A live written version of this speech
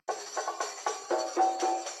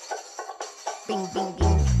Bing, bing,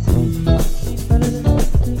 bing.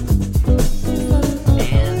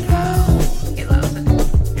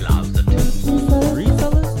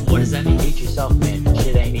 What does that mean? Eat yourself, man.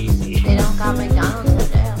 Shit ain't easy. They don't got McDonald's in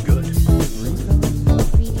jail. Good.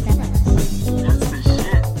 That's the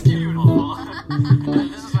shit. Beautiful.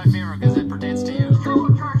 This is my favorite because it pertains to you.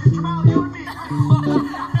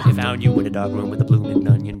 If found you in a dark room with a blooming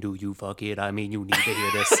onion, do you fuck it? I mean, you need to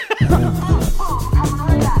hear this.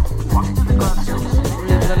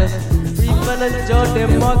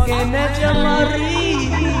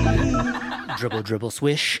 Dribble, dribble,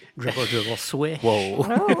 swish. Dribble, dribble, swish. Whoa.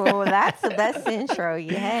 Oh, that's the best intro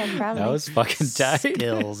you had, probably. That was fucking tight.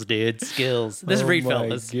 Skills, dude. Skills. This is Reed,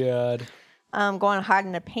 fellas. God. Going hard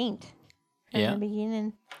in the paint in Yeah. the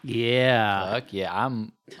beginning. Yeah. Fuck yeah,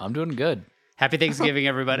 I'm doing good. Happy Thanksgiving,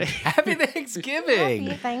 everybody. Happy Thanksgiving.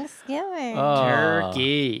 Happy Thanksgiving.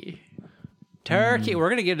 Turkey. Turkey. We're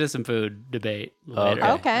going to get into some food debate later.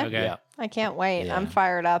 Okay. Yeah. I can't wait. Yeah. I'm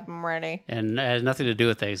fired up. I'm ready. And it has nothing to do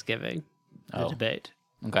with Thanksgiving, the Oh. debate.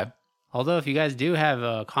 Okay. Although, if you guys do have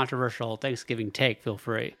a controversial Thanksgiving take, feel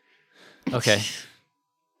free. Okay.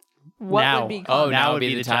 What now, would be now would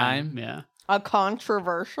be the time? Yeah. a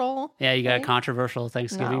controversial? Yeah, you got a thing? controversial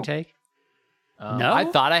Thanksgiving No. take? No? I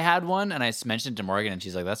thought I had one, and I mentioned it to Morgan, and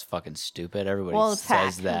she's like, "That's fucking stupid." Everybody Well, it's hack.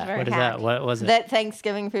 says It's that. very What is hack. that? What was it? That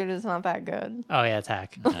Thanksgiving food is not that good. Oh, yeah, it's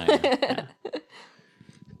hack. Oh, yeah.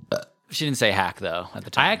 She didn't say hack though at the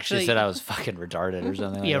time. actually- she said I was fucking retarded or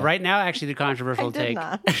something. Yeah, like right now, actually, the controversial I did take.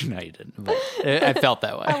 not. that. No, you didn't. But I felt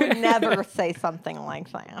that way. I would never say something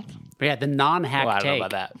like that. But yeah, the non-hack Well, I take. don't know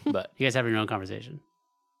about that, but You guys have your own conversation.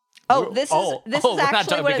 Oh, this Oh, is we're not actually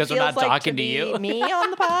talking what it because we're feels not like talking to be you. me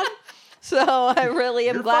on the pod. So I really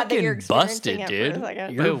am You're glad that fucking you're experiencing busted, it dude. for a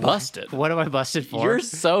second. You're Wait, busted. What am I busted for? You're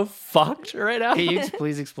so fucked right now. Can you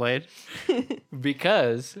please explain?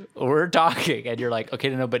 Because we're talking and you're like, okay,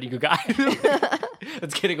 no, but you guys,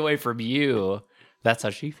 it's getting away from you. That's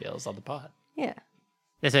how she feels on the pod. Yeah.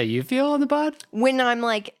 That's how you feel on the pod? When I'm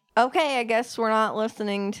like, okay, I guess we're not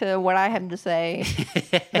listening to what I have to say.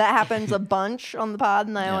 That happens a bunch on the pod,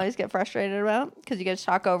 and I always get frustrated about because you guys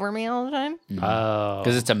talk over me all the time. Oh.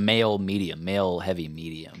 Because it's a male heavy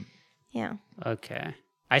medium. Yeah. Okay.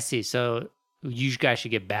 I see. So you guys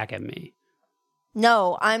should get back at me.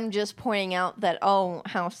 No, I'm just pointing out that, oh,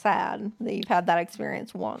 how sad that you've had that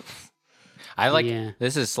experience once. I like, Yeah.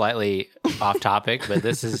 this is slightly off topic, but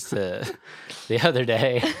this is the other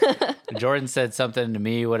day, Jordan said something to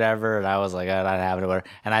me, whatever, and I was like, I'm not having it, whatever.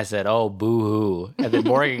 And I said, oh, boo-hoo. And then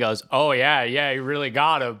Morgan goes, oh, yeah, you really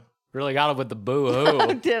got him. Really got him with the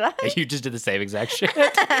boo-hoo. Did I? And you just did the same exact shit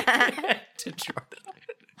to Jordan.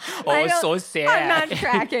 Oh, I it's don't- so sad. I'm not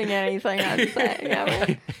tracking anything I'm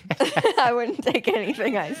saying. I wouldn't take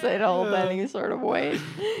anything I say to hold any sort of weight.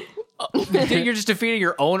 Dude, you're just defeating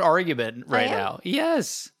your own argument right am? now.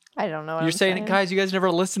 Yes. I don't know what You're I'm saying, guys, you guys never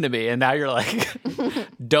listen to me. And now you're like,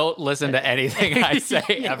 don't listen to anything I say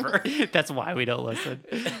ever. That's why we don't listen.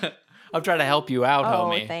 I'm trying to help you out, Oh,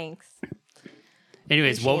 homie. thanks.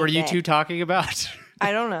 Anyways, what were you Appreciate two talking about?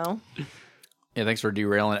 I don't know. Yeah, thanks for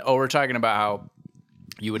derailing it. Oh, we're talking about how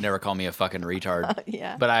you would never call me a fucking retard.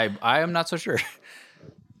 Yeah. But I am not so sure.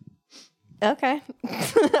 Okay.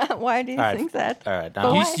 Why do you All right. think that? All right. But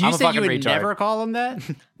I'm, why? You I'm a said fucking you would retard. never call him that?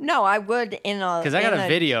 No, I would in a. Because I got in a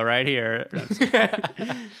video right here.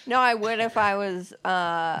 No, I would if I was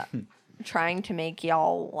trying to make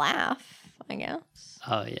y'all laugh. I guess.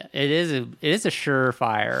 Oh yeah, it is a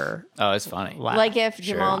surefire. Oh, it's funny. laugh. Like if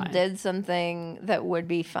Jamal Line. did something that would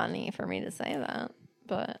be funny for me to say that,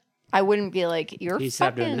 but I wouldn't be like, "You're You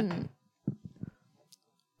stop doing fucking."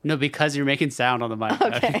 No, because you're making sound on the mic.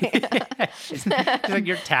 Okay. It's like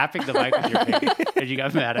you're tapping the mic with your finger, and you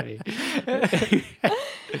got mad at me. It's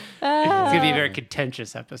gonna be a very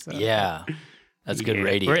contentious episode. Yeah. That's good Yeah.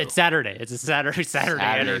 radio. It's Saturday. It's a Saturday Saturday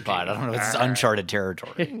energy. pod. I don't know. It's uncharted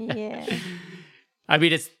territory. Yeah. I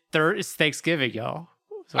mean, it's Thanksgiving, y'all.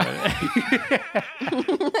 So,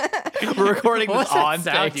 We're recording what was this that on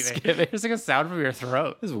sound you made? Thanksgiving. It's like a sound from your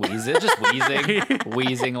throat. Just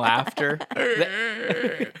wheezing laughter.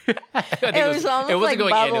 It was almost it wasn't like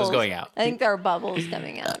going bubbles. in, it was going out. I think there are bubbles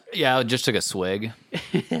coming out. Yeah, I just took a swig.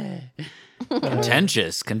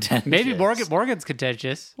 Contentious. Maybe Morgan's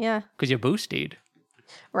contentious Yeah. because you boosted.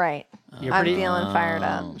 Right. You're I'm pretty. feeling fired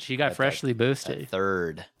up. She got freshly boosted.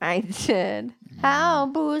 Third. I did. How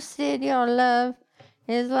boosted your love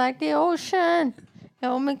is like the ocean.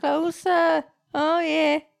 Hold me closer. Oh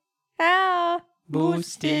yeah. How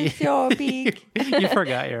boosted is your beak. You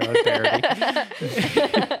forgot your own parody.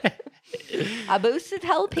 I boosted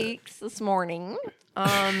Hell Peaks this morning.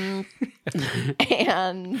 And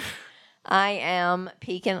I am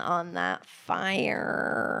peeking on that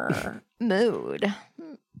fire mood.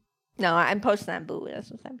 No, I'm post-nap boo. That's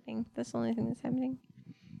what's happening. That's the only thing that's happening.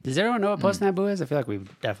 Does everyone know what post-nap boo is? I feel like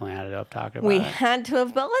we've definitely had it up talking about We it. had to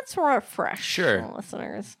have, but let's refresh Sure. the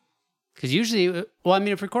listeners. Because usually, well, I mean,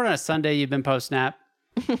 if we record on a Sunday, you've been post-nap.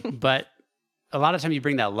 But a lot of time you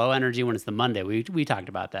bring that low energy when it's the Monday. We talked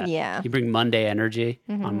about that. Yeah. You bring Monday energy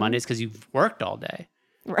on Mondays because you've worked all day.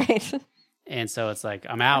 Right. And so it's like,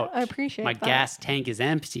 I'm out. I appreciate My that. gas tank is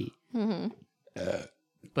empty.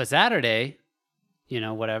 But Saturday,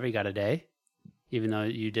 whatever, you got a day. Even though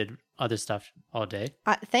you did other stuff all day.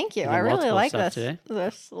 Thank you. You I did really multiple like stuff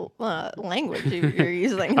this today. language you're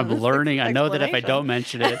using. in I'm this learning. I know that if I don't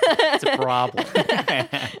explanation. mention it, it's a problem.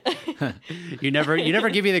 You never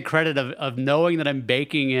give me the credit of knowing that I'm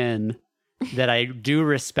baking in that I do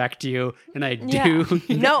respect you and I do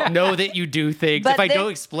No. know that you do things. But if I then- don't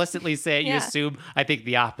explicitly say it, you Yeah. assume I think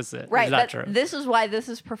the opposite. Right, It's not but true. this is why this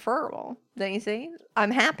is preferable. Don't you see?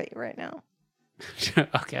 I'm happy right now.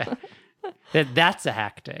 Okay. That's a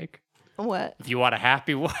hack take. What? If you want a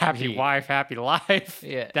happy wife, happy life,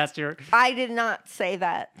 Yeah. that's your. I did not say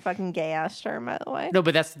that fucking gay ass term, by the way. No,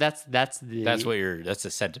 but that's the. That's the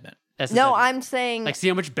sentiment. That's the No, sentiment. I'm saying Like, see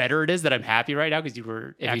how much better it is that I'm happy right now because you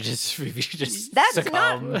were. If you just that's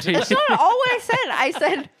succumb. not all I said. I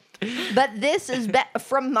said, but this is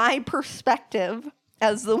from my perspective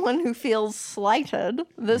as the one who feels slighted.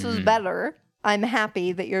 This is better. I'm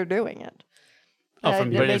happy that you're doing it. Oh, from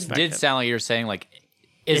But your But it perspective. did sound like you're saying like,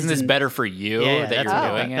 isn't this Isn't- better for you Yeah, that that's you're what I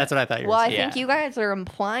doing thought- it? That's what I thought you were Well, I saying. think you guys are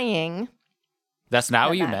implying That's not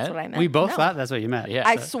what you that's meant. what I meant. We both No. thought that's what you meant. Yeah.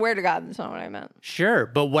 I swear to God, that's not what I meant. Sure.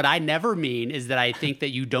 But what I never mean is that I think that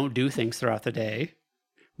you don't do things throughout the day.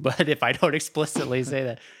 But if I don't explicitly say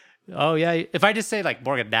that, oh, yeah. If I just say, like,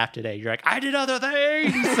 Morgan napped today, you're like, I did other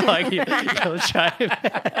things. Like, you'll chime in.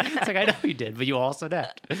 It's like, I know you did, but you also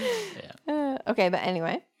napped. Okay, but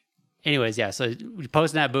anyway. Anyways, yeah. So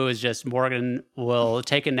post nap boo is just Morgan will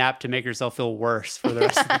take a nap to make herself feel worse for the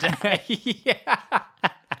rest of the day. Yeah.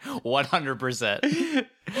 100%.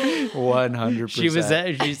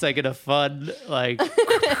 100%. She's like in a fun, like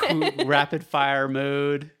rapid fire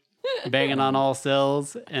mood, banging on all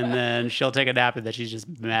sills, and then she'll take a nap and then she's just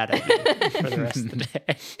mad at me for the rest of the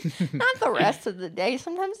day. Not the rest of the day.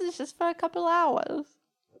 Sometimes it's just for a couple hours.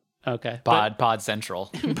 Okay. Pod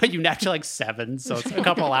Central. But you nap till like 7, so it's a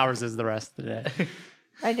couple hours is the rest of the day.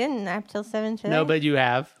 I didn't nap till 7 today. No, but you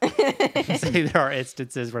have. So there are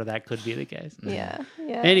instances where that could be the case. Yeah.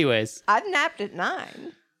 Anyways, I've napped at 9.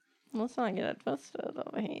 Let's not get it twisted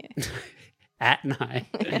over here. at 9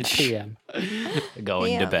 p.m.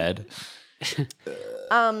 Going to Yeah. bed.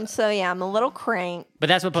 So yeah, I'm a little crank. But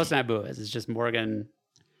that's what post nap boo is. It's just Morgan's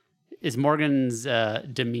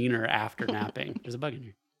demeanor after napping. There's a bug in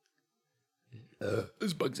here.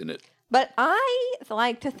 There's bugs in it. But I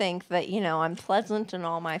like to think that, I'm pleasant in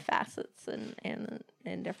all my facets and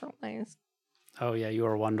in different ways. Oh yeah, you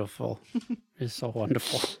are wonderful. You're so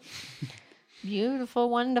wonderful. Beautiful,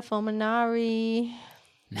 wonderful Minari.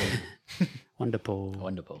 Wonderful.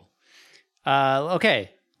 Wonderful. Okay,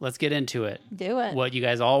 let's get into it. Do it. What you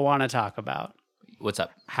guys all want to talk about. What's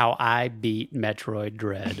up? How I beat Metroid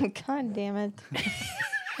Dread. God damn it.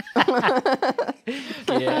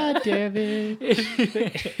 God damn it.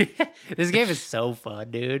 This game is so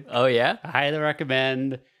fun, dude. Oh, yeah? I highly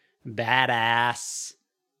recommend. Badass,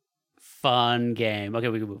 fun game. Okay,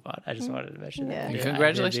 we can move on. I just wanted to mention that. Yeah.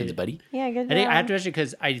 Congratulations, buddy. Yeah, good I job. have to mention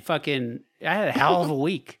because I had a hell of a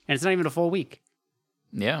week, and it's not even a full week.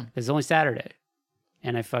 Yeah. It's only Saturday,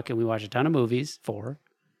 and we watched a ton of movies. 4.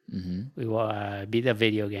 Mm-hmm. We beat a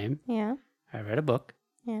video game. Yeah, I read a book.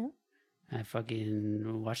 yeah. I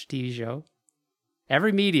fucking watched a TV show.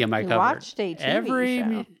 Every medium I You covered. watched a TV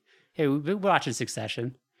show? Hey, we've been watching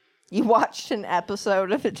Succession. You watched an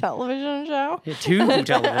episode of a television show? Yeah, 2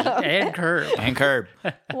 television and Curb. And Curb.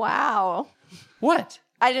 Wow. What?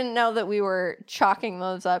 I didn't know that we were chalking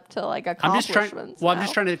those up to like I'm just accomplishments. I'm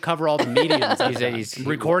just trying to cover all the mediums. He's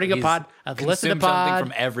recording a pod. I've listened to consumed something pod.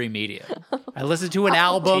 from every media. I listened to an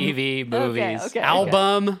album. TV, movies. okay.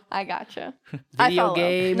 Album. I gotcha. Video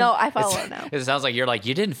game. No, I follow now. It sounds like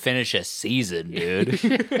you didn't finish a season, dude.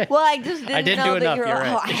 Well, I just didn't, didn't know do that enough, you're you're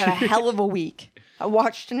like, right. I had a hell of a week. I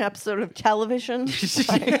watched an episode of television.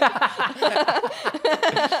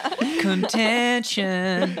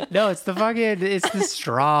 Contention. No, it's the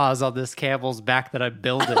straws on this camel's back that I'm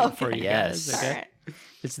building for you Yes. guys. Okay? All right.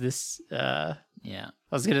 It's this. Yeah.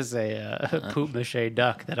 I was gonna say poop mache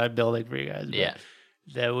duck that I'm building for you guys. But Yeah.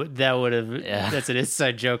 that would have. Yeah. That's an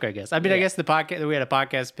inside joke, I guess. I mean, I guess the podcast we had a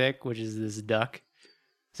podcast pick, which is this duck.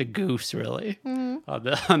 It's a goose, really, on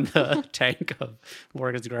the tank of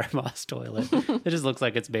Morgan's grandma's toilet. It just looks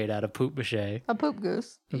like it's made out of poop mache. A poop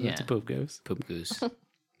goose. Yeah. It's a poop goose. Poop goose.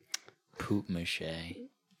 Poop mache.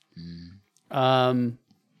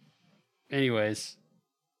 Anyways,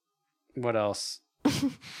 what else?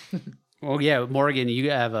 Well, yeah, Morgan,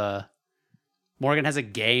 Morgan has a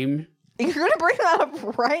game. You're gonna bring that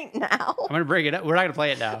up right now. I'm gonna bring it up. We're not gonna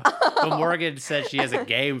play it now. But Morgan said she has a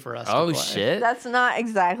game for us. Oh to play. shit! That's not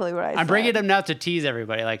exactly what I said. I'm bringing them now to tease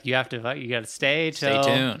everybody. Like you gotta stay till.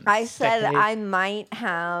 Stay tuned. I said Spectate. I might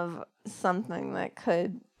have something that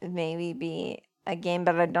could maybe be a game,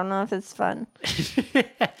 but I don't know if it's fun.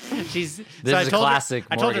 This is a classic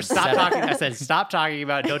I told her Morgan stop setup. talking. I said stop talking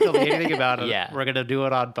about it. Don't tell me anything about it. Yeah. We're gonna do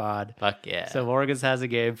it on pod. Fuck yeah! So Morgan's has a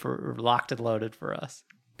game for locked and loaded for us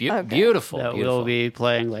Okay. Beautiful. that beautiful. we'll be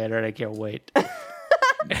playing later, and I can't wait. I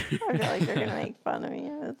feel like you're gonna make fun of me.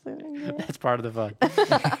 That's gonna be good. That's part of the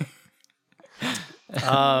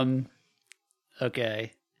fun.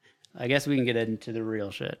 Okay. I guess we can get into the real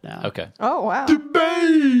shit now. Okay. Oh wow!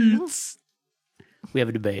 Debates. We have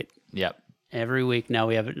a debate Yep. every week. Now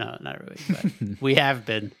we have it. No, not every week, but we have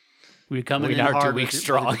been. We're coming We in are 2 hard weeks with the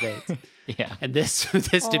strong. debates. Yeah. And this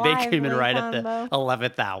debate came in Lively right at the combo.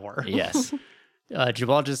 11th hour. Yes.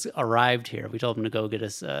 Jamal just arrived here. We told him to go get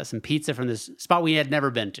us some pizza from this spot we had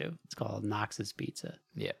never been to. It's called Knox's Pizza.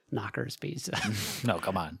 Yeah. Knockers Pizza. No,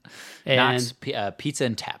 come on. And- Knox Pizza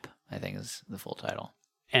and Tap, I think is the full title.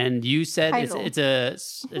 And you said Title. it's a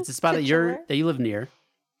spot that Titular. you live near.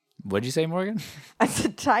 What'd you say, Morgan? It's a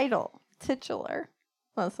title, titular.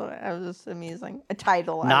 That's what I was just amusing. A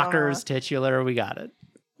title. I don't know. Knockers titular. We got it.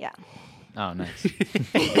 Yeah. Oh, nice.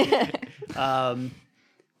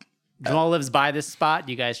 Jamal lives by this spot.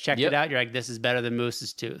 You guys checked Yep. it out. You're like, this is better than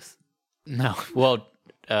Moose's Tooth. No. Well,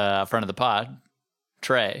 a friend of the pod,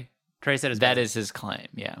 Trey, Trey said it's that better. is his claim.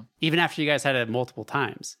 Yeah. Even after you guys had it multiple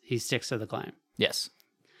times, he sticks to the claim. Yes.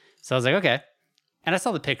 So I was like, okay. And I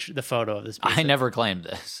saw the photo of this pizza. I never claimed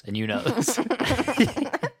this, and you know this.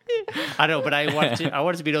 I know, but I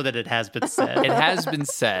wanted to be know that it has been said. It has been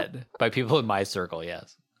said by people in my circle,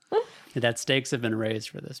 yes. That stakes have been raised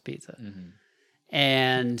for this pizza. Mm-hmm.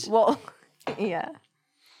 And Well, yeah.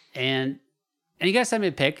 and you guys sent me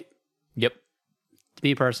a pic. Yep. To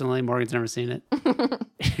me personally, Morgan's never seen it.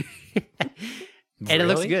 And it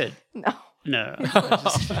looks Really? good. No. No.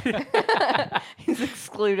 He's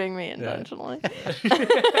excluding me intentionally.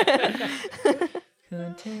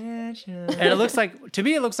 And it looks like, to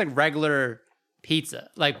me, it looks like regular pizza,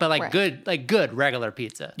 but Right. good regular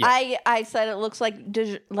pizza. I said it looks like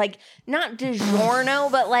not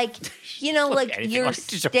DiGiorno, but like anything your like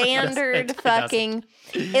DiGiorno. standard It doesn't. fucking.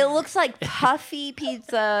 It looks like puffy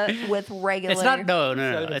pizza with regular. It's not. No.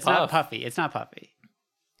 not a It's not puff. puffy. It's not puffy.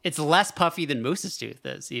 It's less puffy than Moose's Tooth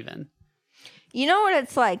is even. You know what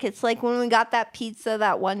it's like? It's like when we got that pizza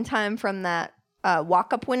that one time from that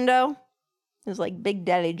walk-up window. It was like Big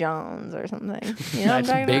Daddy John's or something. You know what I'm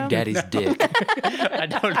talking Big about? Daddy's dick. I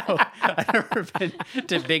don't know. I've never been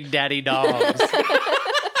to Big Daddy Dogs.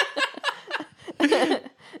 I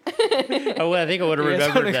think I would have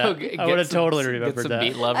remembered that. I would have totally remembered get some that.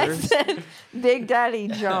 meat I lovers. said Big Daddy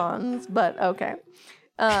John's, but okay.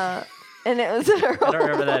 And it was her I don't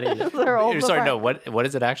remember that either. it was her old Sorry, no. apartment. What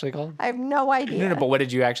is it actually called? I have no idea. No, but what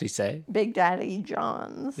did you actually say? Big Daddy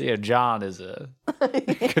John's. Yeah, John is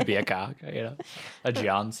could be a cock, a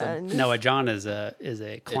Johnson, No, a John is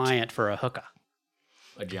a client for a hookah.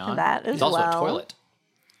 a John. that as It's also well. a toilet.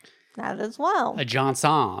 That as well. A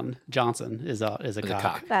Johnson is a It's a cock.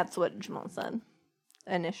 cock. That's what Jamal said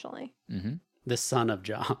initially. The son of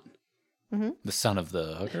John. The son of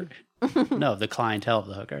the hooker. No, the clientele of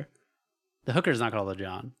the hooker. The hooker's not called a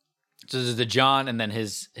John. So there's the John, and then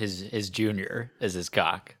his junior is his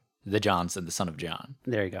cock. The Johnson, the son of John.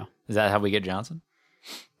 There you go. Is that how we get Johnson?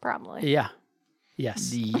 Probably. Yeah.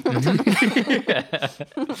 Yes.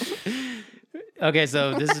 Okay,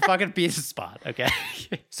 so this is fucking pizza spot. Okay.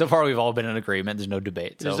 So far, we've all been in agreement. There's no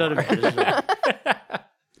debate. There's so no far. debate.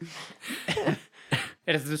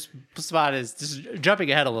 And if this spot is just jumping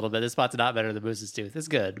ahead a little bit, this spot's not better than Moose's Tooth. It's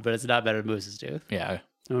good, but it's not better than Moose's Tooth. Yeah.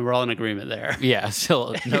 I mean, we're all in agreement there. Yeah.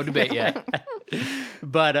 Still no debate yet.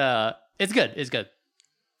 But it's good. It's good.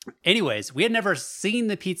 Anyways, we had never seen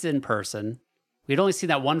the pizza in person. We'd only seen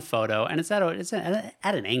that one photo, and it's at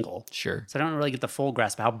an angle. Sure. So I don't really get the full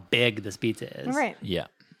grasp of how big this pizza is. Right. Yeah.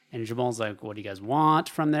 And Jamal's like, what do you guys want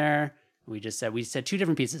from there? We said two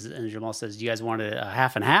different pizzas. And Jamal says, do you guys want it a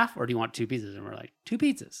half and half, or do you want two pizzas? And we're like, two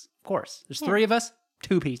pizzas. Of course. There's three of us,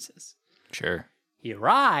 two pizzas. Sure. He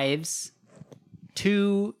arrives,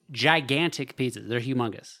 two gigantic pizzas. They're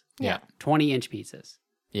humongous. Yeah. 20-inch pizzas.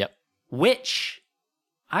 Yep. which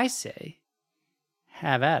I say,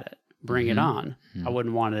 have at it. Bring it on. I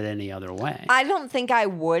wouldn't want it any other way. I don't think I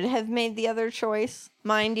would have made the other choice,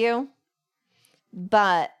 mind you.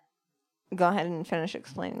 But go ahead and finish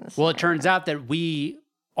explaining this. Well, it turns out that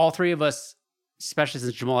all three of us, especially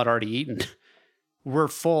since Jamal had already eaten, were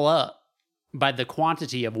full up by the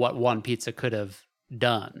quantity of what one pizza could have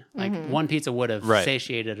done. Like one pizza would have Right.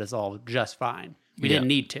 satiated us all just fine. We Yeah. didn't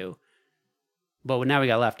need to. But now we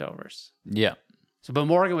got leftovers. Yeah. So, but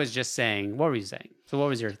Morgan was just saying, what were you saying? So what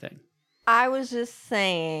was your thing? I was just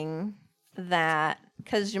saying that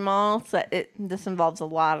because Jamal said this involves a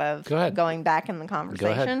lot of Go ahead. going back in the ahead.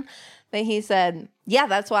 conversation. But he said, yeah,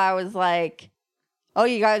 that's why I was like, oh,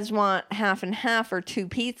 you guys want half and half or two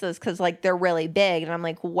pizzas because like they're really big. And I'm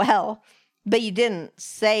like, well, but you didn't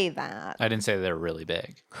say that. I didn't say they're really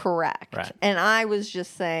big. Correct. Right. And I was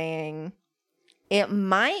just saying it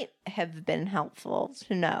might have been helpful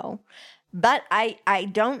to know, but I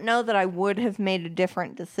don't know that I would have made a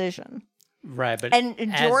different decision. Right. But And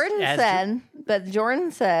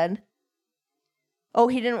Jordan said, oh,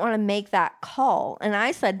 he didn't want to make that call. And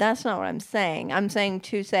I said, that's not what I'm saying. I'm saying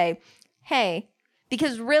to say, hey,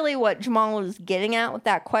 because really what Jamal is getting at with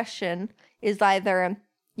that question is either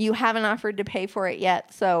you haven't offered to pay for it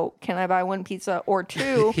yet, so can I buy one pizza? Or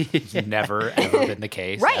two, It's never, ever been the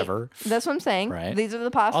case, right. ever. That's what I'm saying. Right. These are the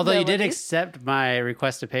possibilities. although you did accept my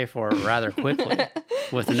request to pay for it rather quickly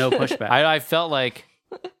with no pushback. I felt like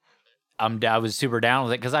I was super down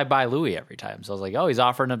with it because I buy Louis every time. So I was like, oh, he's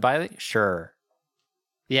offering to buy it? Sure.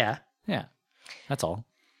 Yeah. Yeah. That's all.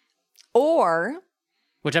 Or,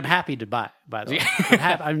 Which I'm happy to buy, by the way.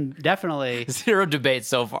 I'm definitely... Zero debate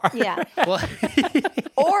so far. yeah. Well,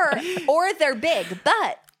 or they're big,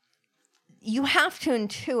 but you have to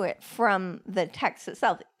intuit from the text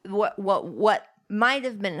itself. What might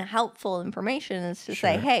have been helpful information is to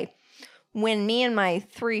say, hey, when me and my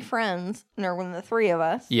three friends, or when the three of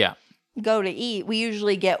us Yeah. go to eat, we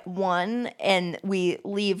usually get one and we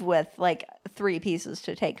leave with like 3 pieces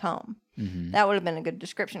to take home. That would have been a good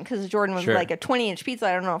description because Jordan was Sure. like a 20-inch pizza.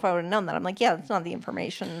 I don't know if I would have known that. I'm like, yeah, that's not the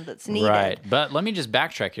information that's needed. Right. But let me just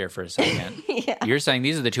backtrack here for a second. Yeah. You're saying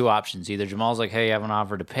these are the two options. Either Jamal's like, hey, I haven't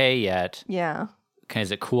offered to pay yet. Yeah.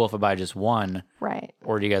 Is it cool if I buy just one? Right.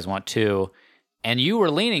 Or do you guys want two? And you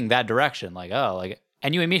were leaning that direction, like, oh, like,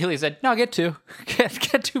 and you immediately said, no, get two. Get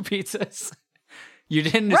 2 pizzas. You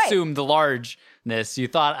didn't Right. assume the largeness. You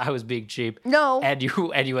thought I was being cheap. No. And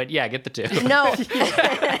you went, yeah, get the 2. No.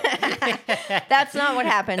 That's not what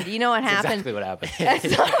happened. You know what happened? Exactly what happened.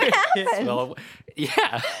 That's not what happened. Well,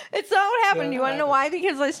 yeah. It's not what happened. You want to know why?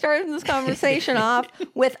 Because I started this conversation off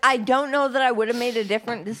with, I don't know that I would have made a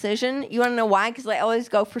different decision. You want to know why? Because I always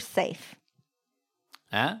go for safe.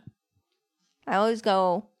 Huh? I always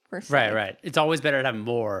go for safe. right. It's always better to have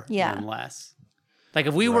more Yeah. than less. Like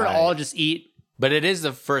if we were to Right. all just eat... But it is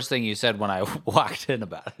the first thing you said when I walked in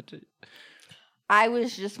about it. I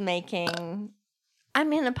was just making,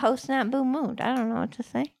 I'm in a post-nap boo mood. I don't know what to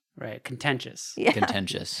say. Right, contentious. Yeah.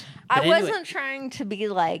 Contentious. I But anyway- wasn't trying to be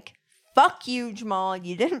like, fuck you, Jamal.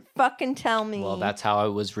 You didn't fucking tell me. Well, that's how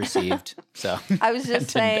it was received. So I was just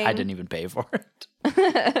saying. I didn't even pay for it.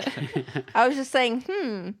 I was just saying,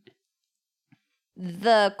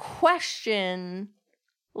 the question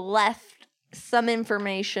left some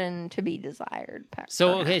information to be desired.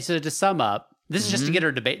 So, okay, so to sum up, this is just to get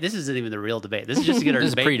our debate. This isn't even the real debate. This is just to get our This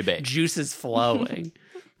is debate pre-debate. juices flowing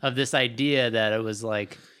of this idea that it was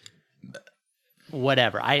like,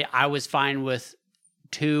 whatever. I was fine with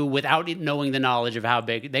 2 without knowing the knowledge of how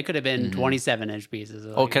big. They could have been 27-inch pieces.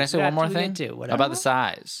 Oh, can I say one more thing? Too, How about the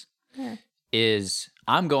size? Yeah. Is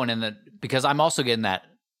I'm going in the because I'm also getting that.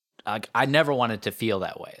 I never wanted to feel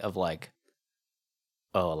that way of like,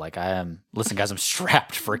 oh, like I am. Listen, guys, I'm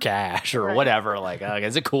strapped for cash or Right. whatever. Like,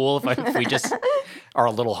 is it cool if we just are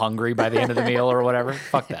a little hungry by the end of the meal or whatever?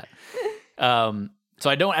 Fuck that. So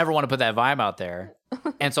I don't ever want to put that vibe out there.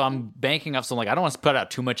 And so I'm banking off some like I don't want to put out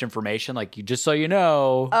too much information. Like you just so you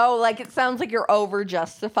know Oh, like it sounds like you're over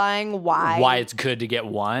justifying why it's good to get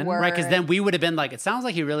one. Word. Right, because then we would have been like, it sounds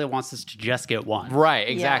like he really wants us to just get one. Right,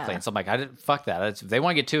 exactly. Yeah. And so I'm like, I didn't fuck that. If they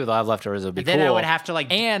want to get 2, they'll have leftovers. It'll be Then cool. I would have to like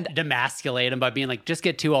And- demasculate him by being like, just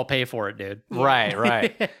get 2, I'll pay for it, dude.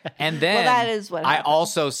 Right. And then that is what I happened.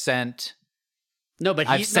 also sent. No, but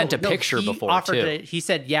I've sent a picture he before, offered too. he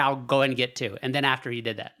said, yeah, I'll go ahead and get 2. And then after he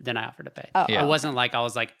did that, then I offered to pay. Oh. Yeah. It wasn't like I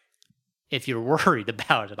was like, if you're worried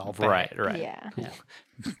about it, I'll pay. Right. Yeah.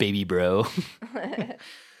 Baby bro.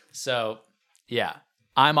 So, yeah,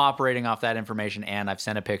 I'm operating off that information, and I've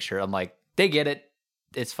sent a picture. I'm like, they get it.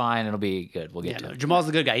 It's fine. It'll be good. We'll Yeah, get to no, it. Jamal's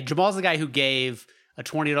the good guy. Jamal's the guy who gave a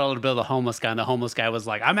 $20 bill to the homeless guy, and the homeless guy was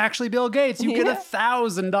like, "I'm actually Bill Gates. You get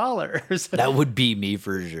 $1,000." That would be me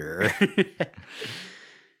for sure.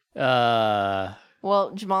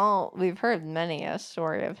 Well, Jamal, we've heard many a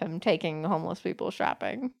story of him taking homeless people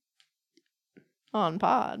shopping on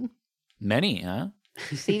pod. Many, huh?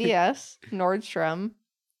 CVS, Nordstrom,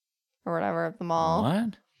 or whatever at the mall.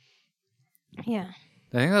 What? Yeah.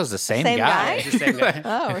 I think that was the same, Same guy. guy? It's the same guy.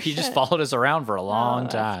 Oh, He just shit. followed us around for a long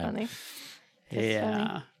that's time. funny.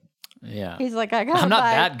 Yeah. Yeah. He's like, I gotta I'm not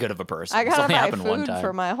buy, that good of a person. I It's gotta only buy happened one food time.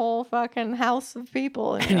 for my whole fucking house of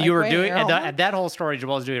people. And you're you like, were "Wait, doing you're and homeless?" that whole story.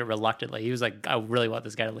 Jamal was doing it reluctantly. He was like, "I really want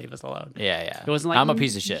this guy to leave us alone." Yeah. It wasn't like, I'm a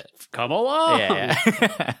piece of shit. Come along.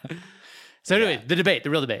 Yeah. So anyway, the debate, the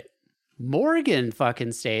real debate. Morgan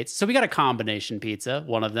fucking states. So we got a combination pizza,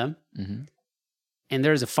 one of them, and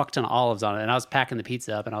there's a fuck ton of olives on it. And I was packing the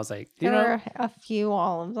pizza up, and I was like, There were a few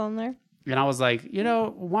olives on there. and I was like,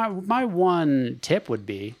 my one tip would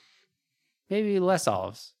be maybe less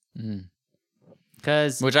olives,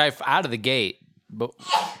 because Which out of the gate, but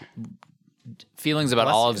feelings about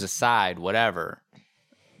Bless olives you. aside, whatever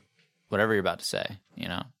you're about to say,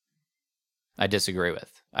 I disagree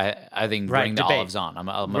with. I think Right, bring the debate. olives on. I'm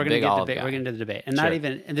a we're gonna big get olive debate. guy. We're gonna do the debate, and Sure. not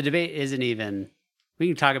even, and the debate isn't even. We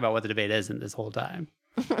can talk about what the debate isn't this whole time,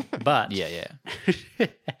 but Yeah.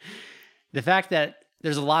 the fact that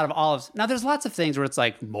there's a lot of olives. Now, there's lots of things where it's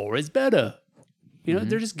like, more is better.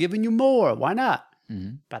 They're just giving you more. Why not?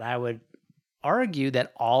 But I would argue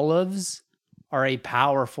that olives are a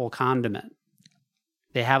powerful condiment.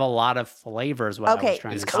 They have a lot of flavors. What I Okay, was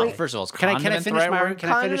trying It's to say. first of all, is Can I condiment finish the right my? word? Can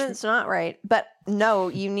I finish? Condiment's not right, but no,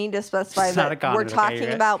 you need to specify It's not a that we're condiment, okay, talking you're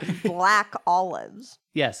right. about black olives.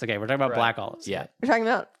 Yes. Okay. We're talking about black olives. Yeah. We're talking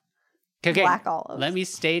about Okay. black olives. Let me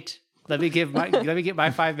state. Let me get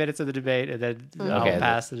my 5 minutes of the debate, and then I'll Okay,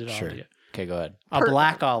 pass it on Sure. to you. Okay, go ahead. A Pertinent,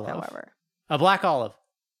 black olive. however. A black olive.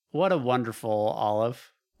 What a wonderful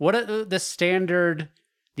olive. What the standard,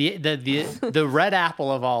 the red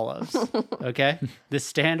apple of olives. Okay, the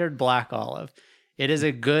standard black olive. It is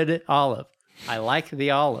a good olive. I like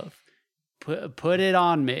the olive. Put it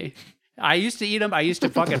on me. I used to eat them. I used to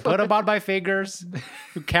fucking put them on my fingers,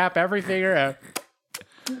 cap every finger,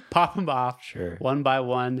 pop them off, Sure. one by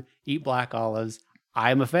one. Eat black olives.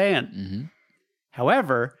 I'm a fan.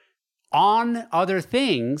 However, on other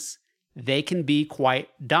things, they can be quite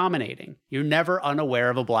dominating. You're never unaware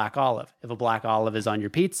of a black olive. If a black olive is on your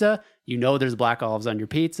pizza, you know there's black olives on your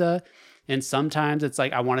pizza. And sometimes it's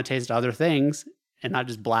like, I want to taste other things and not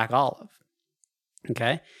just black olive.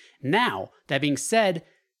 Okay. Now, that being said,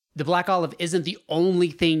 the black olive isn't the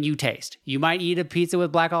only thing you taste. You might eat a pizza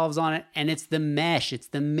with black olives on it, and it's the mesh, it's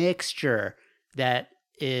the mixture that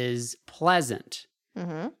is pleasant.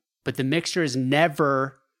 But the mixture is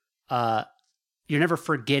never, you're never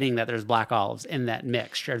forgetting that there's black olives in that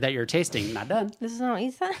mixture that you're tasting. Not done. This is not what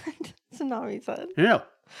you said. This is not what you said. No.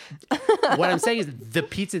 What I'm saying is the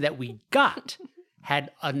pizza that we got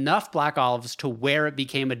had enough black olives to where it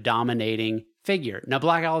became a dominating figure. Now,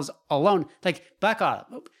 black olives alone, like black olive,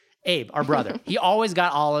 Abe, our brother, he always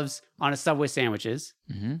got olives on his Subway sandwiches.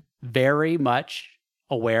 Very much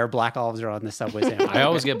aware black olives are on the Subway sandwich. I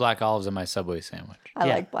always get black olives in my Subway sandwich. I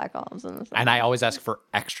Yeah. like black olives in this. And I always ask for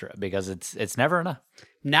extra because it's never enough.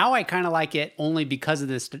 Now I kind of like it only because of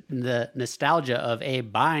the nostalgia of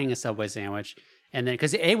Abe buying a Subway sandwich. And then,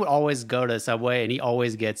 because Abe would always go to Subway and he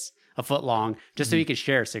always gets a foot long just so he could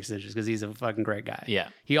share 6 inches because he's a fucking great guy. Yeah.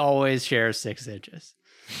 He always shares 6 inches.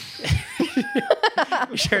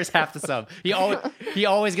 He shares half the sub. He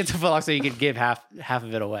always gets a foot long so he could give half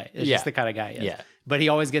of it away. It's Yeah. just the kind of guy he is. Yeah. But he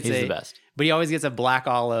always gets He's the best. But he always gets a black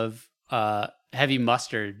olive heavy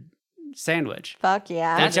mustard sandwich. Fuck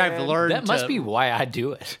yeah. Which I've dude. learned That must to- be why I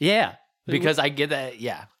do it. Yeah. Because I get that.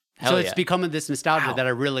 Yeah. So it's becoming this nostalgia Wow. that I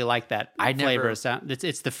really like that I flavor never- of sound.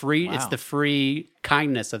 It's the free Wow. it's the free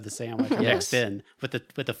kindness of the sandwich mixed in with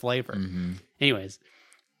the flavor. Anyways,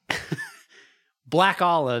 black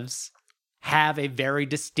olives have a very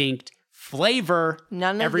distinct flavor.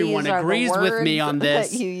 None of Everyone these are agrees the with me words on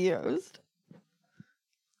this. that you used.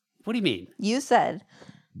 What do you mean? You said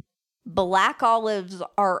black olives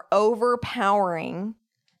are overpowering.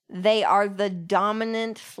 They are the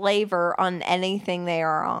dominant flavor on anything they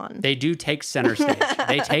are on. They do take center stage.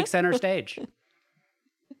 They take center stage.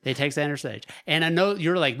 They take center stage. And I know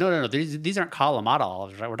you're like, no. These aren't Kalamata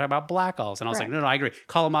olives, right? We're talking about black olives. And I was like, Right. no, I agree.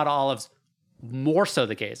 Kalamata olives, more so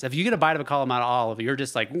the case. If you get a bite of a Kalamata olive, you're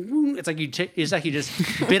just like, it's like you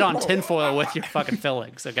just bit on tinfoil with your fucking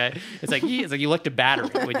fillings. Okay, it's like you looked at battery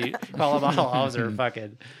when you Kalamata olives are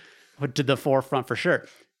fucking to the forefront for sure.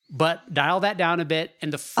 But dial that down a bit,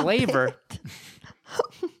 and the flavor.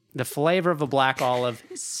 The flavor of a black olive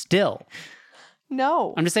still.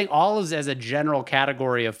 No. I'm just saying olives as a general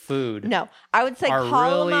category of food No. I would say are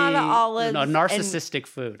really Kalamata olives. a and narcissistic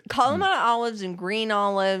food. Kalamata olives and green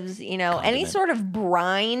olives, you know, any Condiment. sort of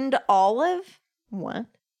brined olive. What?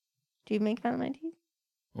 Do you make that on my teeth?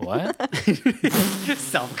 What?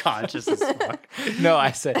 Self-conscious as fuck. No,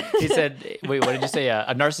 I said. He said. Wait, what did you say?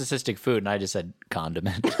 A narcissistic food, and I just said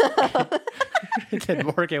condiment. Then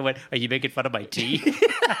Morgan went, "Are you making fun of my tea?"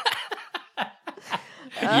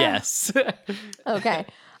 Yes. Okay.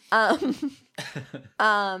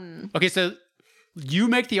 Okay, so you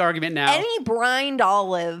make the argument now. Any brined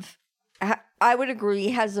olive, I would agree,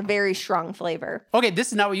 has a very strong flavor. Okay, this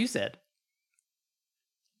is not what you said.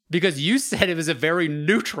 Because you said it was a very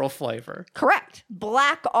neutral flavor. Correct.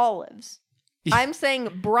 Black olives. I'm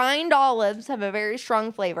saying brined olives have a very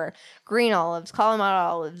strong flavor. Green olives, Kalamata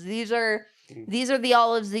olives. These are the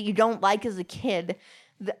olives that you don't like as a kid.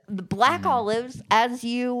 The black olives, as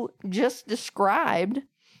you just described,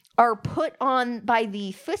 are put on by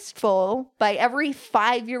the fistful by every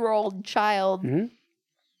 5-year-old child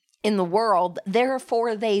in the world.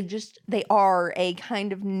 Therefore, they are a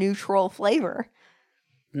kind of neutral flavor.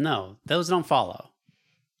 No, those don't follow.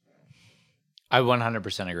 I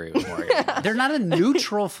 100% agree with Morgan. They're not a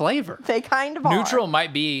neutral flavor. They kind of are. Neutral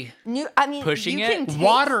might be. I mean, pushing you it? can taste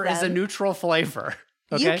Water is a them. neutral flavor.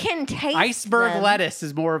 You Okay? can taste Iceberg them. lettuce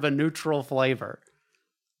is more of a neutral flavor.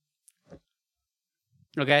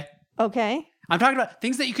 Okay? Okay. I'm talking about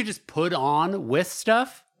things that you could just put on with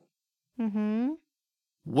stuff. Mm-hmm.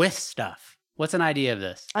 With stuff. What's an idea of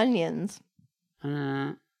this? Onions.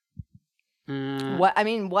 What? I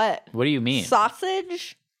mean, what? What do you mean?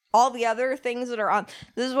 Sausage. All the other things that are on.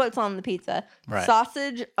 This is what's on the pizza. Right.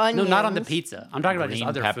 Sausage, onions. No, not on the pizza. I'm talking about just Green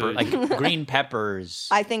other pepper, food. like green peppers.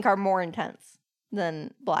 I think are more intense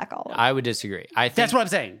than black olive. I would disagree. I think That's what I'm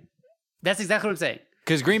saying. That's exactly what I'm saying.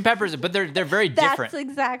 because green peppers, but they're very different. That's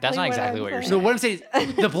exactly. That's not what exactly I'm what you're saying. So what I'm saying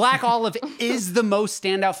is the black olive is the most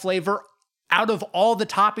standout flavor out of all the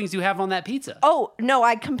toppings you have on that pizza. Oh no,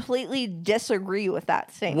 I completely disagree with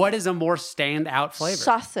that statement. What is a more standout flavor?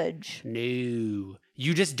 Sausage? No.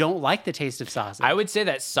 You just don't like the taste of sausage. I would say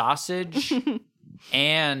that sausage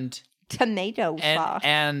and Tomato sauce.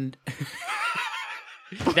 and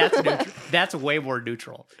That's neutral. That's way more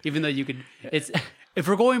neutral. Even though you could, it's if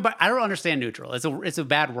we're going by, I don't understand neutral. It's a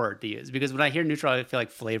bad word to use because when I hear neutral, I feel like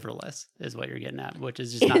flavorless is what you're getting at, which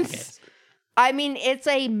is just not the case. I mean, it's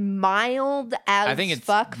a mild as I think it's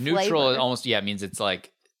fuck neutral. flavor. It almost it means it's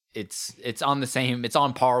like it's on the same. It's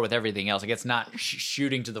on par with everything else. Like it's not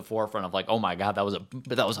shooting to the forefront of like, oh my god, that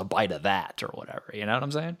was a bite of that or whatever. You know what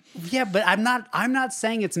I'm saying? Yeah, but I'm not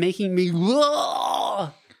saying it's making me.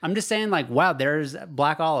 I'm just saying like, wow, there's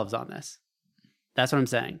black olives on this. That's what I'm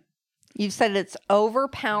saying. You've said it's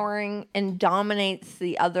overpowering and dominates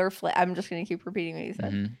the other I'm just going to keep repeating what you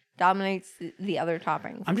said. Mm-hmm. Dominates the other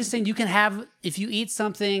toppings. I'm just saying you can have, if you eat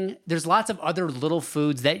something, there's lots of other little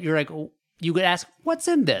foods that you're like, you could ask, what's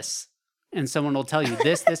in this? And someone will tell you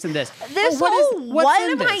this, this, and this. This Oh, whole what's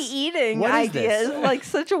what in am I this? eating What is idea this? is like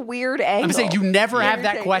such a weird angle. I'm saying you never have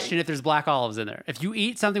that Irritating. question if there's black olives in there. If you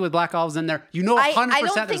eat something with black olives in there, you know I 100% don't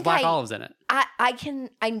there's think black olives in it.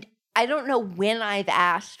 I don't know when I've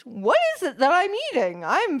asked, what is it that I'm eating?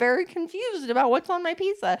 I'm very confused about what's on my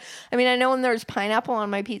pizza. I mean, I know when there's pineapple on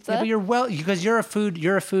my pizza. Yeah, but because you're a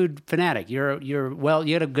food fanatic.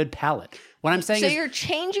 You had a good palate. What I'm saying So is you're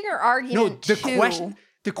changing your no, argument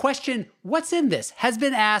the question, what's in this, has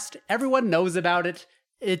been asked. Everyone knows about it.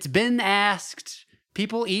 It's been asked.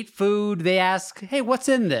 People eat food. They ask, "Hey, what's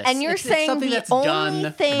in this?" And you're It's saying something the that's only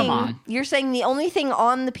done. thing Come on. you're saying the only thing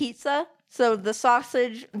on the pizza, so the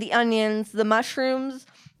sausage, the onions, the mushrooms,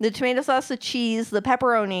 the tomato sauce, the cheese, the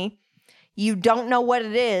pepperoni, you don't know what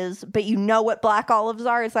it is, but you know what black olives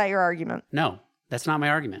are? Is that your argument? No, that's not my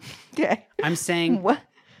argument. Okay. I'm saying What?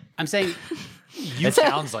 It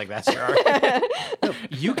sounds like that's your argument.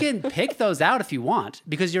 you can pick those out if you want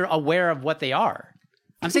because you're aware of what they are.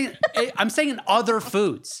 I'm saying in other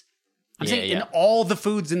foods. I'm saying in all the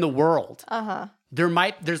foods in the world. Uh-huh.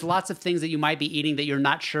 There's lots of things that you might be eating that you're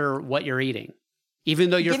not sure what you're eating.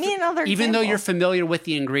 Even though you're Give me another even though example. you're familiar with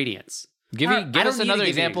the ingredients. Give I don't us need to another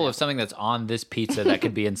give you an example of something that's on this pizza that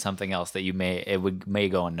could be in something else that may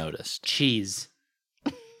go unnoticed. Cheese.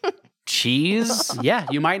 Cheese? Yeah,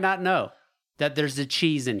 you might not know that there's a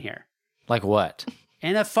cheese in here. Like what?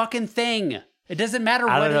 And a fucking thing. It doesn't matter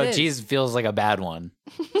I what don't know. it is. Cheese feels like a bad one.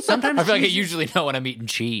 Sometimes I feel like I cheese- usually know when I'm eating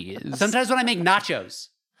cheese. Sometimes when I make nachos.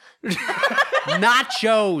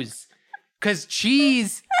 Nachos. Because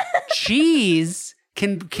cheese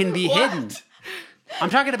can be hidden. I'm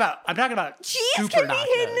talking about Cheese super can be nachos.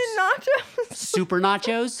 hidden in nachos. Super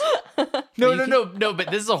nachos? No, but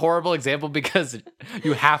this is a horrible example because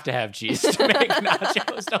you have to have cheese to make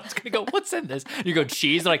nachos. No one's gonna go, what's in this? You go,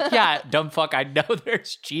 cheese? They're like, yeah, dumb fuck, I know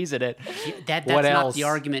there's cheese in it. That's What not else? the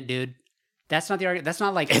argument, dude. That's not the argument. That's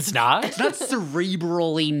not like It's not? It's not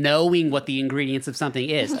cerebrally knowing what the ingredients of something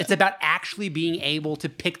is. It's about actually being able to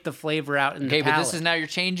pick the flavor out in Okay, the but palate. this is now you're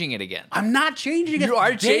changing it again. I'm not changing it. You are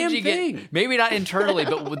Damn changing thing. it. Maybe not internally,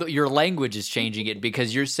 but your language is changing it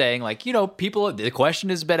because you're saying, like, you know, people, the question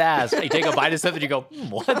has been asked. You take a bite of something, you go,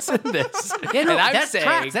 what's in this? Yeah, no, and I'm that saying,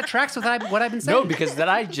 tracks. That tracks with what I've been saying. no, because then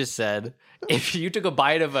I just said, if you took a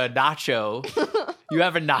bite of a nacho, you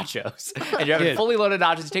have a nachos, and you're having Dude. fully loaded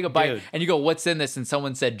nachos, you take a bite, Dude. and you go, what's in this? And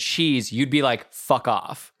someone said cheese, you'd be like, fuck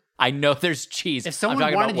off. I know there's cheese. If someone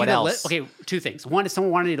I'm talking wanted about you what to else. list, okay, two things. One, if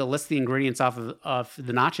someone wanted you to list the ingredients off of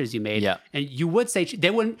the nachos you made, Yeah. and you would say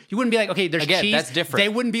you wouldn't be like, okay, there's Again, cheese. that's different. They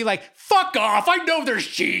wouldn't be like, fuck off, I know there's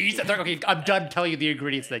cheese. And they're like, okay, I'm done telling you the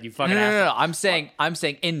ingredients that you fucking asked. No. I'm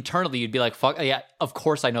saying internally you'd be like, fuck yeah, of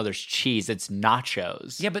course I know there's cheese. It's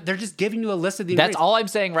nachos. Yeah, but they're just giving you a list of the That's ingredients. all I'm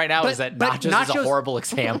saying right now But- is that but nachos, is a nachos- horrible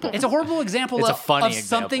example. It's a horrible example It's a of, funny of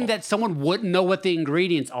something example. that someone wouldn't know what the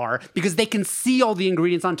ingredients are because they can see all the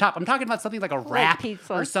ingredients on top. I'm talking about something like a wrap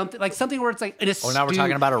pizza. or something where it's like in a stew. now we're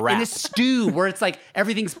talking about a wrap. In a stew where it's like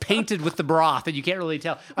everything's painted with the broth and you can't really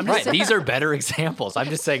tell. I'm just Right, saying, these are better examples. I'm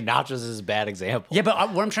just saying nachos is a bad example. yeah, but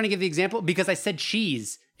what I'm trying to give the example because I said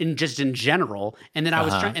cheese in general, and then I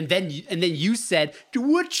was trying, and then you said,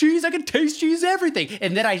 what cheese? I can taste cheese, everything,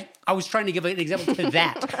 and then I was trying to give an example to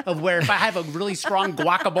that of where if I have a really strong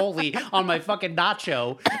guacamole on my fucking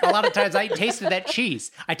nacho, a lot of times I tasted that cheese.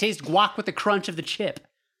 I taste guac with the crunch of the chip.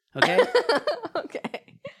 Okay,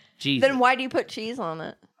 Okay. Jesus, Then why do you put cheese on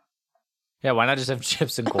it? Yeah, why not just have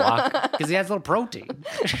chips and guac? because it has a little protein.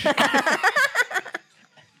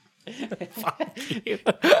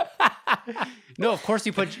 No, of course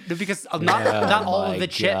you put because not all of the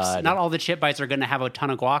chips, God. not all the chip bites are going to have a ton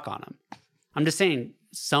of guac on them. I'm just saying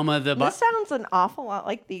some of the This sounds an awful lot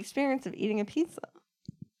like the experience of eating a pizza.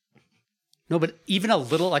 no, but even a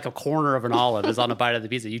little like a corner of an olive is on a bite of the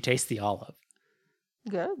pizza. You taste the olive.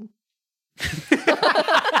 Good.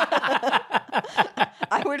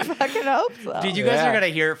 I would fucking hope so. Dude, you guys Yeah. are gonna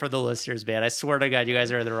hear it for the listeners, man. I swear to God, you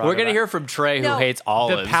guys are the wrong. We're gonna hear from Trey who No. hates the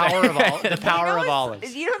olives. power of the power of what's-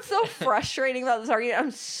 olives. You know what's so frustrating about this argument?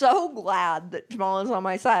 I'm so glad that Jamal is on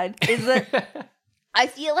my side. Is that I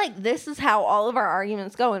feel like this is how all of our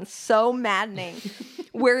arguments go, and so maddening.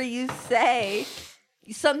 Where you say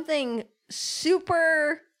something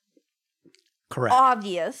super Correct.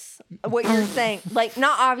 obvious, what you're saying, like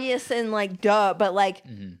not obvious in like duh, but like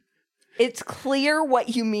it's clear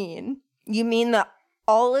what you mean. You mean that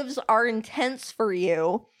olives are intense for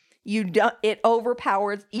you. You don't. It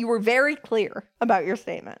overpowers. You were very clear about your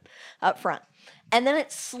statement up front, and then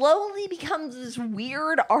it slowly becomes this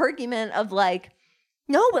weird argument of like,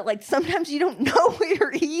 no, but like sometimes you don't know what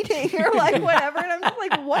you're eating or like whatever, and I'm just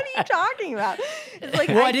like, what are you talking about? It's like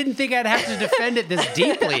Well, I didn't think I'd have to defend it this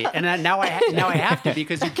deeply, and now I have to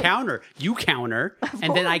because you counter,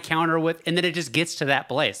 and then I counter with, and then it just gets to that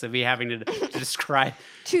place of me having to describe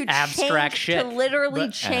to abstract change, shit. to literally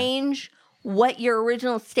But- change what your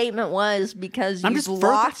original statement was because I'm you've just further-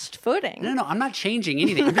 lost footing. No, I'm not changing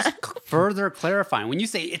anything. I'm just further clarifying. When you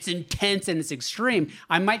say it's intense and it's extreme,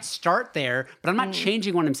 I might start there, but I'm not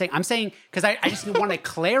changing what I'm saying. I'm saying because I just want to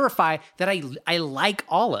clarify that I like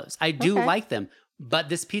olives. I do Okay. like them, but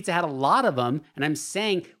this pizza had a lot of them, and I'm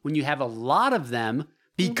saying when you have a lot of them,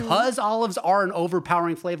 because olives are an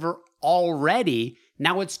overpowering flavor already,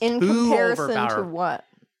 now it's In too comparison to overpowering what?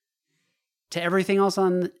 to everything else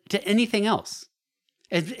to anything else.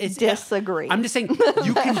 It's Disagree. I'm just saying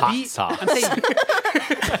you can be. sauce.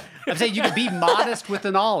 I'm saying you can be modest with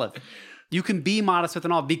an olive. You can be modest with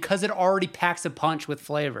an olive because it already packs a punch with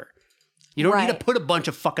flavor. You don't need Right. to put a bunch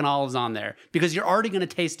of fucking olives on there because you're already going to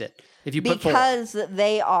taste it if you put four. because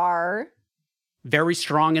they are Very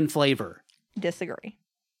strong in flavor. disagree.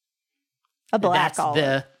 A black That's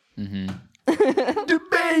olive.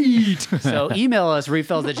 debate. So email us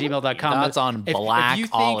refills@gmail.com. Thoughts on If black you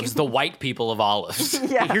think- olives, the white people of olives.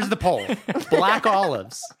 Yeah. Here's the poll. Black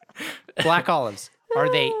olives. Black olives. Are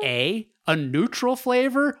they A, neutral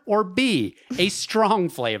flavor, or B, a strong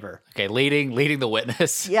flavor? Okay, leading the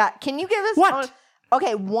witness. Yeah. Can you give us What?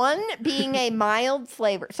 Okay, 1 being a mild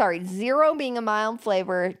flavor. Sorry, 0 being a mild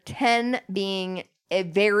flavor, 10 being a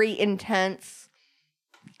very intense,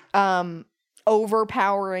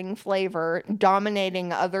 overpowering flavor,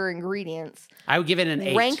 dominating other ingredients. I would give it an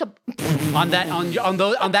 8. Rank a on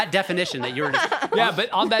that definition that you were just Yeah,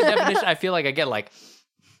 but on that definition, I feel like again, like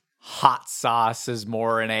hot sauce is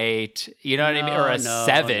more an 8. You know what I mean, or a No,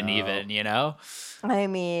 7 no. even. You know, I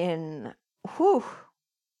mean, whew.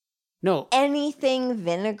 No. Anything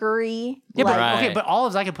vinegary. Yeah, but Right. okay, but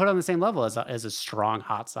olives I could put on the same level as a strong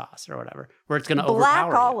hot sauce or whatever, where it's going to Black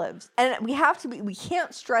overpower you. olives. And we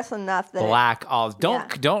can't stress enough that black olives. Don't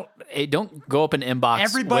go up an inbox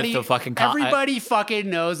Everybody, with the fucking. everybody fucking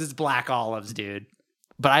knows it's black olives, dude.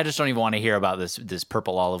 But I just don't even want to hear about this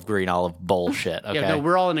purple olive, green olive bullshit. Okay, Yeah, no,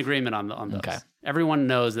 we're all in agreement on those. Okay. Everyone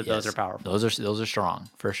knows that those Yes. are powerful. Those are strong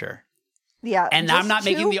for sure. Yeah, And just I'm not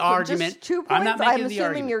making the argument- Just 2 points. I'm not making the assuming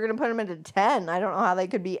argument. you're going to put them into 10. I don't know how they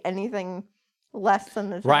could be anything less than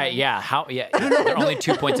the 10. Right? Yeah. How? Yeah. They're only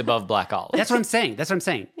 2 points above black olive. That's what I'm saying. That's what I'm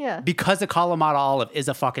saying. Yeah. Because a Kalamata olive is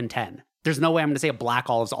a fucking 10. There's no way I'm going to say a black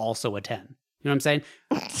olive is also a 10. You know what I'm saying?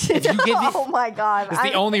 If you give me, Oh my god! It's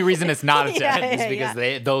the only reason it's not a 10 Yeah, is yeah,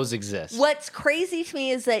 because those exist. What's crazy to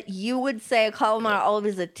me is that you would say a Kalamata olive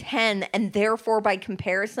is a 10, and therefore, by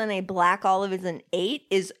comparison, a black olive is an 8.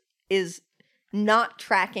 Is not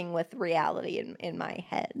tracking with reality in my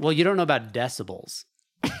head. well, you don't know about decibels.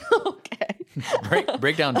 Okay.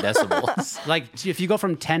 break down decibels. Like if you go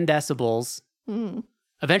from 10 decibels,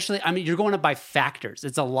 eventually, I mean, you're going up by factors.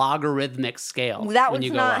 It's a logarithmic scale. That when was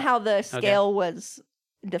you go not up. how the scale was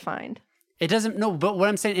defined. It doesn't, no, but what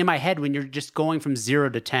I'm saying in my head, when you're just going from 0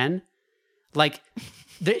 to 10, like,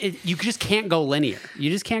 you just can't go linear. You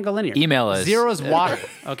just can't go linear. Email us. 0 is water,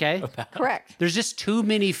 okay? Correct. There's just too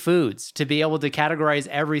many foods to be able to categorize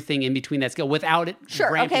everything in between that scale without it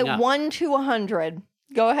Sure. ramping Okay. up. 1 to 100.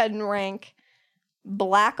 Go ahead and rank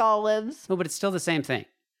black olives. No, but it's still the same thing.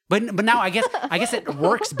 But now I guess it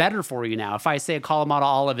works better for you now. If I say a Kalamata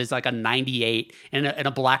olive is like a 98 and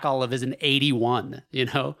a black olive is an 81, you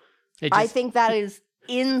know? It I just- think that is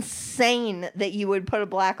insane that you would put a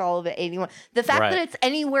black olive at 81. The fact Right. that it's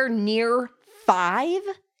anywhere near 5,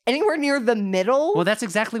 anywhere near the middle. Well, that's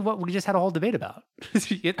exactly what we just had a whole debate about.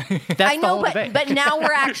 That's I the know, whole debate. but now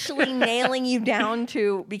we're actually nailing you down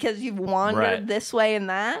to because you've wandered Right. this way and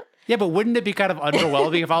that. Yeah, but wouldn't it be kind of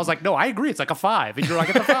underwhelming if I was like, no, I agree, it's like a 5, and you're like,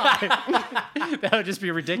 it's a 5? That would just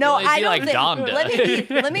be ridiculous. No, It'd I be don't like think. Donda.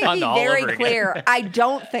 Let me be Donda all very over again. clear. I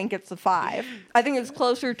don't think it's a 5. I think it's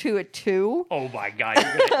closer to a 2. Oh my God.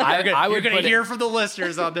 You're would going put to it- hear from the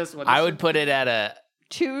listeners on this one. I would put it at a.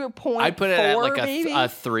 2.4. I'd put it at like maybe? a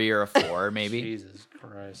 3 or a 4, maybe. Jesus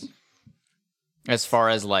Christ. As far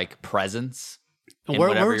as like presence. in Where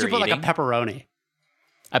whatever would you you're put like a eating. pepperoni?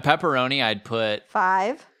 A pepperoni, I'd put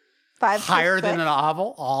 5. 5 Higher than an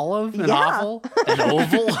olive? An Yeah. oval? an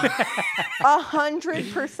oval.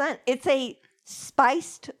 100%. It's a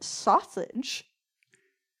spiced sausage.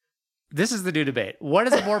 This is the new debate. What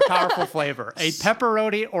is a more powerful flavor, a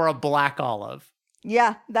pepperoni or a black olive?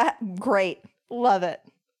 Yeah, that great. Love it.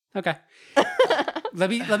 Okay. let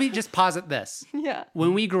me just posit this. Yeah.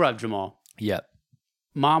 When we grew up, Jamal, Yep.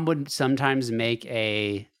 Mom would sometimes make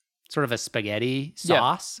a sort of a spaghetti Yeah.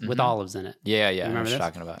 sauce with olives in it. Yeah, You yeah. I know remember what you're this?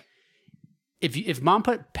 talking about. If Mom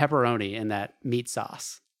put pepperoni in that meat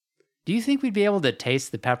sauce, do you think we'd be able to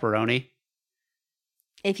taste the pepperoni?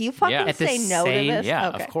 If you fucking Yeah. At the say no to same- this, Yeah,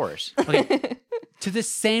 okay. of course. Okay. To the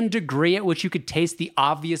same degree at which you could taste the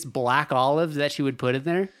obvious black olives that she would put in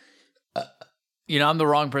there? You know, I'm the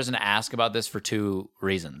wrong person to ask about this for 2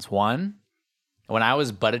 reasons. One, when I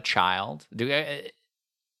was but a child,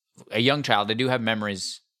 a young child, I do have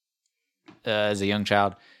memories as a young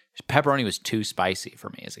child. Pepperoni was too spicy for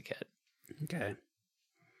me as a kid. Okay.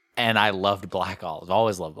 And I loved black olives.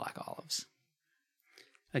 Always loved black olives.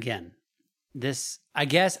 Again, this, I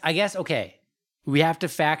guess, okay. We have to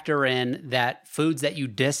factor in that foods that you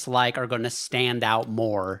dislike are going to stand out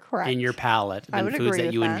more Correct. in your palate I than would foods agree that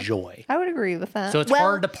with you that. enjoy. I would agree with that. So it's Well,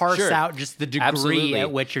 hard to parse Sure. out just the degree Absolutely.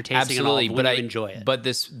 at which you're tasting an olive when you enjoy it. But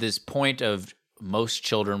this point of most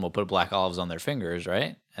children will put black olives on their fingers,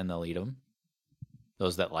 right? And they'll eat them.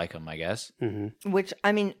 Those that like them, I guess. Which,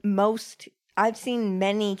 I mean, I've seen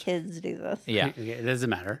many kids do this. Yeah. Okay, it doesn't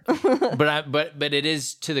matter. but it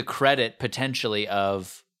is to the credit potentially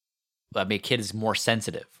of, I mean, a kid is more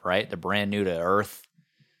sensitive, right? They're brand new to earth.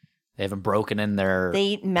 They haven't broken in their They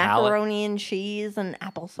eat macaroni and cheese and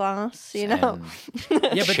applesauce, you know? and Yeah,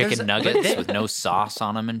 but there's- chicken but nuggets they- with no sauce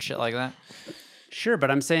on them and shit like that. Sure,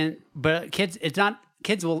 but I'm saying, but kids, it's not.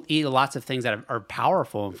 Kids will eat lots of things that are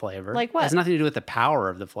powerful in flavor. Like what? It has nothing to do with the power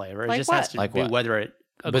of the flavor. Like it just has what? to Like do what? whether it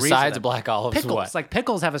agrees Besides with it. black olives, pickles. what? Like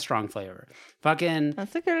pickles have a strong flavor. Fucking,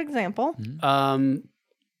 That's a good example.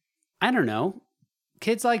 I don't know.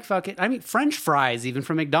 Kids like fucking. I mean, French fries, even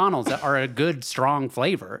from McDonald's, are a good strong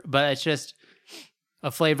flavor, but it's just a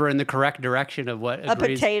flavor in the correct direction of what A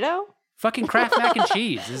agrees. potato? Fucking Kraft mac and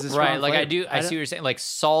cheese. This is Right, like I see what you're saying. Like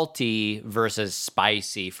salty versus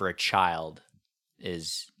spicy for a child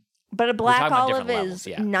is But a black talking about olive different levels, is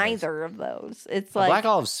yeah. neither of those. It's a like black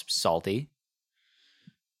olive's salty.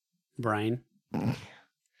 Brian.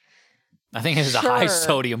 I think there's a high Sure.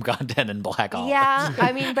 sodium content in black olive. yeah.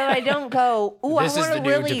 I mean, but I don't go. Ooh, This I is want the a new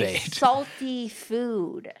really debate. salty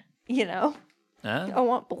food. You know, Huh? I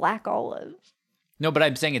want black olives. No, but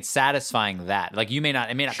I'm saying it's satisfying that. Like it may not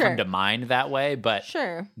Sure. come to mind that way, but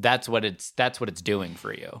Sure. that's what it's doing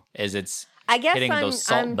for you. Is it's I guess hitting those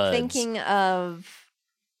salt I'm buds. thinking of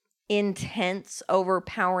intense,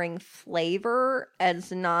 overpowering flavor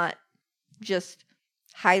as not just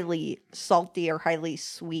highly salty or highly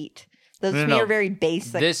sweet. Those No, to no, me no. are very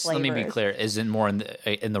basic. this. flavors. Let me be clear. Isn't more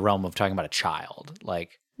in the realm of talking about a child.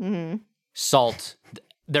 Like Mhm. salt,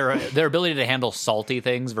 their ability to handle salty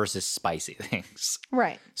things versus spicy things.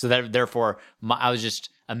 Right. So that therefore, I was just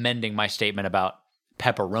amending my statement about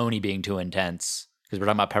pepperoni being too intense because we're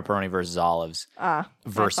talking about pepperoni versus olives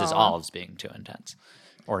versus follow. olives being too intense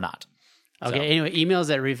or not. Okay, So- anyway,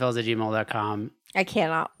 emails at refills@gmail.com. I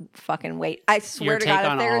cannot fucking wait. I swear Your to take God,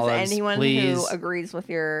 on if there's olives, anyone please. who agrees with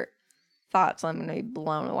your thoughts, I'm going to be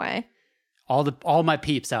blown away. All my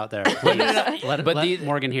peeps out there. Please, let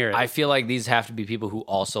Morgan hear it. I feel like these have to be people who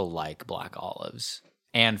also like black olives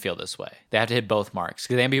and feel this way. They have to hit both marks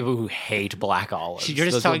because they have people who hate black olives. You're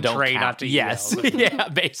just Those telling don't Trey count. not to Yes, email. yeah,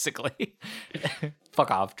 basically.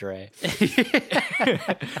 Fuck off, Trey.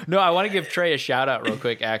 No, I want to give Trey a shout out real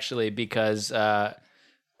quick, actually, because we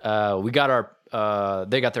got our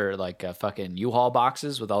they got their like fucking U-Haul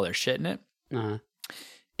boxes with all their shit in it, Uh-huh.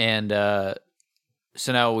 and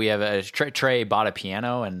so now we have a Trey bought a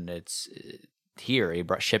piano and it's here. He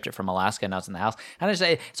shipped it from Alaska and now it's in the house. And I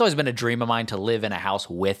say it's always been a dream of mine to live in a house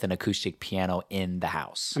with an acoustic piano in the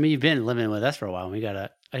house. I mean, you've been living with us for a while. We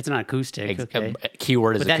got it's not acoustic. Okay.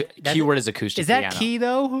 Keyword is But keyword is acoustic. Is that piano. key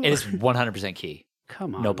though? It is 100% key.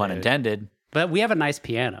 Come on. No pun dude. intended. But we have a nice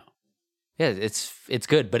piano. Yeah, it's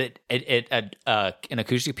good, but an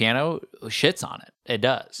acoustic piano shits on it. It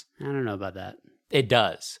does. I don't know about that. It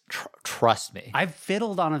does. Trust me. I've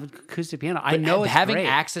fiddled on an acoustic piano. I know it's having great.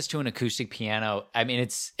 access to an acoustic piano. I mean,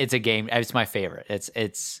 it's a game. It's my favorite.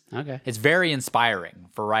 It's Okay. It's very inspiring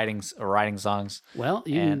for writing songs. Well,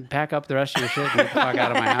 you can pack up the rest of your shit and get the fuck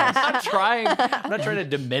out of my house. I'm not trying to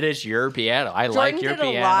diminish your piano. I Jordan like your did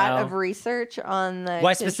piano. a lot of research on the Well,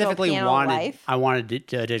 I digital specifically piano life. wanted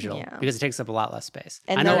digital Yeah. because it takes up a lot less space.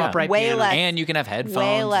 And I know they're upright way pianos. less- And you can have headphones.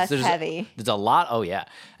 way less there's heavy. There's a lot. Oh yeah,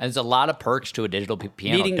 and there's a lot of perks to a digital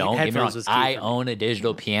piano. Needing Don't get me wrong. headphones was key I for me. own a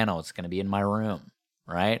digital piano. It's going to be in my room,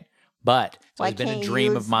 right? But it's Why always been a can't you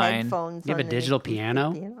dream use of mine. headphones You have a on digital acoustic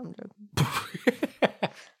piano?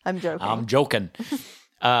 I'm joking. I'm joking.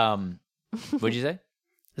 What'd you say?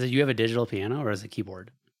 Is it you have a digital piano or is it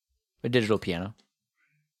keyboard? A digital piano.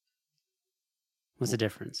 What's the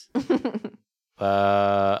difference?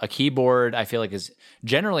 A keyboard, I feel like is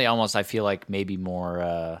generally almost. I feel like maybe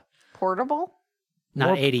more. Portable? Not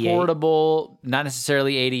more 88. portable, not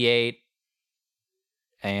necessarily 88.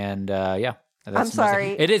 And yeah, I'm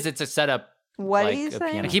sorry. It is. It's a setup. What Like are you a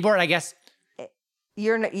saying? piano. A keyboard, I guess.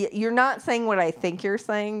 You're not saying what I think you're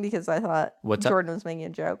saying because I thought What's up? Jordan was making a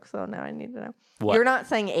joke, so now I need to know. What? You're not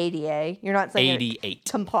saying ADA. You're not saying it 88.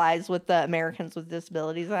 complies with the Americans with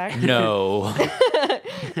Disabilities Act. No.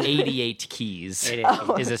 88 keys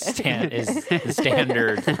 88. is is the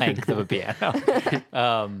standard length of a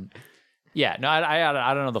piano. Yeah, no,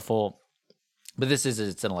 I don't know the full, but it's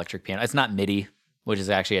an electric piano. It's not MIDI, which is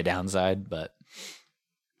actually a downside, but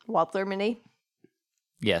Walther Mini.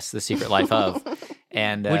 yes, the secret life of.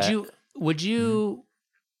 And Would you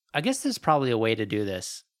I guess there's probably a way to do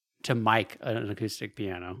this to mic an acoustic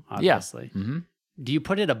piano, obviously. Yeah. Mm-hmm. Do you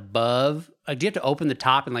put it above? Do you have to open the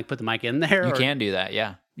top and like put the mic in there? You or- can do that,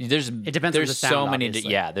 yeah. It depends on There's the so sound, many.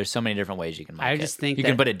 obviously. There's so many different ways you can. Mic I it. just think you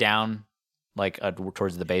can that- put it down, like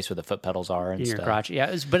towards the base where the foot pedals are and in your stuff. crotch.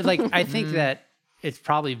 Yeah, but like I think that it's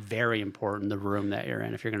probably very important the room that you're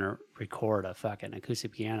in if you're going to record a fucking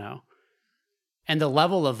acoustic piano, and the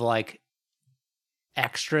level of like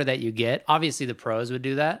extra that you get. Obviously, the pros would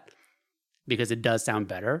do that because it does sound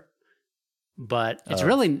better, but it's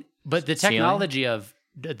really but the ceiling? technology of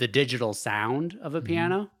the digital sound of a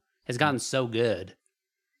piano has gotten so good.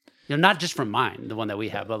 You know, not just from mine, the one that we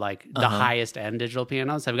have, but like the highest end digital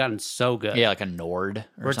pianos have gotten so good. Yeah, like a Nord or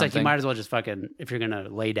Where it's something. like you might as well just fucking, if you're gonna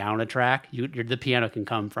lay down a track, the piano can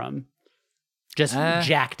come from just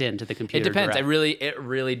jacked into the computer. It depends. direct. It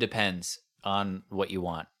really depends on what you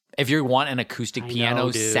want. If you want an acoustic I know,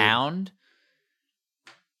 piano dude. sound,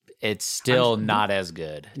 it's still not as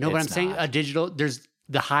good. No, but I'm It's saying not. a digital. There's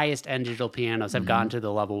the highest end digital pianos have gotten to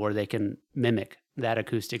the level where they can mimic that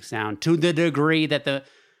acoustic sound to the degree that The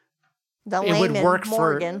it would Lehman work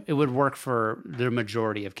Morgan. for the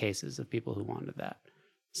majority of cases of people who wanted that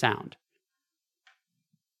sound.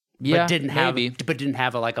 Yeah, but didn't have maybe.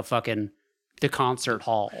 a fucking the concert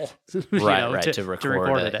hall, you Right, to to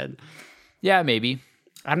record it it. in. Yeah, maybe.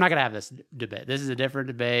 I'm not gonna have this debate. This is a different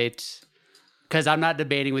debate because I'm not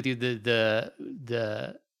debating with you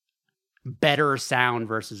the better sound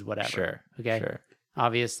versus whatever. Sure. Okay. Sure.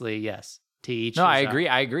 Obviously, yes. To each. No, I his own. agree.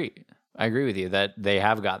 I agree with you that they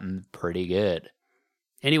have gotten pretty good.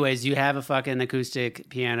 Anyways, you have a fucking acoustic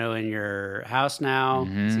piano in your house now.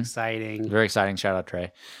 It's exciting. Very exciting. Shout out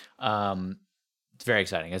Trey. It's very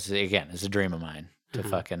exciting. It's a dream of mine to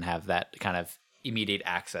fucking have that kind of immediate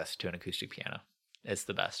access to an acoustic piano. It's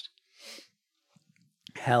the best.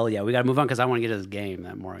 Hell yeah. We got to move on because I want to get to this game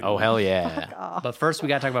that morning. Oh, hell yeah. But first, we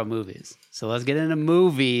got to talk about movies. So let's get into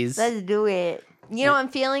movies. Let's do it. You know, I'm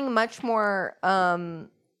feeling much more.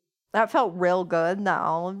 That felt real good. That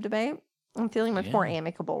olive debate. I'm feeling much more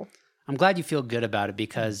amicable. I'm glad you feel good about it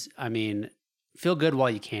because, I mean, feel good while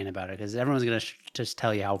you can about it because everyone's going to just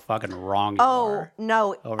tell you how fucking wrong you are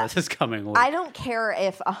No, over this coming week. I don't care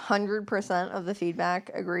if 100% of the feedback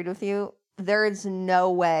agreed with you. There is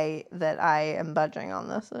no way that I am budging on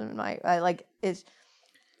this. And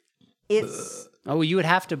it's. Oh, you would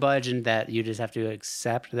have to budge in that you just have to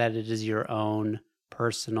accept that it is your own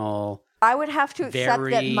personal. I would have to accept that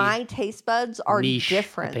very my taste buds are niche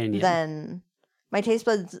different opinion. than my taste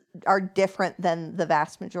buds are different than the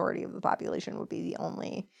vast majority of the population would be the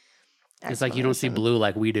only. It's like you don't see explanation. blue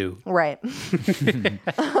like we do. Right.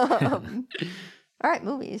 All right,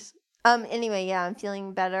 movies. Anyway, yeah, I'm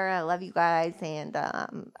feeling better. I love you guys, and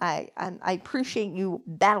I appreciate you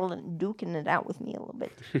battling, duking it out with me a little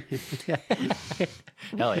bit.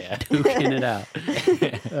 Hell yeah. Duking it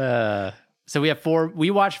out. So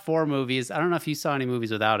we watched 4 movies. I don't know if you saw any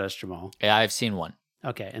movies without us, Jamal. Yeah, I've seen one.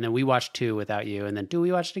 Okay, and then we watched 2 without you, and then 2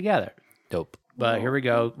 we watched together. Dope. But here we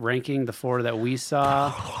go, ranking the 4 that we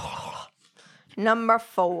saw. Number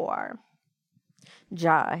 4,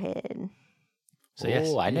 Jarhead. So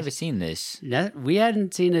yes, I never seen this. we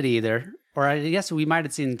hadn't seen it either. Or I guess we might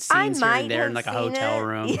have seen scenes here might and there in have like a seen hotel it.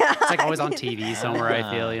 room. Yeah, It's like always on I did. TV somewhere,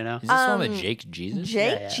 I feel, you know? Is this one with Jake Jesus?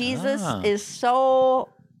 Jake Jesus is so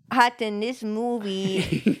hot in this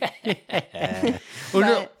movie.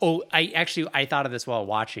 I thought of this while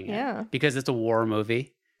watching it. Yeah. Because it's a war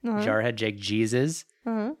movie. Jarhead, Jake Jesus.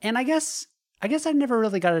 And I guess I never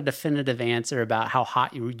really got a definitive answer about how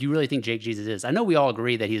hot you really think Jake Jesus is. I know we all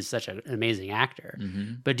agree that he's such an amazing actor.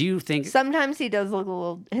 But do you think... Sometimes he does look a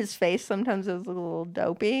little... His face sometimes does look a little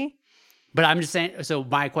dopey. But I'm just saying... So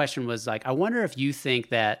my question was like, I wonder if you think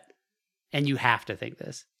that... And you have to think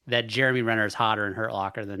this. That Jeremy Renner is hotter in Hurt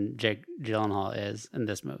Locker than Jake Gyllenhaal is in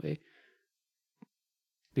this movie.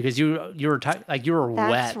 Because you were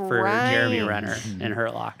wet That's for right. Jeremy Renner in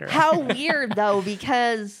Hurt Locker. How weird, though,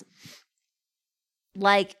 because...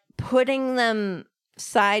 Like, putting them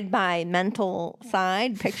side by mental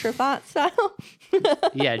side, picture thought style.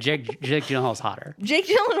 Yeah, Jake Gyllenhaal's hotter. Jake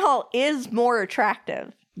Gyllenhaal is more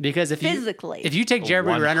attractive. Because if Physically. if you take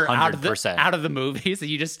Jeremy Renner out of 100%. the movies and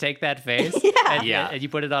you just take that face Yeah. and you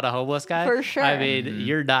put it on a homeless guy, For sure. I mean,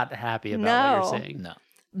 you're not happy about what No. you're seeing. No.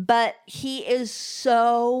 But he is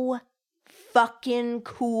so fucking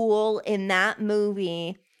cool in that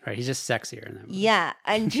movie. Right, he's just sexier in that movie. Yeah.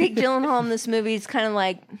 And Jake Gyllenhaal in this movie is kind of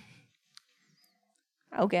like,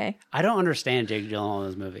 okay. I don't understand Jake Gyllenhaal in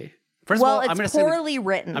this movie. First of all, I'm it's gonna poorly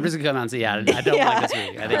written. I'm just gonna come out and say, yeah, I don't like this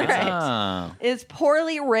movie. I think it's Oh. It's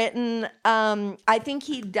poorly written. I think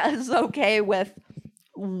he does okay with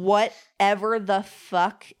whatever the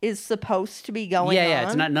fuck is supposed to be going on. yeah.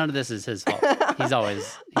 It's not. None of this is his fault. He does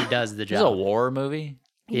the This is a job. war movie?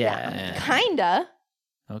 Yeah. Kinda.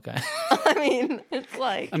 Okay. I mean, it's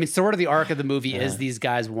like I mean, sort of the arc of the movie is these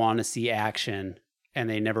guys want to see action and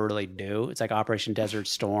they never really do. It's like Operation Desert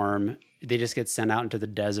Storm. They just get sent out into the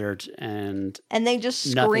desert and they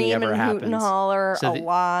just nothing scream ever and hoot and happens. holler So a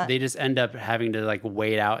lot. they just end up having to like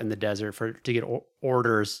wait out in the desert to get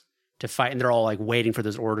orders to fight. And they're all like waiting for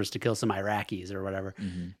those orders to kill some Iraqis or whatever.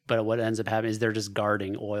 But what ends up happening is they're just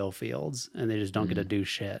guarding oil fields and they just don't get to do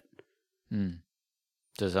shit.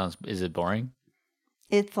 So is it boring?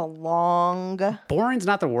 It's a long. Boring's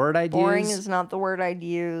not the word I'd Boring use. is not the word I'd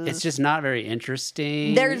use. It's just not very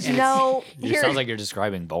interesting. There's and no. It sounds like you're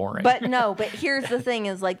describing boring. But no, but here's the thing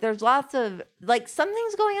is like there's lots of like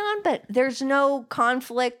something's going on, but there's no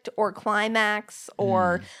conflict or climax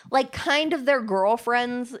or like kind of their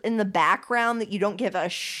girlfriends in the background that you don't give a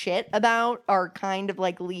shit about are kind of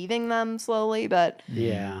like leaving them slowly. But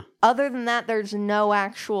Yeah. other than that, there's no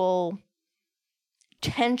actual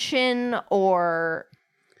tension or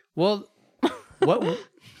Well,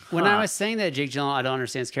 when I was saying that Jake Gyllenhaal, I don't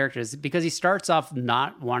understand his character, is because he starts off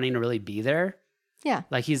not wanting to really be there. yeah.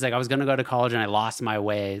 Like he's like, I was going to go to college and I lost my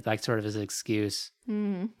way, like sort of his excuse.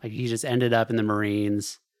 Mm-hmm. Like he just ended up in the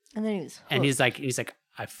Marines, And then he was and he's like,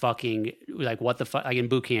 I fucking like what the fuck? Like in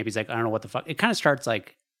boot camp, he's like, I don't know what the fuck. It kind of starts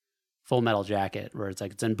like Full Metal Jacket, where it's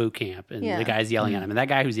like it's in boot camp, and Yeah. the guy's yelling at him, and that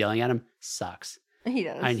guy who's yelling at him sucks. he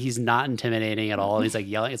does. And he's not intimidating at all. He's like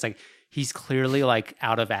yelling. It's like he's clearly like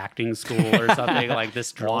out of acting school or something. Like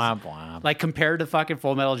this drill. Womp womp. Like compared to fucking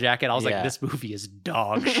Full Metal Jacket, I was Yeah. like, this movie is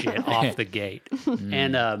dog shit off the gate,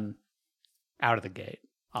 and out of the gate,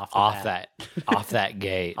 off the off that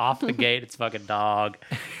gate. off the gate, it's fucking dog.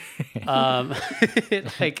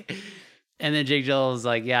 Like, and then Jake Gyllenhaal's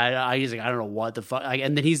like, yeah, he's like, I don't know what the fuck. Like,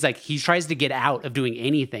 and then he's like, he tries to get out of doing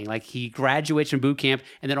anything. Like he graduates from boot camp,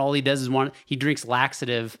 and then all he does is he drinks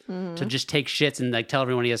laxative to just take shits and like tell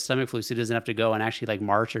everyone he has stomach flu, so he doesn't have to go and actually like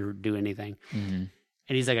march or do anything. And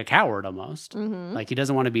he's like a coward almost. Like he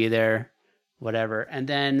doesn't want to be there, whatever. And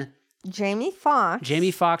then Jamie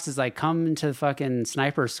Foxx is like, come to fucking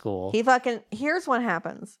sniper school. Here's what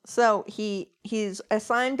happens. So he's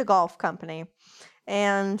assigned to golf company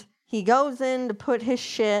and he goes in to put his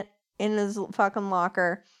shit in his fucking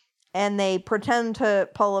locker and they pretend to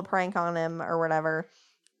pull a prank on him or whatever.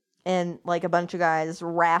 And like a bunch of guys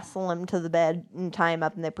wrestle him to the bed and tie him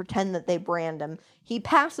up and they pretend that they brand him. He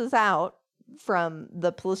passes out from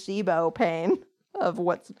the placebo pain of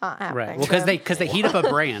what's not happening. Right. Well, because they heat up a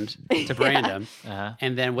brand to brand him, Uh-huh.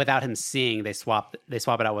 and then without him seeing, they swap it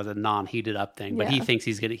out with a non-heated up thing. But he Yeah. thinks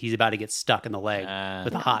he's about to get stuck in the leg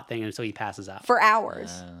with a hot thing, and so he passes out. For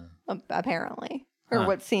hours, apparently. Or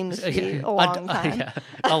what seems to be a long time. Yeah,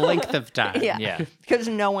 a length of time. Yeah. Yeah. Because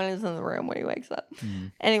no one is in the room when he wakes up.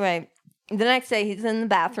 Anyway, the next day he's in the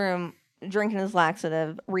bathroom drinking his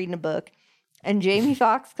laxative, reading a book, and Jamie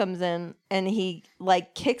Foxx comes in and he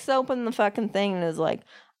like kicks open the fucking thing and is like,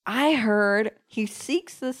 I heard he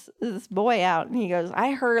seeks this boy out and he goes,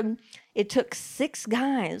 I heard it took 6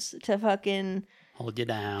 guys to fucking Hold you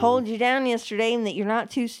down. hold you down yesterday and that you're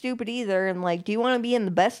not too stupid either. And like, do you want to be in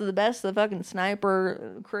the best of the fucking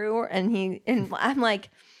sniper crew? And I'm like,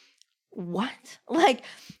 what? Like,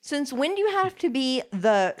 since when do you have to be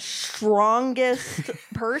the strongest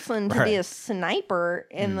person to be a sniper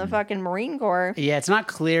in the fucking Marine Corps? Yeah, it's not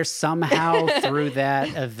clear. Somehow through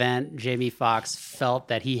that event, Jamie Foxx felt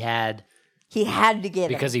that he had. He had to get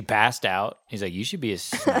Because him. he passed out. He's like, you should be a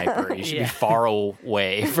sniper. You should Yeah. be far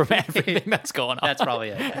away from everything that's going on. That's probably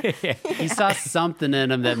it. He saw something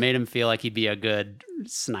in him that made him feel like he'd be a good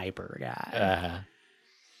sniper guy. Uh-huh.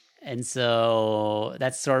 And so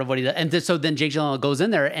that's sort of what he does. And so then Jake Gyllenhaal goes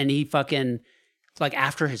in there and he fucking, like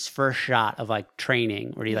after his first shot of like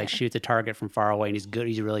training where he like shoots a target from far away and he's good.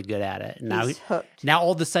 He's really good at it. And He's hooked. now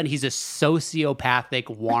all of a sudden he's a sociopathic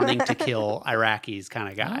wanting to kill Iraqis kind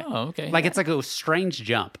of guy. Oh, okay. Like it's like a strange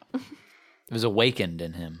jump. It was awakened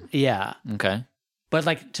in him. Yeah. Okay. But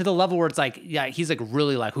like to the level where it's like, yeah, he's like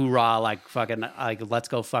really like hoorah, like fucking like let's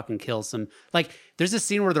go fucking kill some. Like there's a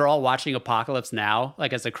scene where they're all watching Apocalypse Now,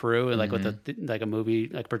 like as a crew, and like with a like a movie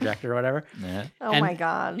like projector or whatever. Yeah. Oh And my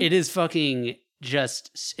God. It is fucking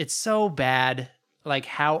just it's so bad. Like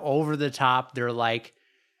how over the top they're like,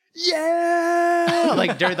 yeah,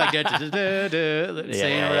 like during like saying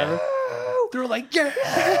yeah, or whatever. They're like,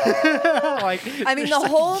 yeah, like I mean, they're the just,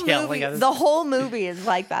 like, whole yelling movie, at us. the whole movie is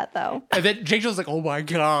like that though. And then Jake Gyllenhaal's like, oh my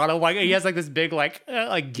god, he has like this big like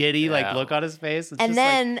giddy like Yeah. look on his face. It's And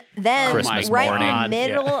just, then Christmas right in morning. the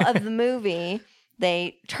middle of the movie,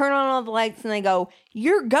 they turn on all the lights and they go,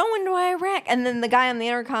 "You're going to Iraq." And then the guy on the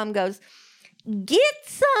intercom goes, "Get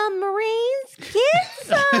some Marines, get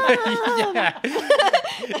some." yeah.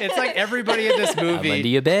 It's like everybody in this I'm under movie.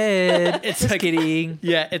 your bed. It's Just like kidding.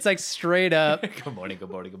 Yeah, it's like straight up Good morning, good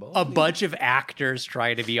morning, good morning. a bunch of actors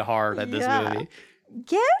trying to be hard at this Yeah. movie.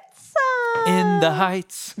 Get some. In the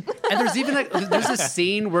heights. And there's even like there's a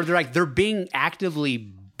scene where they're being actively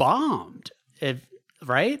bombed,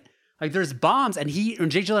 right? Like there's bombs, and Jake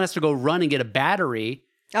Gyllenhaal has to go run and get a battery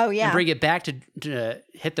Oh yeah. and bring it back to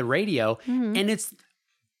hit the radio. And it's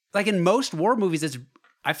like in most war movies, it's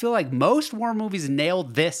I feel like most war movies nail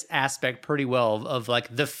this aspect pretty well of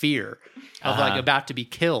like the fear of like about to be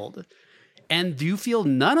killed. And you feel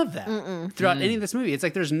none of that throughout any of this movie. It's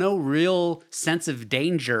like there's no real sense of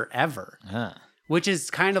danger ever. Which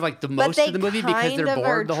is kind of like the most of the movie because they're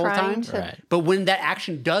bored the whole time. Right. But when that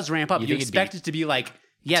action does ramp up, you expect it to be like,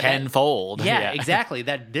 tenfold. Yeah, exactly.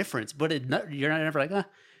 That difference. But you're not ever like, And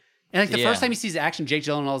like the first time he sees action, Jake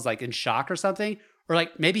Gyllenhaal is like in shock or something. Or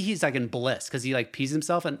like maybe he's like in bliss because he like pees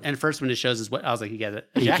himself. And first when it shows his what, I was like, he gets it.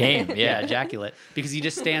 He came, ejaculate. Because he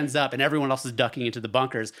just stands up and everyone else is ducking into the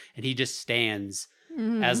bunkers and he just stands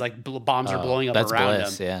as like bombs are blowing up around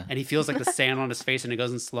bliss, him. yeah. And he feels like the sand on his face and it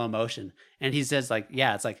goes in slow motion. And he says like,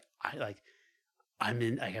 it's like,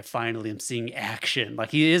 I finally am seeing action.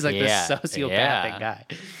 Like he is like this sociopathic guy.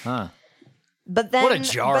 Huh. But then, What a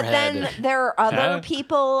jarhead. But then there are other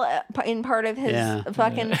people in part of his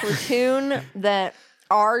fucking platoon that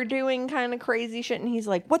are doing kind of crazy shit, and he's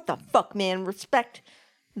like, "What the fuck, man? Respect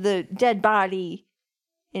the dead body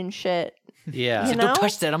and shit." Yeah, You know? Don't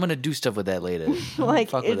touch that. I'm gonna do stuff with that later. Like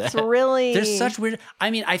Fuck with it's that. really there's such weird.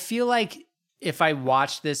 I mean, I feel like if I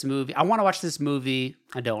watch this movie, I want to watch this movie.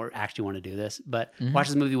 I don't actually want to do this, but watch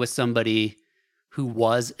this movie with somebody who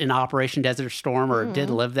was in Operation Desert Storm or did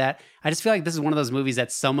live that. I just feel like this is one of those movies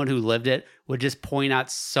that someone who lived it would just point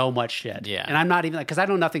out so much shit. Yeah. And I'm not even like, because I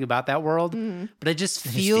know nothing about that world, but it just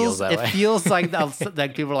feels that way. feels like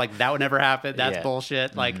that people are like, that would never happen. That's Yeah.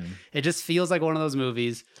 bullshit. Like, it just feels like one of those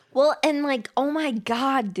movies. well, and like, oh my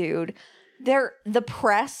god, dude, the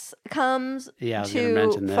press comes Yeah, I was gonna to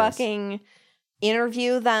mention this. fucking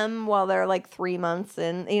interview them while they're like 3 months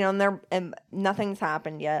in, and nothing's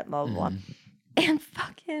happened yet, blah blah blah. And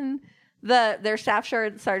fucking their staff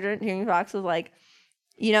sergeant Jamie Foxx was like,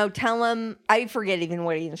 tell him. I forget even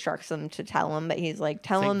what he instructs them to tell him, but he's like,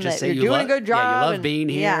 tell him Just that say you're you doing love- a good job. Yeah, you love and- being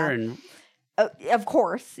here. yeah. And Of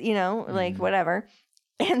course, like whatever.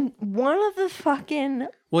 And one of the fucking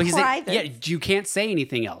well, he's like, privates, you can't say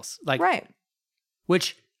anything else. Like, right?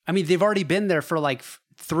 which, I mean, they've already been there for like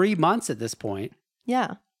 3 months at this point.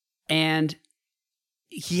 Yeah, And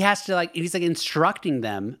he has to he's like instructing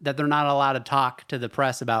them that they're not allowed to talk to the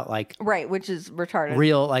press about like right. Which is retarded.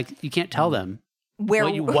 real, like you can't tell them Where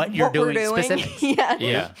what you're we're doing specifics. yeah,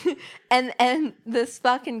 Yeah. And this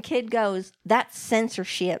fucking kid goes, "That's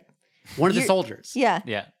censorship." One of the You're- soldiers. Yeah.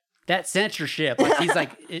 Yeah. That censorship. Like he's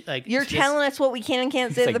like, You're telling us what we can and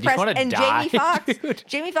can't say to like, the "Do you press." wanna And die, dude?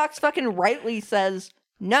 Jamie Foxx fucking rightly says,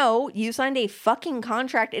 "No, you signed a fucking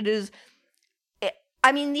contract. It is."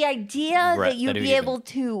 I mean, the idea Right, that you'd that be he even- able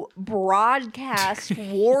to broadcast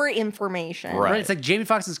war information, Right. Right. It's like Jamie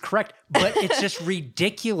Foxx is correct, but it's just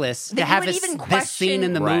ridiculous to That you have would this even scene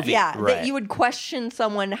in the Right. movie. Yeah, Right. that you would question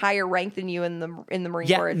someone higher rank than you in the Marine Corps.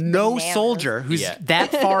 Yeah, It's no bananas. soldier who's Yeah.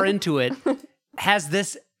 that far into it has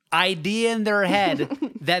this idea in their head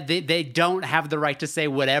that they don't have the right to say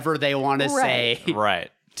whatever they want to Right. say Right.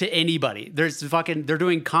 to anybody. They're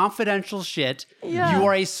doing confidential shit. Yeah. You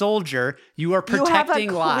are a soldier. You are You have a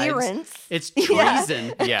protecting lives. clearance. It's Yeah.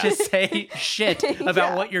 treason Yeah. to say shit about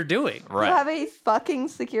Yeah. what you're doing. Right. You have a fucking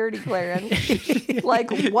security clearance. Like,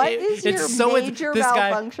 what is It's your so- major this guy-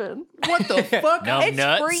 malfunction? What the fuck? No. It's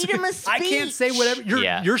nuts. freedom of speech. I can't say whatever.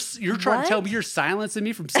 Yeah. You're trying What? to tell me you're silencing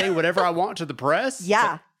me from saying whatever I want to the press?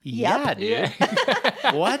 Yeah. Yeah, Yep.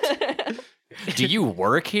 dude. What? Do you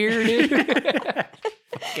work here, dude?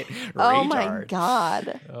 Oh my Retard.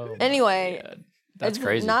 god. Oh, Anyway, That's it's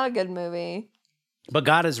crazy. not a good movie. But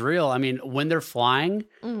God is real. I mean, when they're flying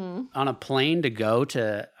Mm-hmm. on a plane to go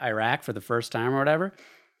to Iraq for the first time or whatever,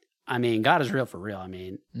 I mean, God is real for real. I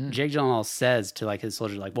mean, Jake Gyllenhaal says to like his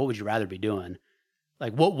soldiers, like, what would you rather be doing?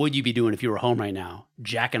 Like, what would you be doing if you were home right now?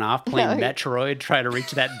 Jacking off, playing No. Metroid, trying to reach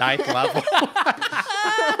that 9th level.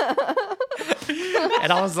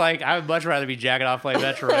 And I was like, I would much rather be jacking off playing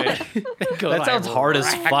Metroid. That sounds hard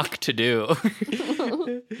as fuck to do.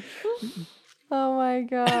 Oh my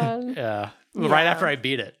god. Yeah. Right after I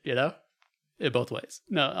beat it, in both ways.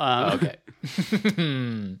 No. Okay.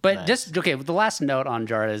 But just, okay, the last note on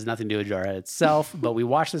Jarhead has nothing to do with Jarhead itself, but we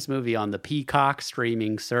watched this movie on the Peacock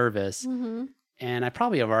streaming service. Mm-hmm. And I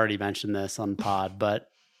probably have already mentioned this on pod, but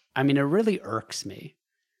I mean, it really irks me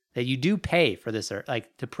that you do pay for this,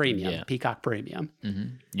 like to premium, Yeah. Peacock Premium.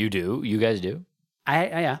 Mhm. You do? You guys do?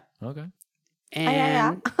 Yeah. Okay.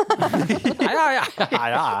 And,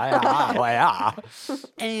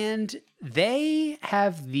 and they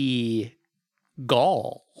have the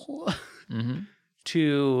gall Mhm.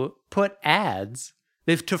 to put ads.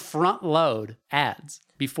 They have to front load ads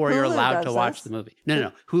before you're Hulu allowed to does watch this? the movie.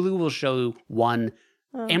 No. Hulu will show you one.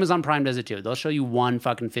 Amazon Prime does it too. They'll show you one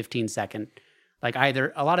fucking 15-second Like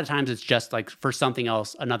either a lot of times it's just like for something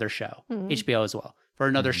else, another show, HBO as well, for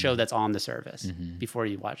another show that's on the service before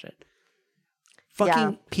you watch it.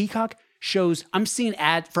 Fucking Peacock shows. I'm seeing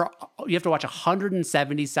ads for. You have to watch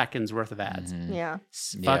 170 seconds worth of ads. Yeah.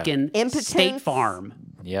 Fucking Impotence. State Farm,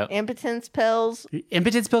 Yep. Impotence pills.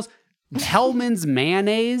 impotence pills, Hellman's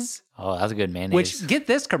mayonnaise. Oh, that's a good mayonnaise. Which get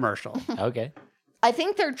this commercial. Okay. I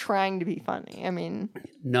think they're trying to be funny. I mean,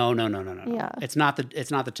 No. Yeah. It's not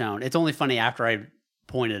the tone. It's only funny after I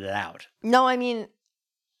pointed it out. no, I mean,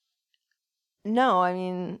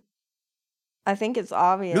 I think it's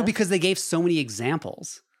obvious. No, because they gave so many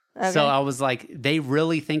examples. Okay. So I was like, they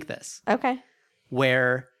really think this. Okay.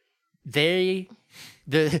 Where the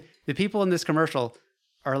people in this commercial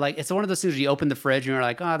are like, it's one of those things where you open the fridge and you're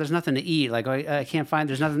like, oh, there's nothing to eat. Like, I can't find,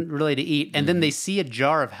 there's nothing really to eat. And then they see a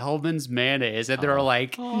jar of Hellman's mayonnaise and they're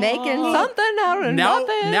like, Making something out of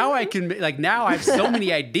nothing. now I can, like, now I have so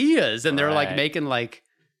many ideas. And they're like Right. making like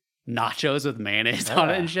nachos with mayonnaise on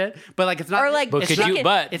it and shit. But like, it's not, Or like But could you? chicken-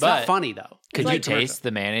 But it's not funny though. Could Like you taste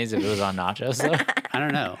the mayonnaise if it was on nachos though? I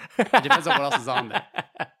don't know. It depends on what else is on there.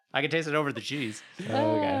 I can taste it over the cheese.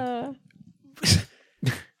 Okay.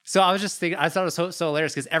 So I was just thinking, I thought it was so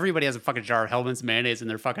hilarious because everybody has a fucking jar of Hellman's mayonnaise in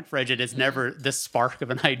their fucking fridge, and it's never the spark of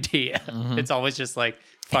an idea. It's always just like,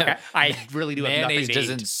 fuck, I really do have nothing Mayonnaise to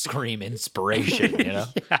doesn't eat. scream inspiration, you know?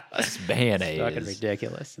 It's mayonnaise. Fucking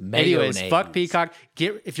ridiculous. Mayonnaise. Anyways, fuck Peacock.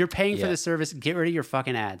 If you're paying for Yeah. the service, get rid of your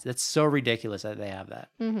fucking ads. That's so ridiculous that they have that.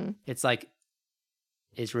 It's like,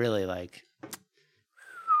 it's really like,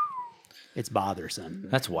 it's bothersome.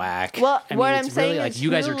 That's whack. Well, I mean, what it's I'm saying really is like, you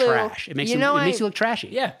guys are Hulu- trash. It makes you you, know, it makes you look trashy.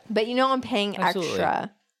 yeah. But I'm paying Absolutely.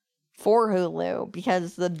 extra for Hulu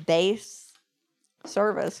because the base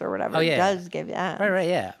service or whatever Oh, yeah. does give you ads. Right,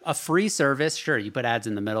 yeah. A free service, sure, you put ads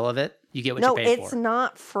in the middle of it, you get what No, you pay it's for.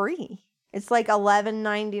 not free. It's like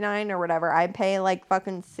 $11.99 or whatever. I pay like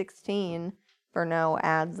fucking $16 for no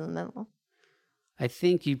ads in the middle. I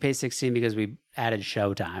think you pay 16 because we added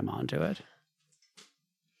Showtime onto it.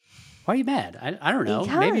 Why are you mad? I don't know.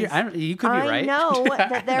 Maybe Because you could be right. I know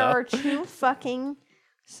that there know. are two fucking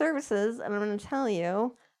services, and I'm going to tell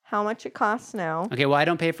you how much it costs now. Okay, well, I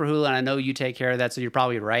don't pay for Hulu, and I know you take care of that, so you're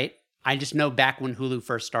probably right. I just know back when Hulu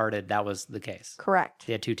first started, that was the case. Correct.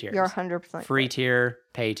 They had two tiers. You're 100% Free correct. tier,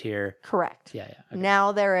 pay tier. Correct. Yeah. Okay.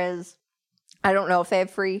 Now there is, I don't know if they have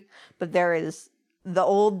free, but there is the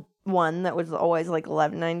old one that was always like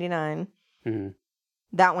 $11.99. Mhm.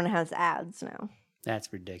 That one has ads now.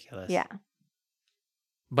 That's ridiculous. Yeah,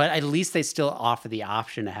 But at least they still offer the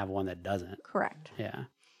option to have one that doesn't. correct. Yeah.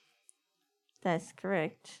 That's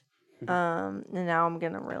correct. Hmm. And now I'm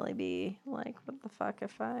gonna really be like, what the fuck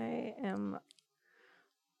if I am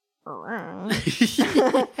wrong?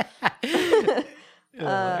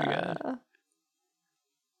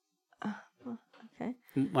 Okay.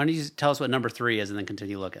 Why don't you just tell us what number 3 is and then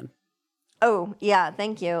continue looking? Oh, yeah,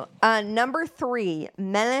 thank you. Number 3,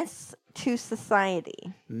 Menace to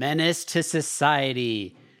Society. Menace to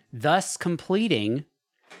Society, thus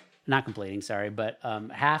not completing, sorry, but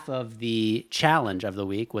half of the challenge of the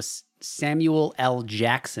week was Samuel L.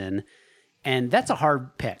 Jackson. And that's a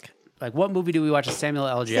hard pick. Like, what movie do we watch with Samuel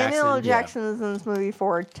L. Jackson? Samuel L. Jackson is in this movie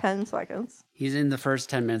for 10 seconds. He's in the first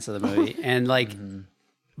 10 minutes of the movie. And like,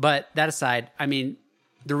 but that aside, I mean,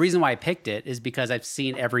 the reason why I picked it is because I've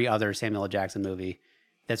seen every other Samuel L. Jackson movie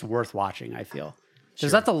that's worth watching, I feel.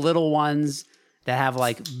 There's lots of little ones that have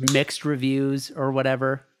like mixed reviews or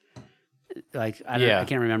whatever. Like, I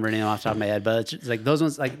can't remember any off the top of my head, but it's just, like those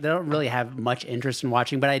ones, like they don't really have much interest in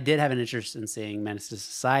watching, but I did have an interest in seeing Menace to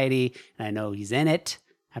Society, and I know he's in it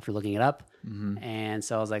after looking it up. And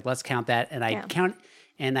so I was like, let's count that. And I count,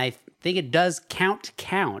 and I think it does count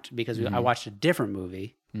because I watched a different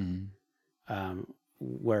movie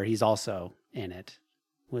where he's also in it.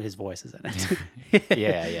 Well, his voice is in it.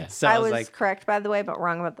 Yeah. So I I was was like, correct, by the way, but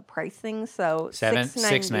wrong about the pricing. So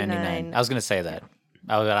 $6.99. I was gonna say that.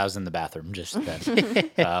 I was in the bathroom just then.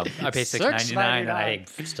 I pay $6.99 and I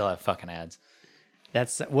still have fucking ads.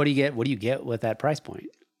 that's what do you get? What do you get with that price point?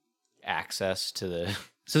 Access to the.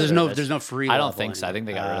 So there's no free. I don't level think so. I think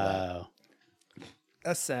they got rid of that. Oh.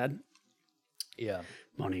 That's sad. Yeah.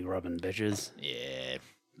 Money grubbing bitches. Yeah.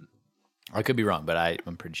 I could be wrong, but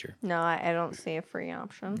I'm pretty sure. No, I don't see a free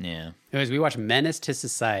option. Yeah. Anyways, we watched Menace to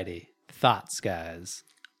Society. Thoughts, guys?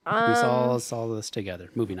 We saw this together.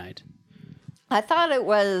 Movie night. I thought it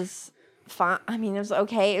was fine. I mean, it was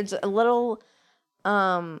okay. It's a little,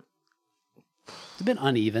 It's a bit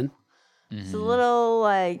uneven. it's a little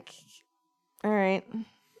like, all right.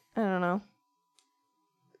 I don't know.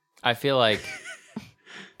 I feel like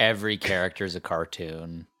every character is a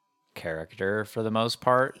cartoon character for the most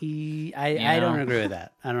part. I don't know? agree with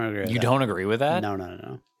that. I don't agree with You that. don't agree with that?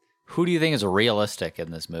 No. Who do you think is realistic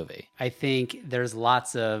in this movie? I think there's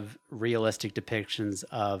lots of realistic depictions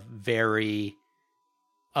of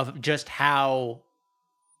just how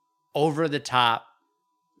over the top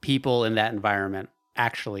people in that environment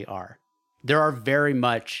actually are. There are very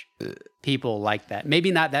much people like that. Maybe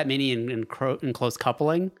not that many in close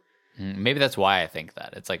coupling, Maybe that's why I think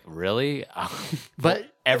that. It's like, really? but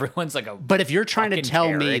everyone's like a but if you're trying to fucking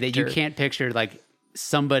tell me that you character. can't picture like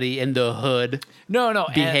somebody in the hood no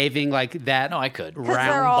behaving like that, No, I could.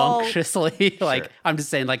 they're all- rambunctiously, like Sure. I'm just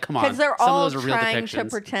saying, like come on, Because they're some all of those are real trying to depictions.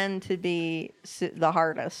 pretend to be the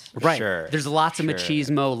hardest. Right. Sure. There's lots of Sure.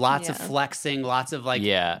 machismo, lots of Yeah. flexing, lots of like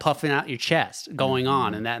Yeah. puffing out your chest going Mm-hmm.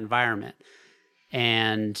 on in that environment.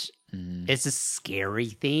 And Mm-hmm. it's a scary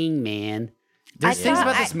thing, man. There's I things thought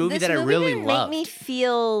about this movie that I movie really didn't loved. make me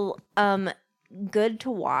feel good to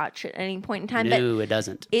watch at any point in time. But No, it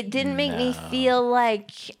doesn't. it didn't make me feel like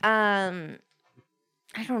I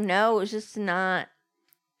don't know, it was just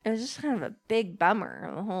kind of a big bummer,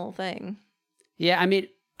 the whole thing. Yeah, I mean,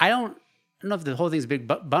 I don't know if the whole thing's a big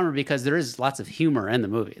bummer because there is lots of humor in the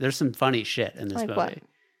movie. There's some funny shit in this Like movie. what?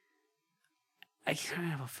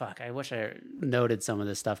 I wish I noted some of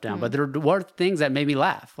this stuff down, but there were things that made me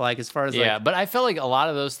laugh. Like as far as Yeah, like, but I felt like a lot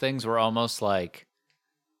of those things were almost like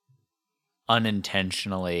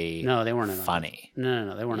unintentionally no, they weren't funny.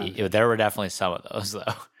 No, they weren't. There were definitely some of those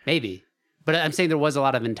though. Maybe, but I'm saying there was a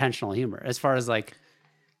lot of intentional humor as far as like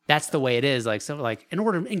that's the way it is. Like so, like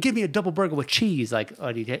and give me a double burger with cheese. Like oh,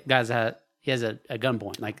 you guys he has a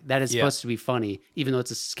gunpoint. Like that is Yeah. supposed to be funny, even though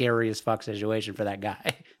it's a scary as fuck situation for that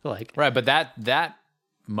guy. Like Right, but that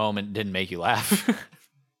moment didn't make you laugh.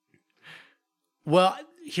 well,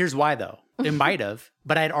 here's why though. It might have,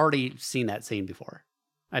 but I'd already seen that scene before.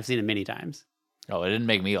 I've seen it many times Oh, it didn't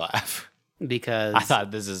make me laugh. because I thought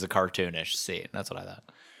this is a cartoonish scene. That's what I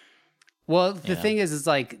thought. well, the Yeah. thing is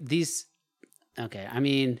like these. Okay, I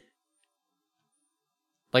mean,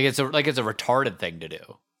 Like it's a retarded thing to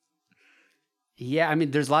do. yeah, I mean,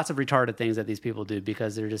 there's lots of retarded things that these people do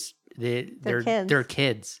because they're just They're kids. they're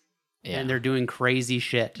kids Yeah. and they're doing crazy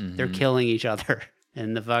shit. They're killing each other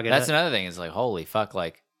and the fucking. That's another thing. Is like, holy fuck,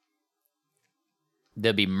 like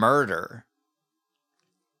there'd be murder.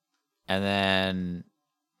 And then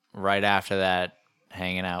right after that,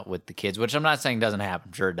 hanging out with the kids, which I'm not saying doesn't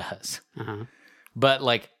happen, sure it does. Uh-huh. But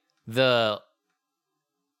like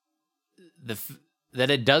that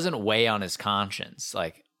it doesn't weigh on his conscience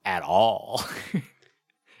like at all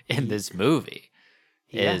in this movie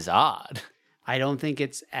Yeah. is odd. I don't think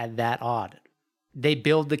it's that odd. They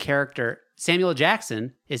build the character. Samuel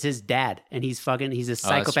Jackson is his dad, and he's a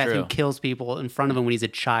psychopath who true. kills people in front of him when he's a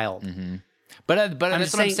child. But that's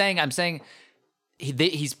just what I'm saying. I'm saying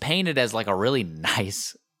he's painted as like a really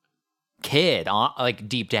nice kid, like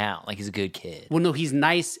deep down, like he's a good kid. Well, no, he's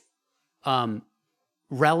nice,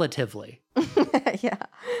 relatively. Yeah.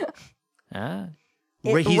 Huh?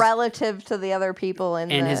 Where he's- Relative to the other people in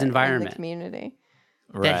his in environment. the community.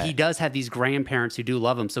 That he does have these grandparents who do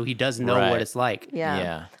love him, so he does know Right. what it's like. Yeah.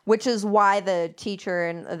 Yeah. Which is why the teacher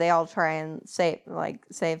and they all try and save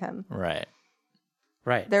him. Right.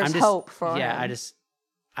 Right. There's I'm just- hope for yeah, him.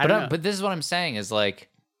 I don't know. But this is what I'm saying is like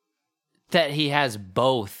that he has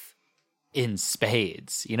both in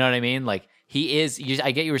spades. You know what I mean? Like he is.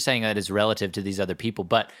 I get you were saying that is relative to these other people,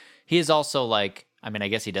 but he is also like. I mean, I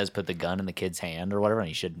guess he does put the gun in the kid's hand or whatever, and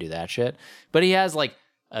he shouldn't do that shit. But he has like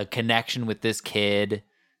a connection with this kid,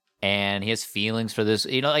 and he has feelings for this.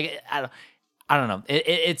 You know, like I don't know.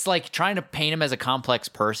 It's like trying to paint him as a complex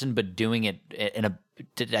person, but doing it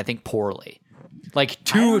I think poorly. Like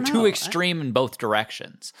too extreme in both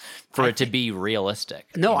directions for it to be realistic.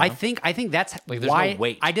 No, you I know? think that's Like, there's why no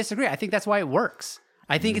weight. I disagree. I think that's why it works.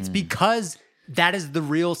 I think it's because that is the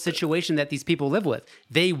real situation that these people live with.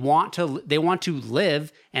 They want to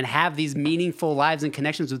live and have these meaningful lives and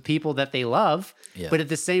connections with people that they love. Yeah. But at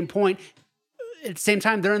the same time,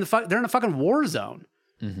 they're in a fucking war zone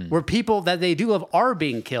where people that they do love are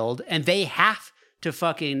being killed, and they have to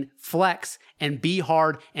fucking flex and be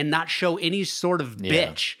hard and not show any sort of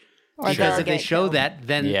bitch. Or Because they'll if they get show killed. that,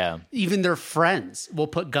 then Yeah. even their friends will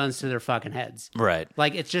put guns to their fucking heads. Right.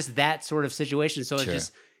 Like it's just that sort of situation. So Sure.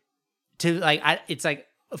 it's just it's like,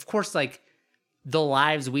 of course, like the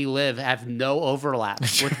lives we live have no overlap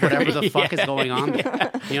with whatever the fuck is going on. You know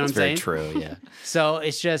what I'm It's very saying? true. Yeah. So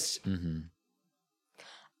it's just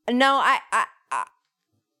No,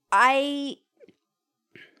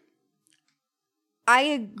 I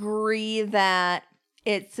agree that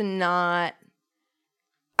it's not.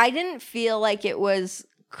 I didn't feel like it was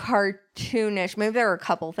cartoonish. Maybe there are a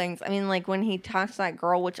couple things. I mean, like when he talks to that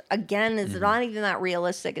girl, which again is not even that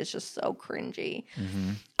realistic. It's just so cringy.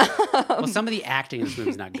 Well, some of the acting in this movie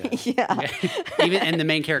is not good. Yeah. Even and the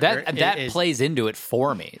main character That is, plays into it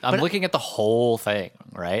for me. I'm looking at the whole thing,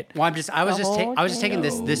 right? Well, I was whole just taking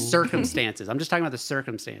this circumstances. I'm just talking about the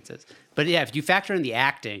circumstances. But yeah, if you factor in the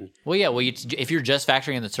acting, Well, yeah. Well, if you're just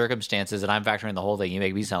factoring in the circumstances and I'm factoring the whole thing, you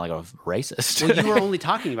make me sound like a racist. well, you were only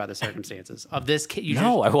talking about the circumstances of this kid.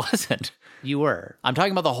 No, I wasn't. You were. I'm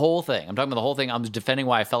talking about the whole thing. I'm defending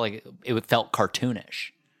why I felt like it felt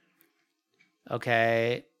cartoonish.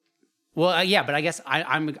 Okay. Well, yeah, but I guess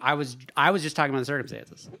I was just talking about the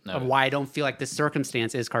circumstances of why I don't feel like this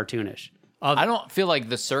circumstance is cartoonish. I don't feel like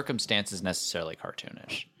the circumstance is necessarily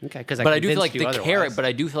cartoonish. Okay, because But I do feel like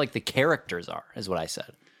the characters are, is what I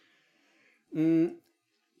said.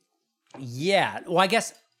 Yeah. Well, I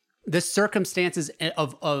guess the circumstances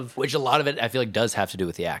of Which a lot of it I feel like does have to do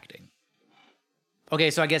with the acting.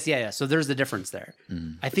 okay, so I guess yeah. So there's the difference there.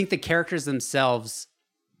 I think the characters themselves,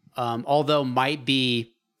 although might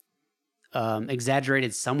be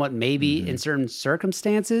exaggerated somewhat, maybe in certain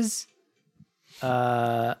circumstances,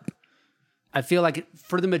 I feel like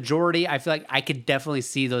for the majority, I feel like I could definitely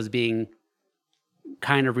see those being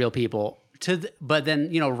kind of real people. But then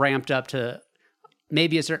ramped up to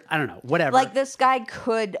maybe a certain, I don't know, whatever. Like this guy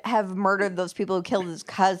could have murdered those people who killed his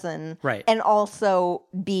cousin, Right. And also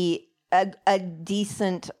be a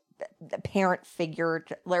decent parent figure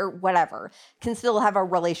or whatever. Can still have a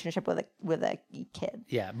relationship with a kid.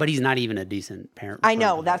 Yeah, but he's not even a decent parent. I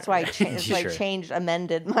know. That's why I Sure.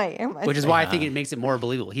 amended my Which is why I think it makes it more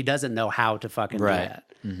believable. He doesn't know how to fucking do Right.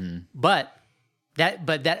 that.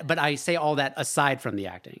 But I say all that aside from the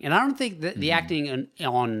acting, and I don't think that the acting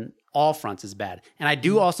on all fronts is bad. And I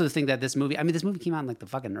do also think that this movie came out in like the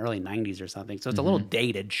fucking early 90s or something, so it's a little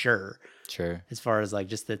dated, sure, as far as like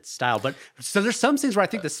just the style. But so there's some things where I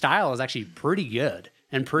think the style is actually pretty good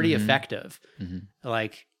and pretty effective.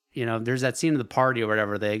 Like there's that scene of the party or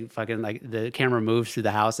whatever. They fucking like the camera moves through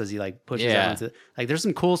the house as he like pushes out into like. There's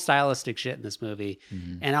some cool stylistic shit in this movie,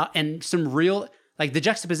 and some real like the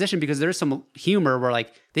juxtaposition, because there's some humor where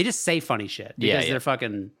like they just say funny shit because they're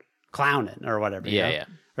fucking clowning or whatever. you know?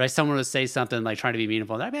 Right? Someone would say something like trying to be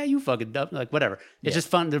meaningful. Like, man, you fucking dumb. Like, whatever. It's just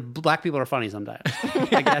fun. The black people are funny sometimes.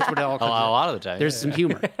 Like, that's what it all A comes lot of the time. There's some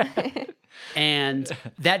humor. And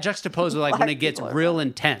that juxtaposed with like when it gets real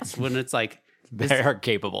intense, when it's like, They are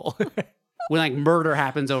capable. when like murder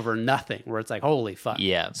happens over nothing, where it's like, holy fuck.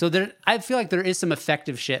 Yeah. So I feel like there is some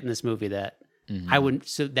effective shit in this movie that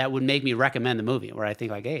that would make me recommend the movie, where I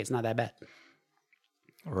think like, hey, it's not that bad.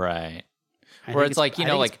 Right. I Where think it's like, I think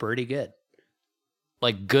like it's pretty good.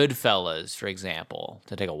 like Goodfellas, for example,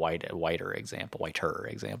 to take a whiter example,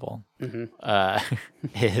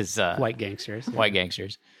 is White gangsters. White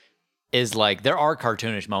Gangsters, is like there are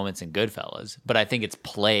cartoonish moments in Goodfellas, but I think it's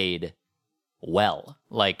played well.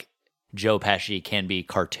 Like Joe Pesci can be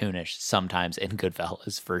cartoonish sometimes in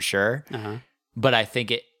Goodfellas for sure, but I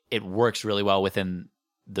think it works really well within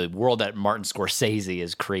the world that Martin Scorsese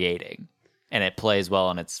is creating, and it plays well,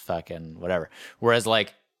 and it's fucking whatever. Whereas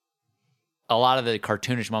like a lot of the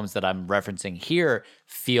cartoonish moments that I'm referencing here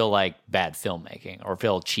feel like bad filmmaking or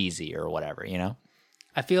feel cheesy or whatever,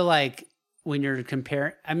 I feel like when you're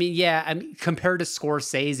comparing, compared to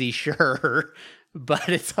Scorsese, sure, but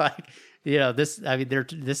it's like, this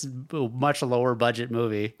is a much lower budget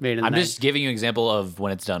movie made in I'm just giving you an example of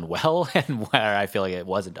when it's done well and where I feel like it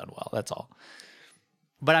wasn't done well. That's all.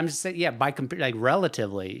 But I'm just saying, like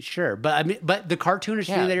relatively, sure. But but the cartoonish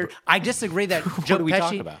thing that I disagree that Joe do we Pesci.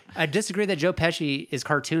 talk about? I disagree that Joe Pesci is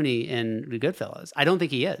cartoony in Goodfellas. I don't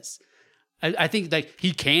think he is. I think like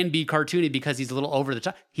he can be cartoony because he's a little over the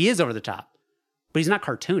top. He is over the top, but he's not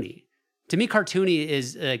cartoony. To me, cartoony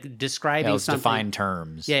is describing Those something. defined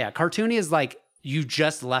terms. Yeah. Cartoony is like you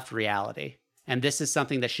just left reality. And this is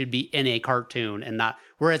something that should be in a cartoon and not.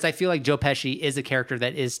 Whereas I feel like Joe Pesci is a character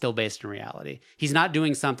that is still based in reality. He's not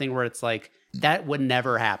doing something where it's like that would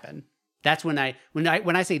never happen. That's when I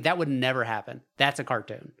say that would never happen. That's a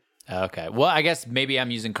cartoon. Okay. Well, I guess maybe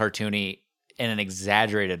I'm using cartoony in an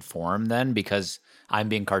exaggerated form then, because I'm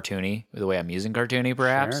being cartoony the way I'm using cartoony,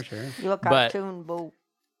 perhaps. Sure. You a cartoon, boo.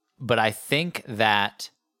 But I think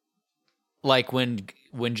that, like when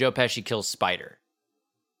Joe Pesci kills Spider,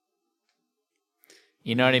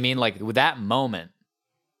 you know what I mean? Like with that moment,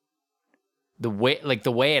 the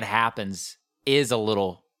way it happens is a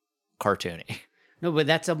little cartoony. No, but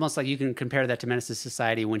that's almost like you can compare that to Menace to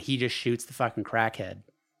Society when he just shoots the fucking crackhead.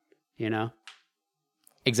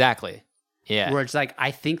 Exactly. Yeah. Where it's like,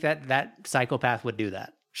 I think that psychopath would do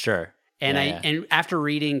that. Sure. And Yeah, and after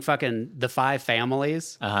reading fucking The Five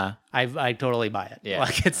Families, I totally buy it. Yeah.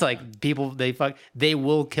 Like it's like people they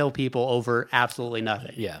will kill people over absolutely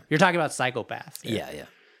nothing. Yeah. You're talking about psychopaths. here. Yeah.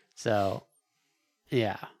 So,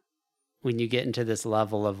 yeah. When you get into this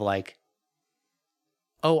level of like,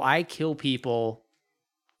 oh, I kill people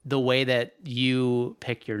the way that you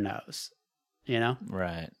pick your nose, you know?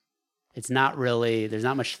 Right. It's not really, there's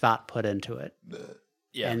not much thought put into it.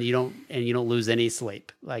 Yeah. And you don't lose any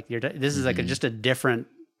sleep. Like this is like just a different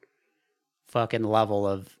fucking level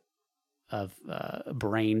of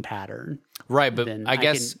brain pattern. Right, but than I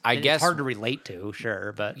guess it's hard to relate to,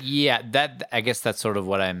 sure, but yeah, I guess that's sort of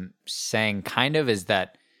what I'm saying kind of is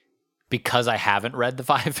that because I haven't read The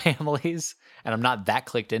Five Families and I'm not that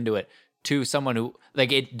clicked into it, to someone who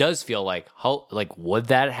like it does feel like would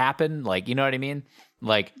that happen? Like, you know what I mean?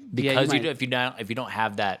 Like because if you don't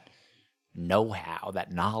have that know-how,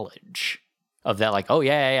 that knowledge of that, like, oh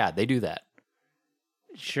yeah, they do that.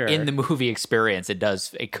 sure. In the movie experience,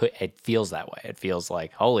 it feels that way. It feels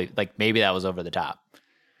like holy, like maybe that was over the top.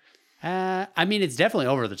 I mean, it's definitely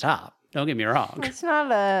over the top. Don't get me wrong. It's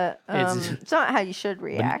not a. It's- It's not how you should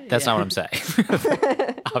react. That's not what I'm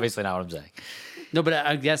saying. Obviously not what I'm saying. No, but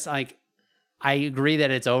I guess like I agree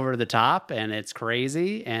that it's over the top and it's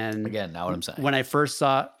crazy. And Again, not what I'm saying. when I first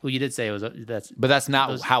saw, well, you did say it was But that's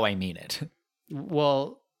not how I mean it.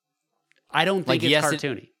 well, I don't think Like, it's yes, it-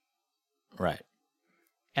 cartoony. Right.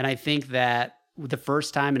 And I think that the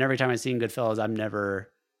first time and every time I've seen Goodfellas,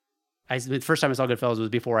 the first time I saw Goodfellas was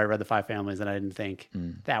before I read The Five Families, and I didn't think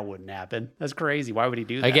that wouldn't happen. That's crazy. Why would he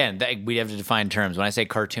do that? Again, we have to define terms. When I say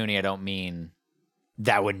cartoony, I don't mean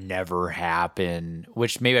that would never happen,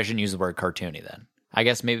 which maybe I shouldn't use the word cartoony then. I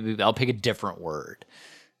guess maybe I'll pick a different word.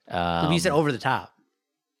 You said over the top,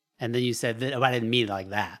 and then you said that I didn't mean it like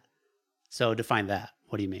that. So define that.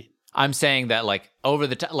 What do you mean? I'm saying that like over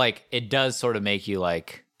the top, like it does sort of make you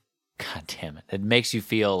like, God damn it. It makes you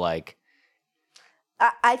feel like,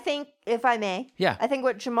 I think, if I may, Yeah. I think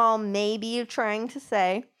what Jamal may be trying to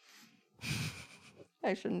say.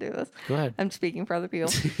 I shouldn't do this. go ahead. I'm speaking for other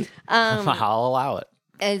people. I'll allow it.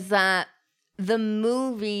 Is that the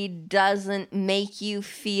movie doesn't make you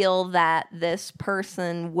feel that this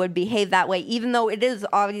person would behave that way, even though it is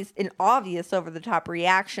an obvious over the top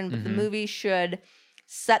reaction, but the movie should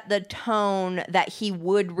set the tone that he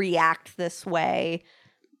would react this way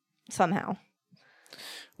somehow.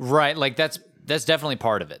 Right. Like that's definitely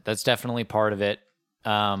part of it. That's definitely part of it.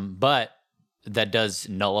 But that does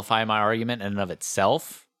nullify my argument in and of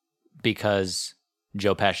itself because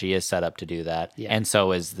Joe Pesci is set up to do that. Yeah. And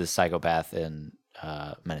so is the psychopath in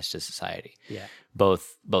Menace to Society. Yeah.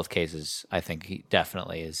 Both cases, I think he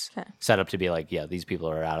definitely is Okay. set up to be like, yeah, these people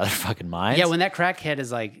are out of their fucking minds. Yeah, when that crackhead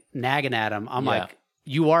is like nagging at him, I'm Yeah. like,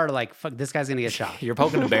 you are like, fuck, this guy's gonna get shot. You're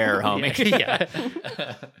poking a bear, homie.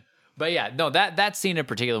 Yeah. But yeah, no, that scene in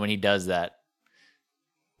particular when he does that,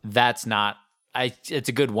 that's not it's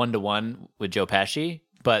a good 1-to-1 with Joe Pesci,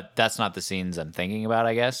 but that's not the scenes I'm thinking about,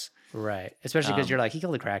 I guess. Right. Especially because you're like, he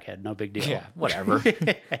killed a crackhead, no big deal. Yeah, whatever.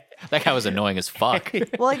 That guy was annoying as fuck.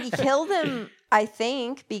 Well, he killed him, I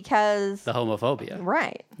think, because The homophobia.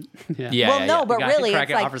 right. Yeah. Well, yeah, no, yeah. but guy- really, crackhead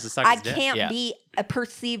it's like offers to suck I his dick. can't Yeah. be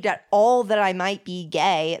perceived at all that I might be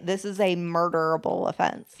gay. This is a murderable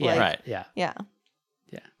offense. Yeah. Like, Right. Yeah. Yeah.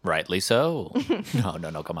 Rightly so.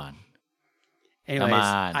 No, come on. Anyways,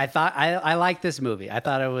 on. I thought I liked this movie. I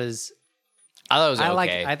thought it was I thought it was I okay.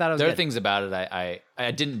 liked- I thought it was there are good. things about it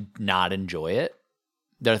I didn't not enjoy it.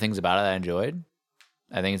 There are things about it I enjoyed.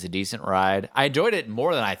 I think it's a decent ride. I enjoyed it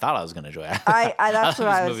more than I thought I was going to enjoy it. I that's thought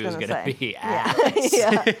what I this was movie going to gonna say. be Yeah. ass.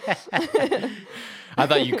 Yeah. I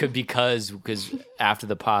thought you could because after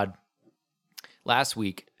the pod last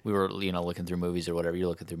week we were looking through movies or whatever. You're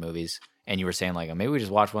looking through movies and you were saying like maybe we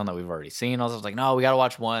just watch one that we've already seen. I was like, no, we got to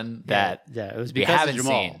watch one that yeah, it was we because of haven't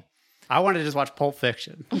Jamal. seen. I wanted to just watch Pulp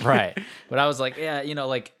Fiction. Right. But I was like, yeah,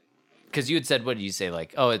 like because you had said, what did you say?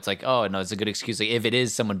 Like, oh, it's like, oh no, it's a good excuse. Like if it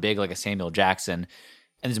is someone big like a Samuel Jackson,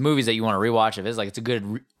 and there's movies that you want to rewatch, if it's like it's a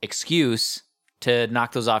good excuse to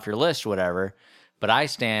knock those off your list or whatever. But I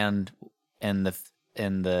stand in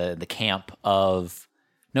the camp of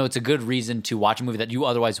no, it's a good reason to watch a movie that you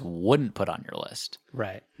otherwise wouldn't put on your list.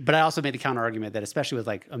 Right. But I also made the counter argument that especially with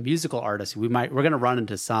like a musical artist, we're going to run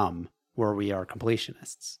into some where we are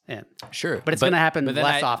completionists. And Sure, but it's going to happen but then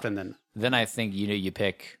less often than Then I think you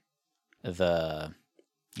pick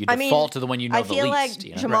you I mean, default to the one you know I the feel least. like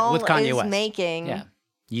you know? Jamal With Kanye is West. making Yeah,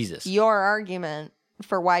 Jesus. your argument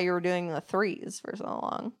for why you were doing the threes for so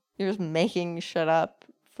long. You're just making shit up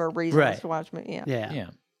for reasons Right. to watch me. Yeah. yeah. Yeah.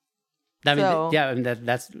 I mean, So- yeah, I mean, that's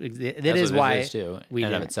That's is what why it is too, we in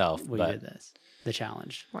and did of itself. We but did this, the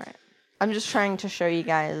challenge. Right. I'm just trying to show you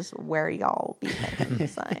guys where y'all be thinking the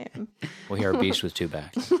same. Well, here are beasts with two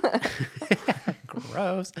backs.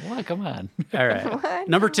 Gross. What? Come on. All right. What?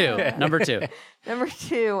 Number two. Number 2. Number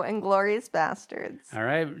 2, Inglourious Bastards. All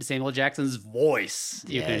right. Samuel Jackson's voice.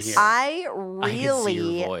 You can Yes. hear. I can see your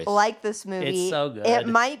really voice. like this movie. It's so good. It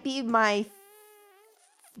might be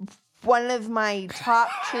one of my top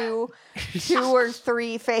two or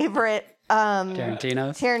three favorite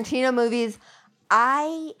Tarantino's. Tarantino movies.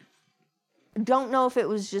 I don't know if it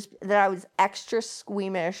was just that I was extra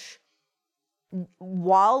squeamish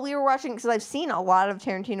while we were watching, because I've seen a lot of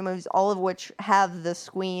Tarantino movies, all of which have the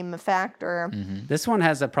squeam factor. This one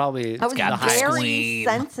has probably I was the highest. very squeam.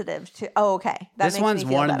 sensitive to. Oh, okay. That This makes one's me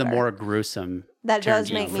feel one of the better. more gruesome. That does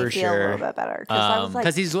Tarantino, make me for feel a sure. little bit better, because I was like,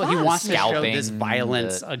 Because he wants to show Scalping this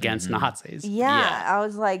violence the- against Nazis. yeah, Yeah. I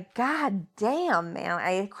was like, God damn, man!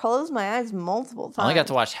 I closed my eyes multiple times. I only got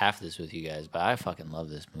to watch half of this with you guys, but I fucking love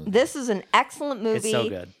this movie. This is an excellent movie. It's so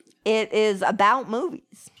good. It is about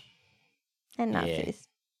movies and Yeah. Nazis.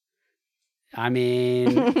 I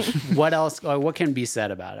mean, what else? What can be said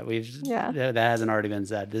about it? Yeah. That hasn't already been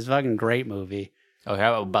said. This fucking great movie. Oh,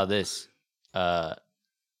 how about this?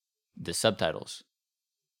 The subtitles.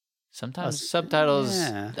 Sometimes subtitles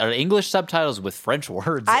yeah. are English subtitles with French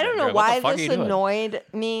words. I in don't it. know What why the fuck are this you doing? annoyed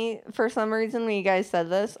me for some reason when you guys said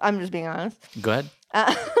this. I'm just being honest. Go ahead.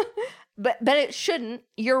 But it shouldn't.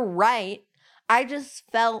 You're right. I just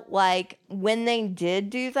felt like when they did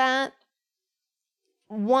do that,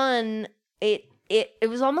 one, it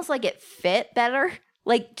was almost like it fit better.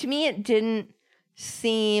 Like, to me, it didn't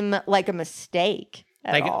seem like a mistake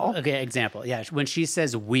at all. Okay, example. Yeah, when she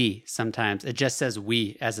says "we," sometimes it just says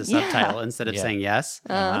 "we" as a Yeah. subtitle instead of Yeah. saying "yes."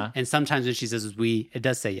 Uh-huh. And sometimes when she says "we," it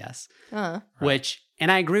does say "yes." Uh, Which,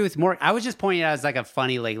 and I agree with Morgan. I was just pointing it out as like a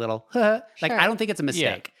funny, like little, like Sure. I don't think it's a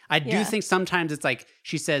mistake. I do Yeah. think sometimes it's like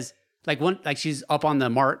she says, like she's up on the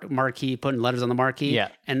marquee, putting letters on the marquee. Yeah.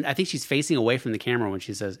 And I think she's facing away from the camera when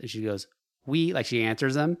she says, and she goes, "we," like she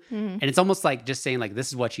answers them. mhm. And it's almost like just saying, like, this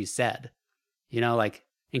is what she said, you know, like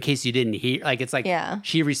in case you didn't hear, like it's like Yeah.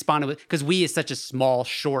 she responded with, because "we" is such a small,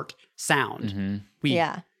 short sound. Mm-hmm. We.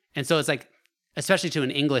 Yeah. And so it's like, especially to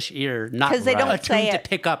an English ear, not 'Cause they don't attuned say to it.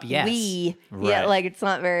 pick up yes. We. Yeah, Right. like it's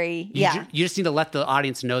not very. You, Yeah. you just need to let the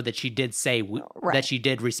audience know that she did say Right. that she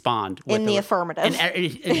did respond with In the affirmative.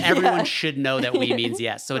 and everyone should know that "we" means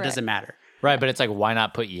yes, so it Right. doesn't matter. Right, but it's like, why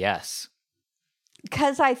not put yes?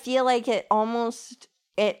 Because I feel like it almost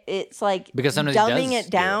it's like Because sometimes it dumbing does it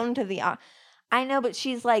down to the. I know, but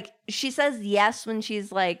she says yes when she's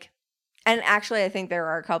like, and actually, I think there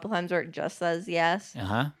are a couple times where it just says yes. Uh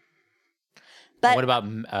huh. But What about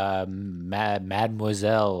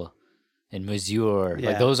Mademoiselle and Monsieur? Yeah.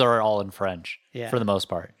 Like those are all in French Yeah. for the most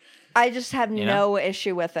part. I just have You no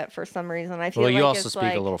issue with it for some reason. I feel Well, like you also it's speak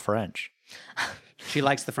like, a little French. She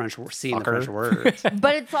likes the French, seeing the Fucker. French words.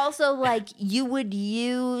 but it's also like you would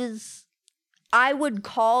use. I would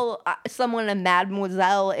call someone a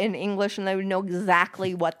mademoiselle in English, and they would know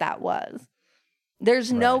exactly what that was.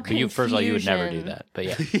 There's no Right. But confusion. first of all, you would never do that. But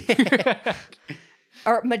yeah.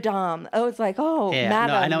 Or madame. Oh, it's like, oh, Yeah, no,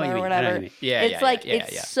 madam I know what you or mean. I know what whatever. you mean. Yeah, It's yeah, like yeah,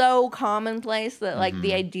 it's yeah. so commonplace that like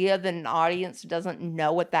the Mhm. idea that an audience doesn't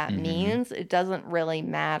know what that Mhm. means, it doesn't really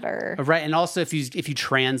matter. Right, and also if you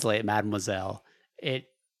translate "mademoiselle," it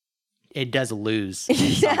does lose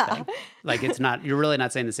Yeah. something. Like it's not. You're really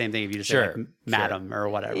not saying the same thing if you just say Sure, like, "madam" or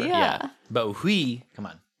whatever. Yeah. Yeah. But we, come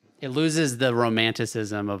on. It loses the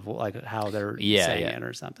romanticism of like how they're Yeah, saying yeah. it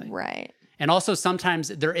or something. Right. And also sometimes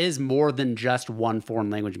there is more than just one foreign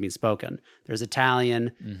language being spoken. There's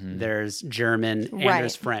Italian, Mm-hmm. there's German, and Right.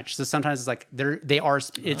 there's French. So sometimes it's like they are.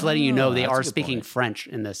 It's letting you know they that's a are good speaking point. French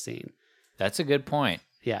in this scene. That's a good point.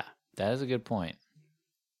 Yeah, That is a good point.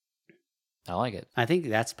 I like it. I think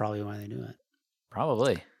that's probably why they do it.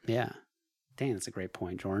 Probably. Yeah, dang, that's a great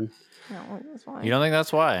point, Jordan. No, that's why. You don't think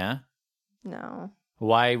that's why, huh? No.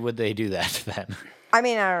 Why would they do that then? I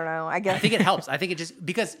mean, I don't know. I guess I think it helps. I think it just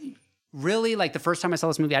because really like the first time I saw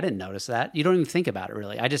this movie, I didn't notice that. You don't even think about it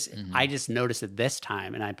really. I just noticed it this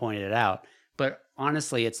time and I pointed it out. But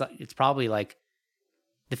honestly, it's probably like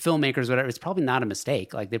the filmmakers, whatever. It's probably not a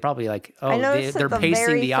mistake. Like they probably like I noticed they're it the pacing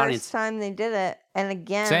very the first audience. time they did it, and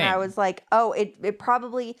again, Same. I was like, oh, it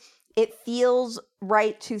probably it feels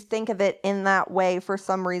right to think of it in that way for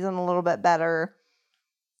some reason a little bit better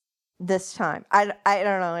this time. I don't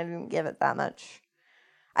know. I didn't give it that much.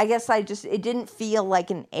 I guess it didn't feel like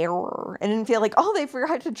an error. It didn't feel like, oh, they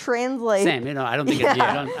forgot to translate. Same, I don't think Yeah.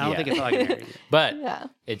 I don't think it felt like an error. But Yeah.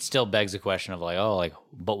 it still begs the question of like, oh, like,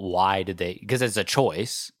 but why did they? Because it's a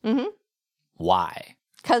choice. Mhm. Why?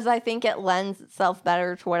 Because I think it lends itself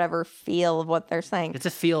better to whatever feel of what they're saying. It's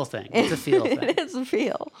a feel thing. It's a feel thing. It is a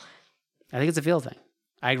feel. I think it's a feel thing.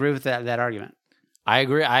 I agree with that argument. I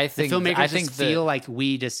agree. I The think filmmakers I think just feel like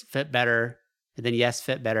we just fit better, and then yes,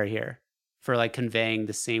 fit better here for like conveying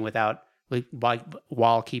the scene without like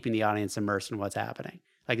while keeping the audience immersed in what's happening.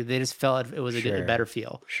 Like they just felt it was a Sure. better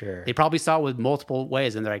feel. sure. They probably saw it with multiple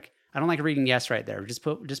ways, and they're like, I don't like reading yes right there. Just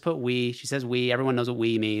put we. She says we. Everyone knows what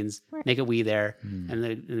we means. Make it we there, and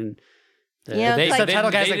the Yeah, the it's like-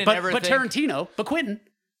 subtitle guy's they like, didn't ever but think- Tarantino, but Quentin.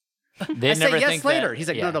 They I say never yes think later. that- He's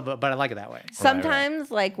like, yeah. no, but I like it that way. Sometimes,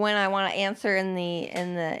 like when I want to answer in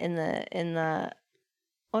the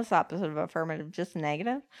what's the opposite of affirmative? Just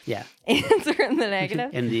negative. Yeah, Answer in the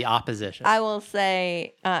negative. in the opposition. I will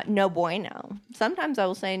say no bueno. Sometimes I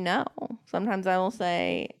will say no. Sometimes I will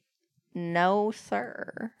say no,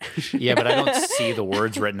 sir. Yeah, but I don't see the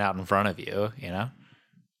words written out in front of you. You know.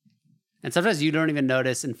 And sometimes you don't even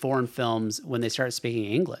notice in foreign films when they start speaking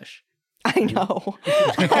English. I know.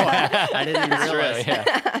 I didn't even True, realize.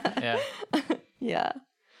 yeah. Yeah,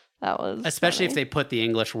 that was Especially if funny. they put the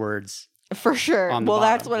English words. for sure. on the Well,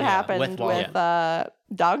 that's bottom, what yeah, happened with with, Wall-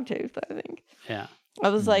 Dogtooth. I think Yeah. I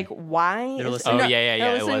was like, why? They're is- listening- no, Oh, yeah, they're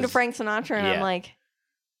it listening to was- Frank Sinatra, and I'm yeah. like,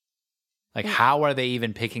 Like, how are they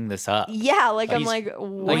even picking this up? yeah, like I'm He's- like, Like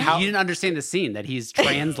what? how- you didn't understand the scene that he's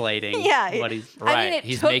translating. Yeah, What he's. I mean, Right, it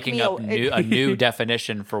he's took making me up a- a new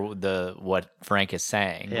definition for what Frank is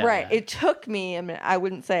saying. Yeah. Right. It took me, I mean, I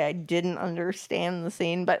wouldn't say I didn't understand the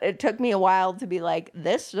scene, but it took me a while to be like,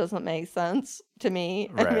 this doesn't make sense to me.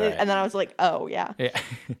 Right, and, right. and then I was like, oh, yeah. Yeah.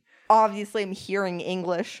 Obviously, I'm hearing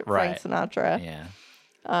English, Right. Frank Sinatra. Yeah.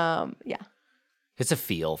 Yeah. It's a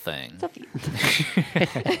feel thing. It's a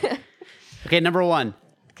few. Okay, number one.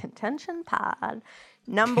 Contention pod.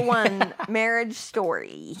 Number one, Marriage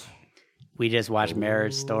Story. We just watched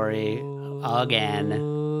Marriage Story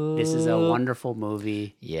again. This is a wonderful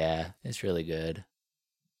movie. Yeah, it's really good.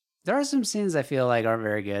 There are some scenes I feel like aren't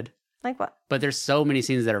very good, Like what? but there's so many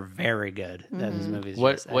scenes that are very good. That this movie is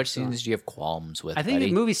What just what excellent. scenes do you have qualms with? I think buddy?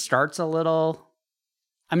 the movie starts a little.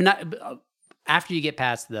 I mean, not after you get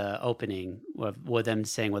past the opening with them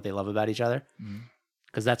saying what they love about each other,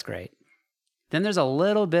 because that's great. Then there's a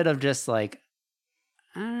little bit of just like,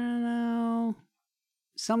 I don't know.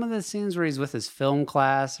 Some of the scenes where he's with his film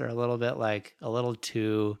class are a little bit like a little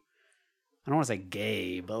too. I don't want to say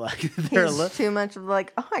gay, but like they're a He's little. too much of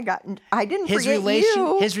like, oh, I didn't His forget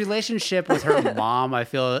you. his relationship with her mom, I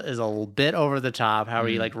feel, is a bit over the top. How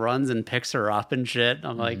he like runs and picks her up and shit.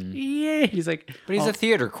 I'm like, yeah. He's like, But he's oh, a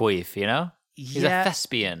theater queef, you know? He's yeah, a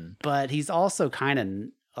thespian. but he's also kind of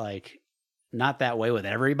like not that way with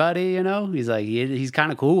everybody. You know, he's like he's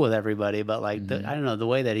kind of cool with everybody, but like I don't know the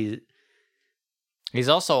way that He's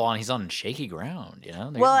on shaky ground, you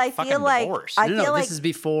know? They're Well, getting I feel fucking like- divorced. I no, feel like this is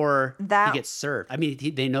before that- he gets served. I mean,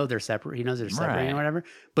 they know they're separate. He knows they're separating Right. or whatever.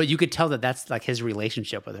 But you could tell that that's like his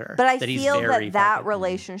relationship with her. But I that he's feel very that fucking-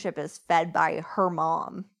 relationship is fed by her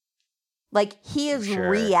mom. Like he is Sure.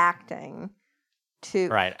 reacting to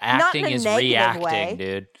Right. not Acting in a is negative reacting, way.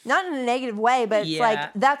 dude. Not in a negative way, but it's Yeah.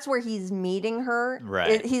 like that's where he's meeting her.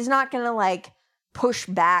 Right. He's not gonna like push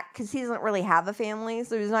back because he doesn't really have a family,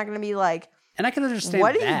 so he's not gonna be like, And I can understand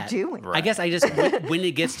 "What are that. you doing?" Right. I guess I just when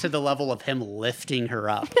it gets to the level of him lifting her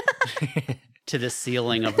up to the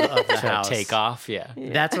ceiling of the To house, take off, yeah.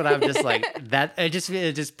 That's what I'm just like. That it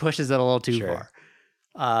just pushes it a little too Sure.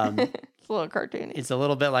 far. It's a little cartoony. It's a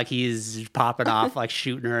little bit like he's popping off, like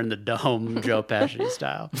shooting her in the dome, Joe Pesci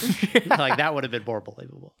style. Like that would have been more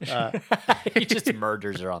believable. He just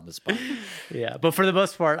murders her on the spot. Yeah, but for the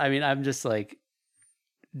most part, I mean, I'm just like,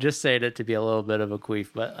 just saying it to be a little bit of a queef,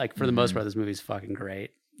 but like for the most part, this movie's fucking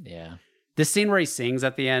great. Yeah. This scene where he sings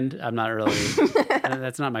at the end, I'm not really.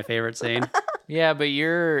 That's not my favorite scene. Yeah, but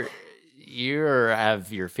you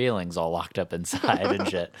have your feelings all locked up inside and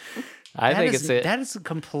shit. I think that is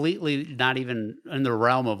completely not even in the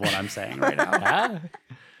realm of what I'm saying right now. Ah,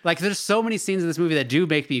 Like, there's so many scenes in this movie that do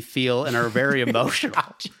make me feel and are very emotional.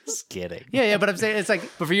 just kidding. Yeah, but I'm saying it's like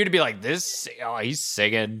But for you to be like this, he's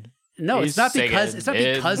singing. no, He's it's not because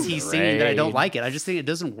singing he's in singing that I don't rain. like it. I just think it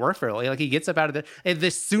doesn't work very well. Like he gets up out of the and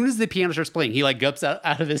as soon as the piano starts playing, he like gets out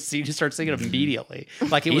of his seat and starts singing immediately.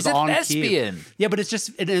 Like it He's was a on cue. thespian. Yeah, but it's just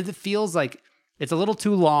it feels like it's a little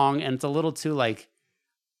too long and it's a little too like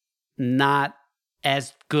not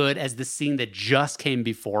as good as the scene that just came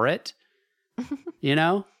before it. You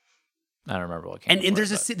know? I don't remember what came And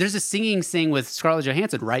before, there's a singing scene with Scarlett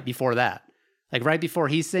Johansson right before that. Like right before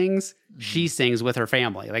he sings, she sings with her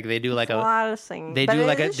family. Like they do like a lot of singing. they but do it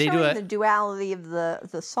like a- is they do showing a- the duality of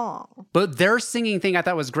the song. But their singing thing I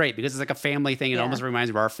thought was great because it's like a family thing. It Yeah. almost reminds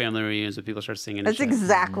me of our family reunions when people start singing. That's and shit.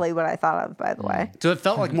 exactly what I thought of, by the way. So it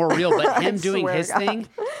felt like more real, but him I doing swear his to God. thing,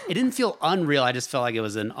 it didn't feel unreal. I just felt like it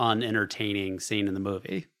was an unentertaining scene in the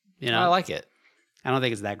movie. You know, I like it. I don't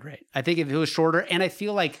think it's that great. I think if it was shorter, and I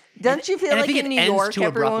feel like Don't you feel and I like think in it New ends York, too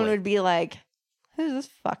everyone abruptly. would be like, who's this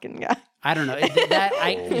fucking guy? I don't know.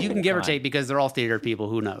 You can give or Fine. take because they're all theater people.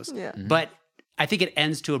 Who knows? Yeah. But I think it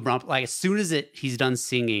ends too abrupt. Like as soon as he's done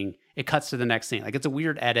singing, it cuts to the next scene. Like it's a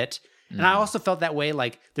weird edit. And I also felt that way.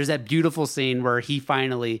 Like there's that beautiful scene where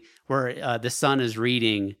the son is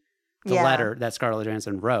reading the Yeah. letter that Scarlett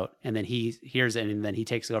Johansson wrote, and then he hears it, and then he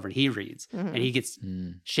takes it over and he reads, and he gets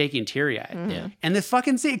shaking, teary eyed. Yeah. And the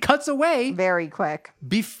fucking scene cuts away Very quick.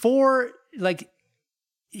 before like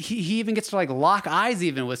he even gets to like lock eyes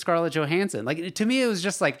even with Scarlett Johansson. Like to me, it was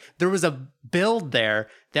just like there was a build there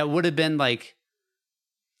that would have been like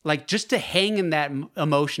just to hang in that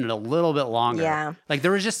emotion a little bit longer. Yeah. Like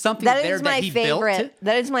there was just something That there is my that he built. favorite.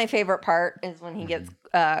 That is my favorite part is when he gets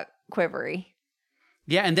quivery.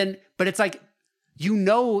 Yeah, and then but it's like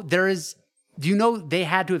they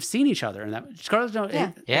had to have seen each other and that Scarlett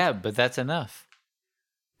Johansson. Yeah. Yeah, but that's enough.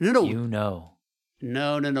 No. You know.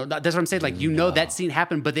 No. That's what I'm saying. Like, that scene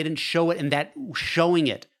happened, but they didn't show it, and that showing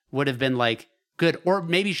it would have been like good. Or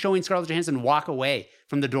maybe showing Scarlett Johansson walk away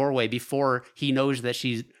from the doorway before he knows that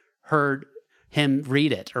she's heard him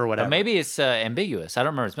read it or whatever. But maybe it's ambiguous. I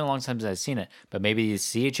don't remember. It's been a long time since I've seen it. But maybe you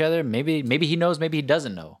see each other. Maybe he knows. Maybe he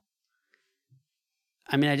doesn't know.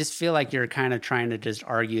 I mean, I just feel like you're kind of trying to just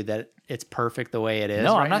argue that it's perfect the way it is.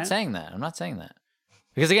 No, right I'm not now. saying that. I'm not saying that.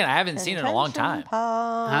 Because again, I haven't seen it in a long time.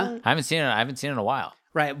 Huh? I haven't seen it in a while.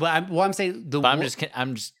 Right. But I'm saying But I'm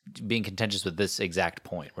just being contentious with this exact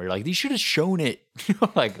point where you're like, you should have shown it.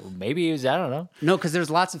 Like maybe it was, I don't know. No, because there's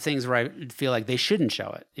lots of things where I feel like they shouldn't show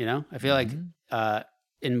it. You know, I feel like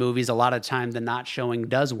in movies, a lot of time the not showing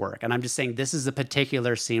does work, and I'm just saying this is a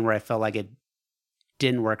particular scene where I felt like it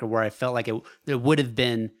didn't work, or where I felt like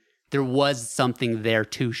there was something there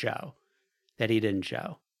to show that he didn't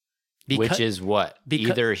show. Which is what? because-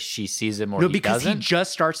 Either she sees him or No, he because doesn't. he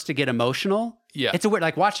just starts to get emotional. Yeah. It's a weird,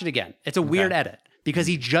 like watch it again. It's a weird edit because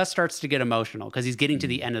he just starts to get emotional because he's getting to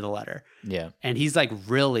the end of the letter. Yeah. And he's like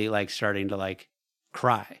really like starting to like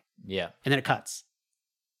cry. Yeah. And then it cuts.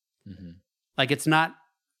 Mhm. Like it's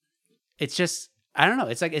just, I don't know.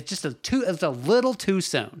 It's like, it's a little too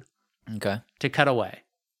soon Okay. to cut away.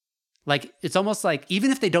 Like, it's almost like,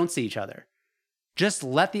 even if they don't see each other, just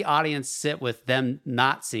let the audience sit with them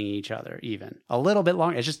not seeing each other even a little bit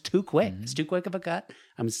longer. It's just too quick. It's too quick of a cut.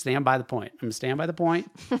 I'm going to stand by the point. Stand by the point.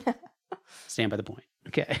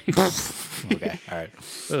 Okay. Okay. All right.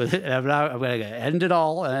 I'm going to end it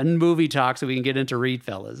all and movie talk so we can get into Read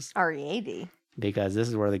Fellas, R-E-A-D. because this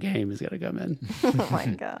is where the game is going to come in. Oh my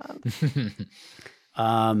God.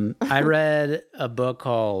 I read a book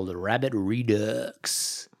called Rabbit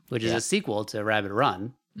Redux, which is a sequel to Rabbit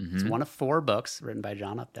Run. It's one of 4 books written by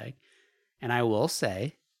John Updike. And I will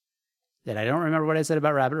say that I don't remember what I said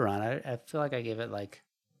about Rabbit Run. I feel like I gave it like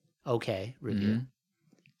okay review.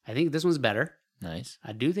 I think this one's better. Nice.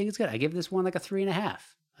 I do think it's good. I give this one like a 3.5.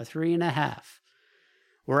 A 3.5.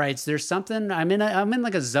 Where there's something I'm in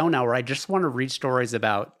like a zone now where I just want to read stories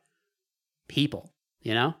about people,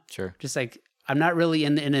 you know? Sure. Just like I'm not really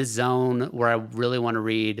in a zone where I really want to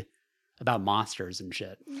read about monsters and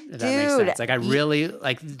shit. If that makes Dude, sense. Like I really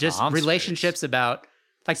like just Monsters. relationships about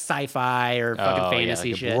like sci-fi or fucking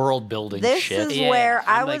fantasy like shit. world building This shit. is Yeah, where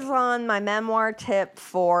I I'm was like- on my memoir tip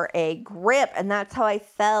for a grip, and that's how I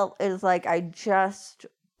felt. Is like I just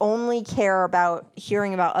only care about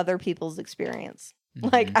hearing about other people's experience.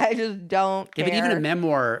 Like I just don't care. Yeah, but even a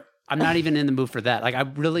memoir, I'm not even in the mood for that. Like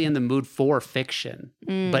I'm really in the mood for fiction,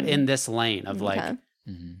 but in this lane of like Okay.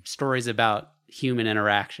 stories about human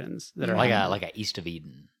interactions that are like a East of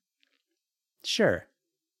Eden. sure.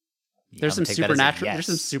 Yeah, There's I'm some gonna take that as a supernatural. yes. There's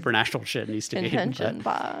some supernatural shit in East of Eden, Intention but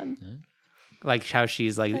pod. like how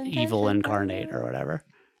she's like evil incarnate or whatever.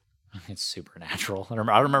 It's supernatural. I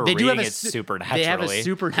remember They do have reading a it su- supernaturally. They have a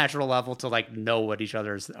supernatural level to like know what each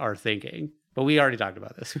other are thinking. But we already talked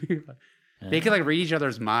about this. They can like read each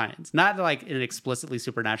other's minds, not like in an explicitly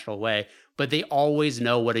supernatural way, but they always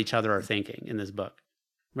know what each other are thinking in this book.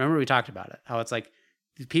 Remember we talked about it? How it's like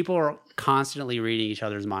people are constantly reading each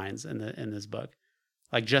other's minds in this book,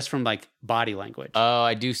 like just from like body language. Oh,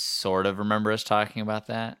 I do sort of remember us talking about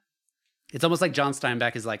that. It's almost like John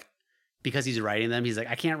Steinbeck is like, because he's writing them, he's like,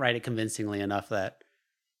 I can't write it convincingly enough that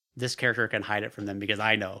this character can hide it from them because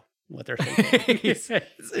I know what they're thinking. He's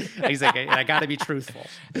like, I got to be truthful.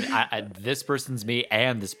 This person's me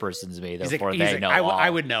and this person's me. He's Therefore, like, they know. I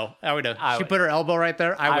would know. I would know. She put her elbow right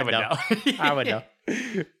there. I would know. I would know.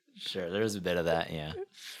 Sure, there's a bit of that. Yeah.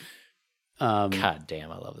 Um, God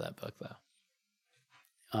damn, I love that book though.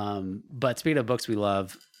 But speaking of books we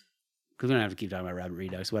love, because we don't have to keep talking about Rabbit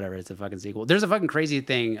Redux, whatever. It's a fucking sequel. There's a fucking crazy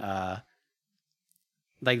thing.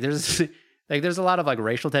 Like there's a lot of like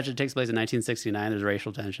racial tension takes place in 1969. There's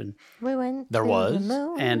racial tension, We went There to was? the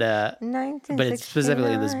moon, and but it's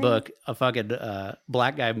specifically in this 1969. book. A fucking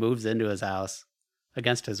black guy moves into his house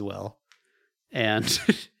against his will, and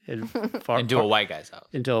Into a white guy's house.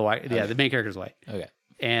 into a white. Yeah, the main character's white, Okay.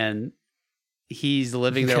 and he's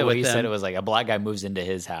living there The way with you them. said it was like a black guy moves into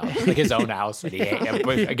his house, like his own house, and he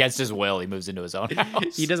against his will he moves into his own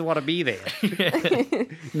house. He doesn't want to be there.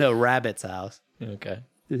 No, Rabbit's house. Okay.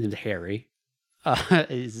 His name's Harry.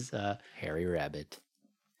 Is Harry Rabbit.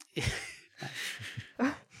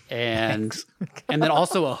 and then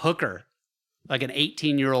also a hooker, like an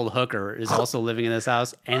 18-year-old hooker, is also living in this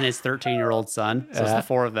house, and his 13-year-old son. So it's the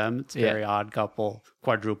four of them. It's a very odd couple,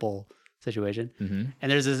 quadruple situation. Mm-hmm.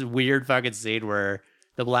 And there's this weird fucking scene where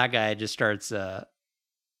the black guy just starts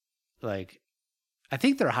like, I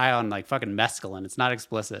think they're high on like fucking mescaline. It's not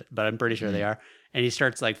explicit, but I'm pretty sure they are. And he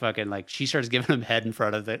starts like fucking like, she starts giving him head in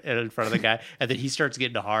front of the guy, and then he starts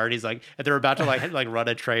getting hard. He's like, and they're about to like run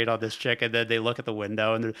a trade on this chick, and then they look at the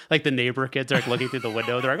window, and they're like, the neighbor kids are like looking through the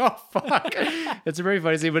window. They're like, oh fuck. It's a very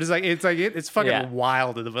funny scene, but it's fucking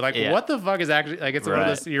wild. But like, what the fuck is actually like? It's one of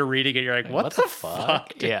those, you're reading it, you're like, what the fuck?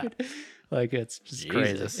 Dude? Yeah. Like it's just Jesus.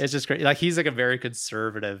 crazy. It's just crazy. Like he's like a very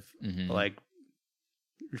conservative, like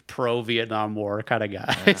pro Vietnam War kind of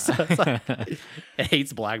guy. So it's like,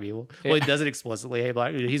 hates black people. Well, he doesn't explicitly hate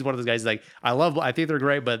black people. He's one of those guys who's like, I think they're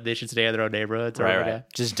great, but they should stay in their own neighborhoods. Or whatever. Right.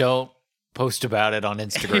 Just don't post about it on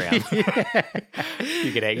Instagram.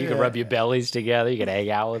 You can rub your bellies together. You can hang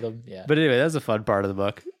out with them. Yeah. But anyway, that's a fun part of the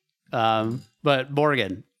book. But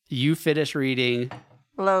Morgan, you finished reading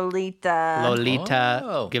Lolita. Lolita.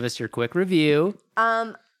 Oh. Give us your quick review.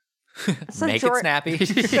 So Make it snappy.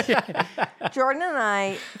 Jordan and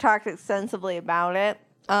I talked extensively about it,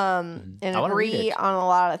 and I wanna read agree it. on a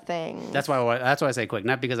lot of things. That's why I say quick,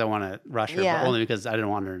 not because I want to rush her, Yeah. but only because I didn't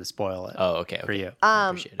want her to spoil it Oh, okay. for you.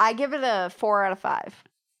 Appreciate it. I give it a 4 out of 5.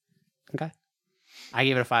 Okay. I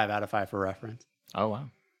gave it a 5 out of 5 for reference. Oh, wow.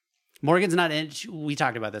 Morgan's not in. We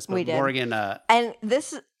talked about this, but We did. Morgan. And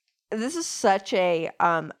this is such a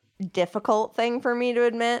difficult thing for me to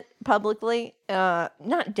admit publicly.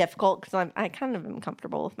 Not difficult because I kind of am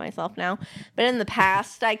comfortable with myself now, but in the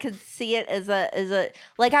past I could see it as a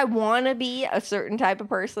like I want to be a certain type of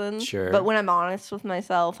person. Sure. But when I'm honest with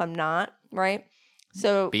myself, I'm not, right?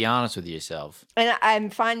 So Be honest with yourself. and I'm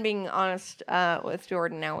fine being honest with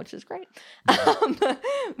Jordan now, which is great.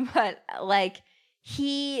 But like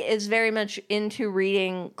he is very much into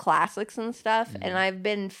reading classics and stuff, and I've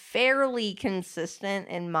been fairly consistent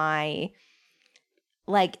in my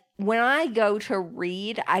like when I go to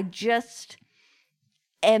read, I just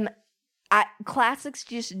am. Classics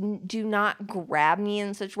just do not grab me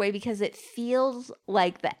in such a way because it feels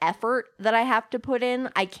like the effort that I have to put in.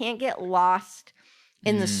 I can't get lost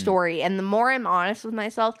in the story. And the more I'm honest with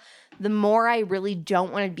myself, the more I really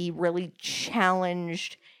don't want to be really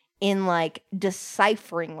challenged in like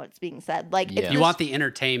deciphering what's being said. Like Yeah. if You the, want the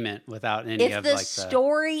entertainment without any if of the like the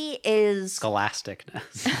story is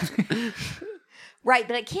scholasticness. right,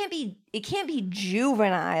 but it can't be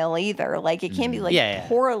juvenile either. Like it can't be like Yeah.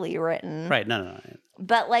 poorly written. Right? No.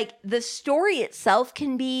 But like the story itself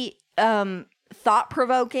can be thought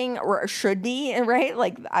provoking or should be, right?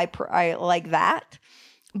 Like I like that.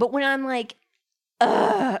 But when I'm like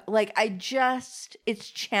it's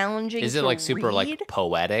challenging. Is it to like super read. like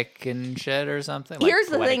poetic and shit or something? Like, Here's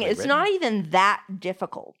the thing: poetically it's written? not even that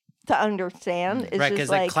difficult to understand. It's Right, just because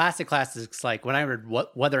like classics, like when I read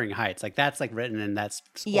Wuthering Heights, like that's like written in that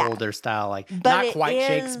Yeah. older style, like But not it quite is-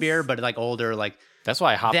 Shakespeare, but like older, like That's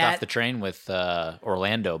why I hopped That- off the train with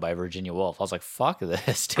Orlando by Virginia Woolf. I was like, "Fuck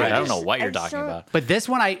this, dude! I I don't know just- what I you're just talking don't- about." But this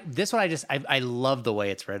one, I love the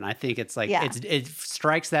way it's written. I think it's like Yeah. it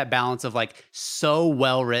strikes that balance of like so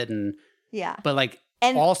well written, yeah. but like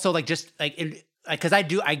And- also like just like because I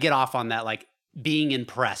get off on that like being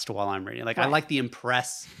impressed while I'm reading. Like I Right. like the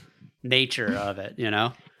impress nature of it, you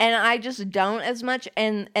know. And I just don't as much.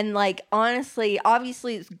 And like honestly,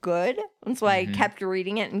 obviously it's good. That's why I kept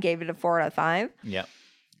reading it and gave it a 4 out of 5. Yep.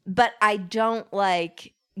 But I don't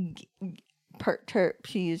like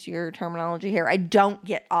to use your terminology here, I don't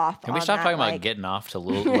get off. Can we on stop that, talking like, about getting off to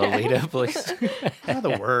Lolita, please?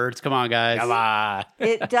 the words. Come on, guys. Come on.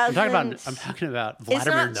 It doesn't. I'm talking about It's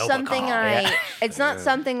Vladimir not Nabokov. something It's not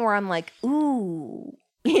something where I'm like, ooh,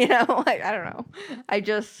 like, I don't know. I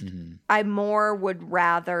just, I more would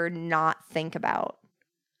rather not think about.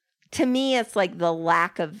 To me, it's like the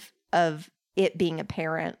lack of it being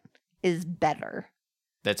apparent is better.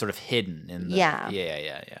 That's sort of hidden in the Yeah.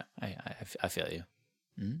 Yeah. I feel you.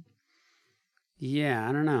 Yeah,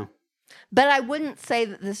 I don't know. But I wouldn't say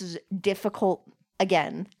that this is difficult.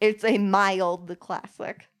 Again, it's a mild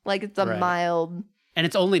classic. Like, it's a Right. mild. And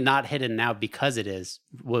it's only not hidden now because it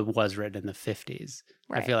was written in the 50s.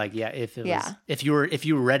 Right. I feel like if it was Yeah. if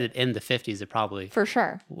you read it in the 50s, it probably For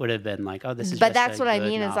sure. would have been like, oh, this is. But just that's a what I good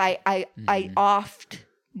mean is novel. I oft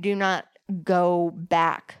do not go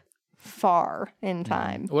back far in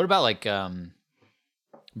time. What about like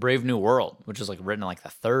Brave New World, which is like written in like the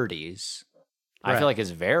 30s? I Right. feel like it's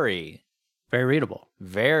very, very readable.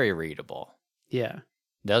 very readable. Yeah,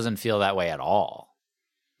 Doesn't feel that way at all.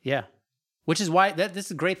 yeah. Which is why this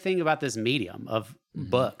is a great thing about this medium of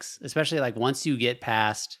books, especially like once you get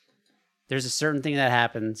past. There's a certain thing that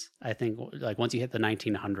happens. I think like once you hit the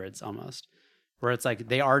 1900s, almost, where it's like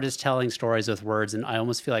they are just telling stories with words, and I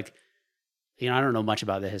almost feel like. I don't know much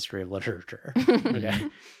about the history of literature, okay?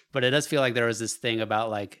 But it does feel like there was this thing about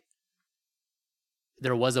like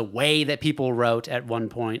there was a way that people wrote at one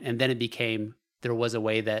point, and then it became there was a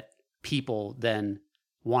way that people then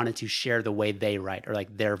wanted to share the way they write or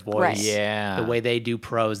like their voice, Right. Yeah. the way they do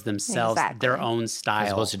prose themselves, Exactly. their own As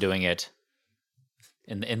style. opposed to doing it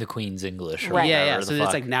in the Queen's English. Or Right. Yeah, whatever yeah. the So it's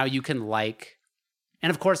fuck. like now you can like,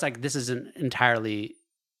 and of course, like this isn't entirely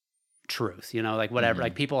truth, like whatever.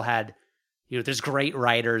 Like people had, there's great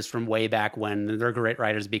writers from way back when, and they're great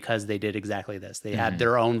writers because they did exactly this. They had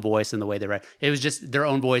their own voice in the way they write. It was just their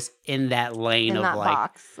own voice in that lane In of that like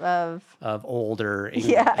box of. of older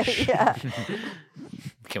English. Yeah.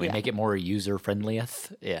 Can we make it more user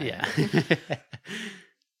friendlieth? Yeah. Yeah.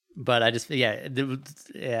 But I just,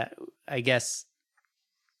 I guess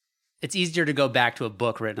it's easier to go back to a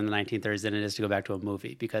book written in the 1930s than it is to go back to a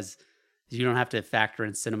movie because you don't have to factor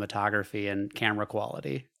in cinematography and camera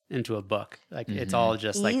quality into a book. Like it's all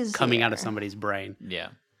just like coming out of Easier. somebody's brain. Yeah.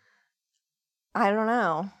 I don't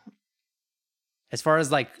know. As far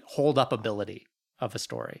as like hold up ability of a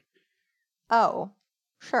story, Oh,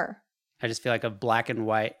 sure. I just feel like a black and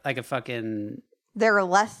white, like a fucking, There are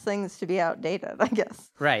less things to be outdated, I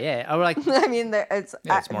guess. right. Yeah. Or like, I mean, it's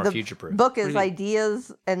more the future-proof. book do is you mean?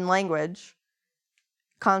 ideas and language,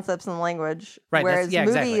 concepts and language, Right, that's- whereas yeah,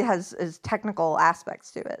 movie exactly. is technical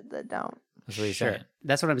aspects to it that don't. That's what he's sure. saying.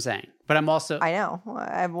 That's what I'm saying. But I'm also, I know.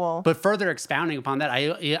 I will. but further expounding upon that,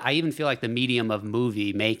 I even feel like the medium of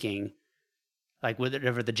movie making, like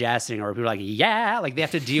whatever the jazz singer, or people are like, yeah, like they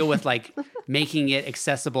have to deal with like making it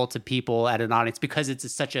accessible to people at an audience because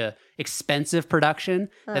it's such a expensive production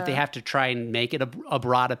that they have to try and make it a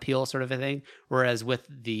broad appeal sort of a thing. Whereas with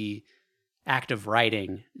the act of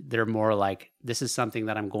writing, they're more like, this is something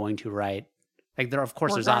that I'm going to write. Like there's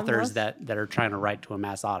authors Regardless. that are trying to write to a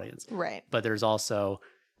mass audience, Right. but there's also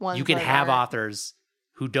Ones you can that have aren't- authors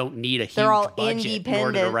who don't need a huge They're all budget in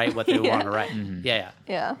order to independent. write what they Yeah. want to write. Yeah.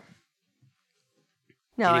 Yeah.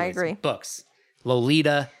 No, I Anyways, agree. Books.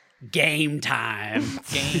 Lolita, game time.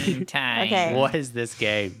 Game time. Okay. What is this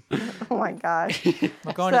game? Oh my gosh.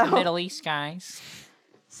 We're going to So- the Middle East, guys.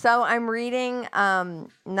 So I'm reading 9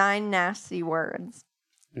 Nasty Words,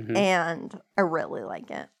 Mhm. and I really like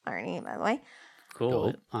it. Already, by the way.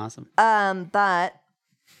 Cool. Awesome. But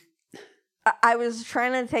I was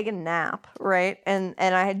trying to take a nap, right? And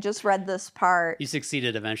I had just read this part. You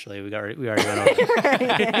succeeded eventually. We already went over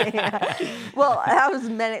it. Yeah.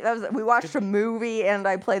 Well, we watched a movie and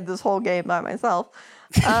I played this whole game by myself.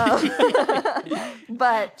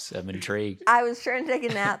 But So I'm intrigued. I was trying to take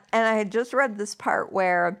a nap and I had just read this part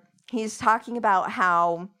where he's talking about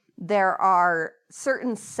how there are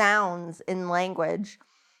certain sounds in language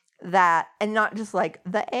that, and not just like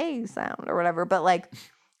the A sound or whatever, but like,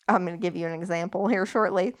 I'm going to give you an example here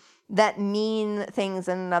shortly, that mean things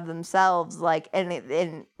in and of themselves. Like,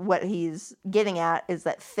 and what he's getting at is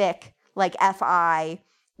that fic, like F-I,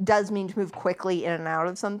 does mean to move quickly in and out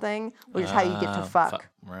of something, which is how you get to fuck.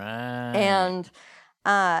 Right. And,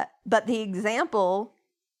 but the example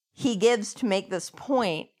he gives to make this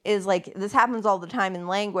point is like, this happens all the time in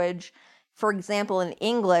language. For example, in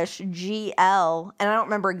English, GL, and I don't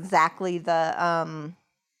remember exactly the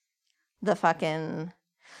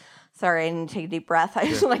Sorry, I didn't take a deep breath. I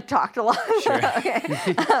just like talked a lot.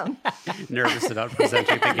 Okay. Nervous about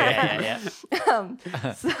presenting the game.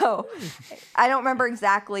 Yeah. So I don't remember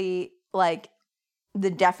exactly like the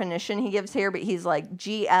definition he gives here, but he's like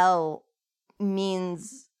GL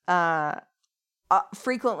means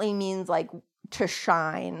frequently means like to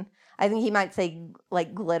shine. I think he might say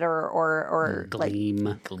like glitter or like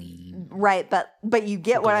Gleam. Gleam. right, but you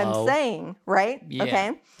get what I'm Glow. saying, right? Yeah.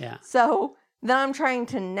 Okay. Yeah. So then I'm trying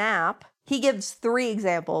to nap. He gives 3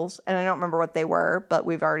 examples, and I don't remember what they were, but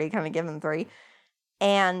we've already kind of given 3.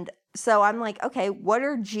 And so I'm like, okay, what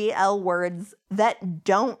are GL words that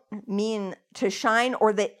don't mean to shine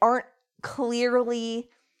or that aren't clearly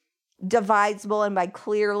divisible? And by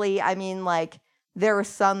clearly, I mean like there are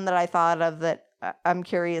some that I thought of that I'm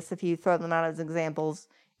curious if you throw them out as examples,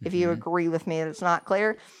 if you agree with me that it's not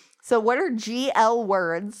clear. So what are GL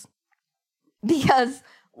words? Because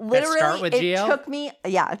literally start with it GL? took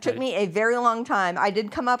me a very long time. I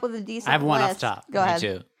did come up with a decent I have one off list. top. Go Me ahead.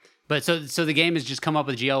 too. But so the game is just come up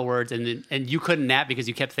with GL words and you couldn't nap because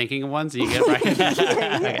you kept thinking of one, so you get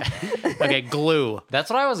right. Okay, glue. That's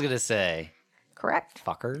what I was gonna say. Correct.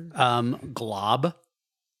 Fucker. Glob.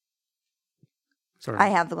 Sort of. I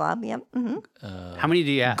have the glob. Yep. hmm How many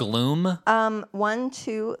do you have? Gloom. 1,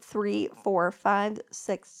 2, 3, 4, 5,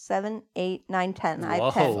 6, 7, 8, 9, 10. I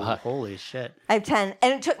have 10. Whoa, holy shit. I have 10.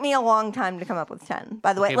 And it took me a long time to come up with 10.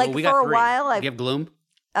 By the way, Okay, like well, we for got a 3. while, You have gloom?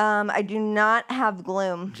 I do not have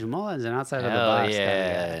gloom. Jamal is an outside of the Hell box. kind of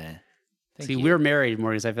yeah. guy. Thank See, you. we're married,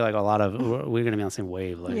 Morgan, so I feel like a lot of we're gonna be on the same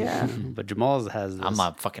wave. Like, Yeah. But Jamal has this. I'm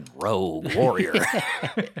a fucking rogue warrior.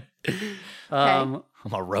 um,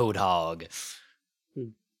 I'm a road hog.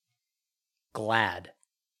 glad,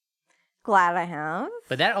 Glad I have.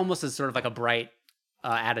 but that almost is sort of like a bright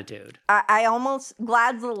attitude. I almost,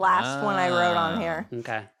 glad's the last one I wrote on here.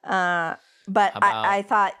 Okay. But How about- I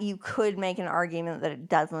thought you could make an argument that it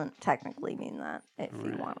doesn't technically mean that if you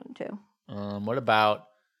Right. wanted to. What about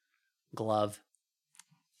Glove.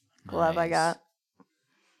 Glove I Nice.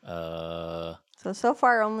 got. So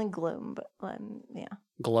far only gloom, but yeah.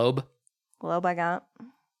 Globe. Globe I got.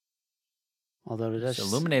 Although it it's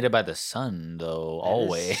is illuminated by the sun, though. it is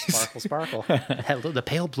Always. sparkle. Hello, the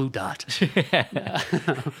pale blue dot. You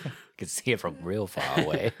can see it from real far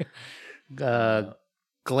away.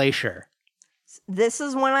 Glacier. This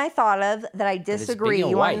is one I thought of that I disagree. being a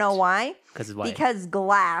You want to know white. why? Because it's white. Because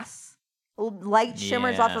glass. Light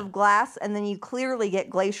shimmers off Yeah. of glass, and then you clearly get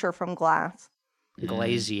glacier from glass.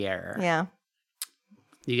 Glazier. Yeah,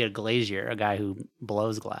 You get a glazier, a guy who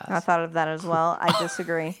blows glass. I thought of that as well. I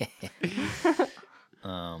disagree.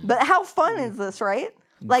 Um, But how fun is this, right?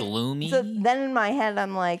 Like, gloomy. So then in my head,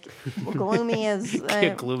 I'm like, well, gloomy is.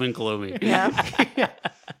 Gloom and gloomy. Yeah.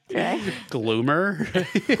 Okay. Gloomer.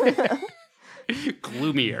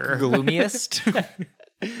 Gloomier. Gloomiest.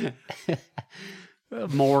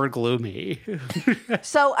 More gloomy.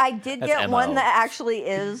 So I did That's get MO. one that actually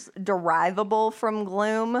is derivable from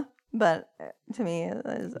gloom, but to me, I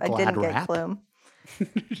Glad didn't get wrap? gloom.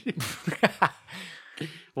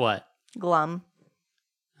 What? Glum.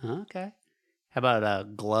 Okay. How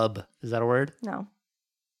about glub? Is that a word? No.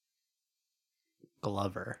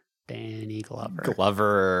 Glover. Danny Glover.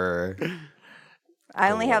 Glover.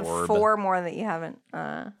 I only have Glorb. 4 more that you haven't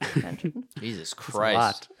mentioned. Jesus That's a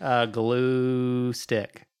Christ. lot. Glue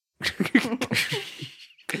stick.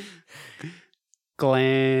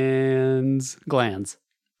 Glands. Gland.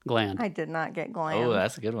 I did not get glam. Oh,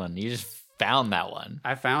 that's a good one. You just found that one.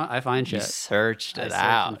 I find You shit. searched I it search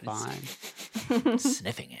out. and find.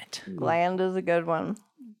 Sniffing it. Gland is a good one.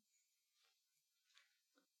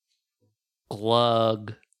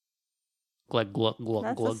 Glug. Glug, glug, glug,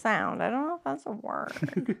 That's a glug. sound. I don't know if that's a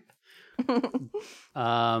word.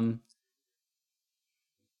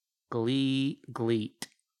 Gleet.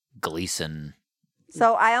 Gleason.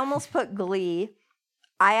 So I almost put glee.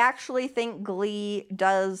 I actually think glee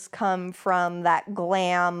does come from that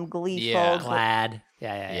glam, gleeful. Yeah. Glad.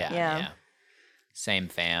 Yeah. Yeah. Yeah. Yeah. Same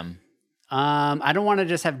fam. I don't want to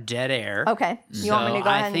just have dead air. Okay. You want me to go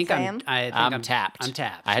ahead and say I'm, them? I think I'm tapped. I'm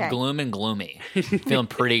tapped. I had Okay. gloom and gloomy. Feeling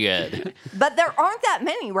pretty good. But there aren't that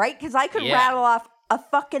many, right? Because I could Yeah. rattle off a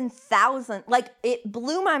fucking 1,000. Like, it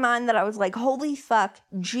blew my mind that I was like, holy fuck,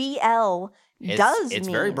 GL does It's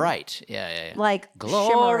mean, very bright. Yeah. like, Glory.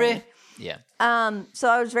 shimmering. Yeah. So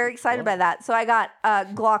I was very excited by that. So I got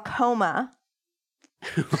glaucoma,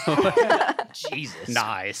 Jesus.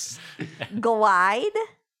 Nice. glide,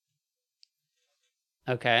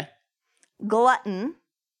 Okay. glutton,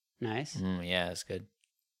 Nice. Yeah, that's good.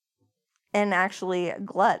 and actually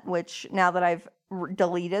glut, which now that I've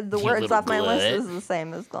deleted the You words little off my list glut. is the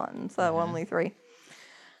same as glutton. So only 3.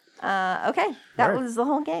 Okay, that Word. was the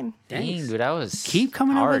whole game. Dang, Thanks. dude, that was Keep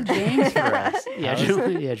coming hard. up with games for us.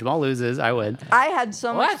 Yeah, Jamal loses. I win. I had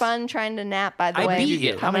so much What? fun trying to nap. By the I way, beat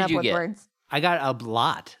you. How many coming did you up with get? words. I got a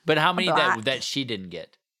lot. But how many Black. that she didn't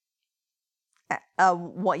get?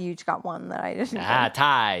 What you each got one that I didn't. Ah, get.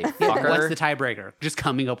 tie, What's fucker. the tiebreaker? Just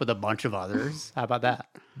coming up with a bunch of others. How about that?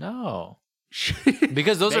 No,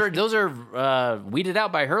 because those are weeded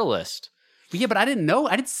out by her list. Yeah, but I didn't know.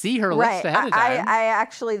 I didn't see her Right. list ahead of time. I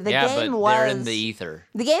actually the yeah, game but was they're in the ether.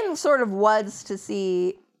 the game sort of was to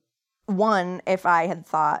see one if I had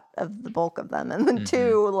thought of the bulk of them, and then Mm-hmm.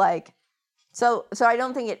 two like so I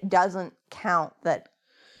don't think it doesn't count that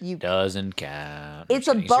you. Doesn't count. It's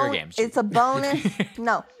a I'm just kidding. It's your bonus. games. It's a bonus.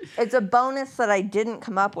 No, it's a bonus that I didn't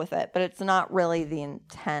come up with it, but it's not really the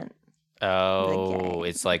intent. Oh, game.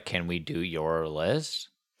 it's like, can we do your list?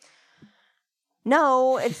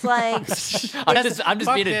 No, it's like I'm just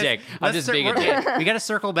Fuck being a this. dick. I'm Let's just cir- being a we're- dick. We got to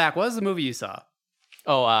circle back. What was the movie you saw?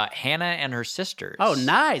 Oh, Hannah and her sisters. Oh,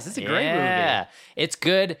 nice. It's a great Yeah, movie. it's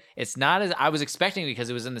good. It's not as I was expecting because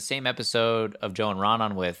it was in the same episode of Joe and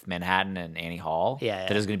Ronan with Manhattan and Annie Hall. Yeah.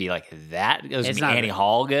 that it was going to be like that. It was It's going to not be Annie good.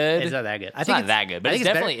 Hall good. It's not that good. It's not that good, but I it's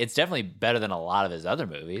think better- definitely better than a lot of his other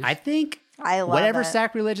movies. I think I love whatever it.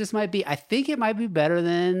 sacrilegious might be, I think it might be better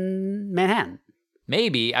than Manhattan.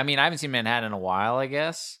 Maybe. I mean, I haven't seen Manhattan in a while, I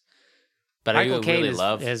guess. But Michael I Caine really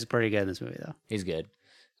love. is pretty good in this movie, though. He's good.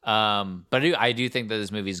 But I do think that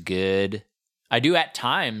this movie's good. I do at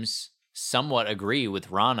times somewhat agree with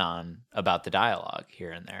Ronan about the dialogue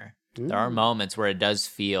here and there. There are moments where it does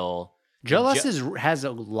feel Joe List has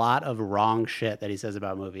a lot of wrong shit that he says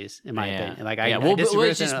about movies, in my opinion. Like, I disagree it's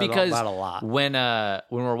with just him because about a lot. when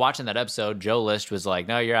we're watching that episode, Joe List was like,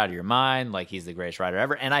 "No, you're out of your mind. Like he's the greatest writer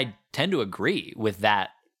ever," and I tend to agree with that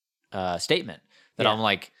statement. That Yeah. I'm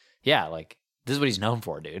like, yeah, like this is what he's known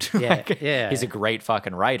for, dude. Yeah, Like, yeah. he's a great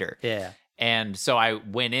fucking writer. Yeah. And so I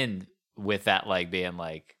went in with that, like being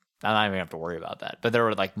like, I'm not even gonna have to worry about that. But there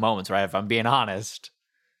were like moments, right? If I'm being honest,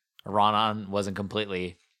 Ronan wasn't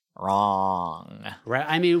completely wrong. Right.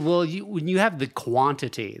 I mean, well, when you have the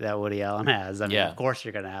quantity that Woody Allen has, I mean, Yeah. of course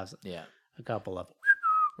you're going to have Yeah. a couple of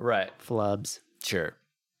Right. flubs. Sure.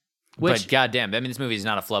 Which, But goddamn, I mean, this movie is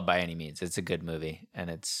not a flub by any means. It's a good movie, and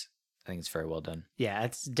I think it's very well done. yeah,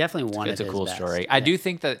 it's definitely one It's of a his cool best. story. Yeah. I do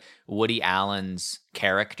think that Woody Allen's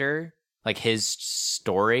character, like his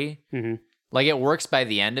story, Mhm. like it works by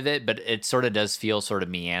the end of it, but it sort of does feel sort of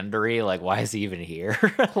meandery. Like, why is he even here?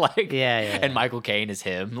 Like, Yeah, yeah. And Michael Caine is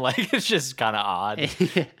him. Like, it's just kind of odd.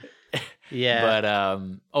 yeah.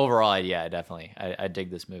 But overall, yeah, definitely, I dig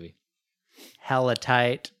this movie. Hella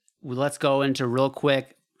tight. Let's go into real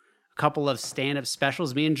quick a couple of stand-up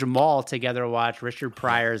specials. Me and Jamal together watched Richard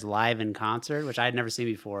Pryor's Live in Concert, which I had never seen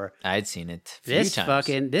before. I'd seen it a few This times.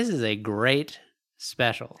 this is a great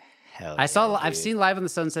special. Hell I've yeah, dude. seen Live on the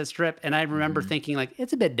Sunset Strip, and I remember thinking like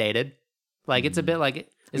it's a bit dated. Like it's a bit like.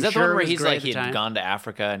 Is I'm that sure the it one where was he's great like at the he had time. gone to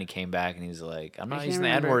Africa and he came back and he was like, I'm not can't using the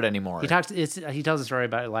remember. N word anymore. He tells a story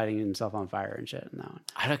about lighting himself on fire and shit in that one.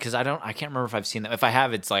 I can't remember if I've seen that. If I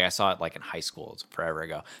have, it's like I saw it like in high school. It's forever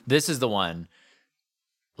ago. This is the one.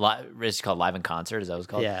 It's called Live in Concert. Is that what it's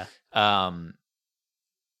called? Yeah.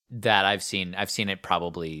 That I've seen. I've seen it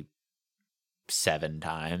probably 7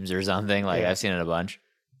 times or something. Like Yeah. I've seen it a bunch.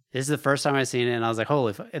 This is the first time I've seen it, and I was like,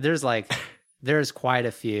 holy there's quite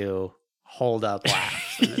a few hold up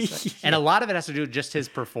laughs in this thing. And a lot of it has to do with just his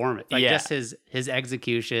performance. Like Yeah. just his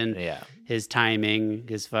execution, Yeah, his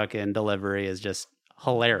his fucking delivery is just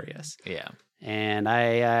hilarious. yeah. And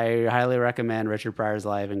I highly recommend Richard Pryor's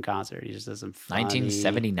Live in Concert. He just does some funny,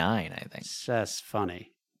 1979, I think. It's just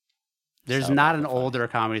funny. There's So not an fucking funny. older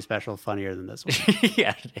comedy special funnier than this one.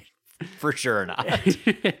 Yeah, for sure not.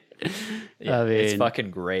 Yeah, It's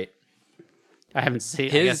fucking great. I haven't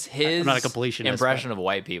seen His I'm not a completionist. impression of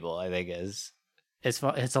white people, I think, is It's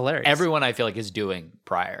hilarious. everyone I feel like is doing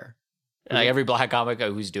Pryor. Mm-hmm. Like every black comic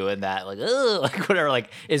who's doing that, like, ugh, like whatever,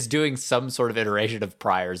 like is doing some sort of iteration of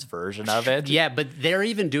Pryor's version of it. Yeah, but they're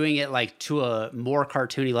even doing it like to a more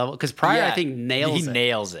cartoony level because Pryor, I Yeah, think, nails he it.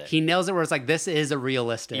 nails it. He nails it where it's like this is a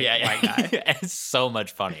realistic white guy. It's so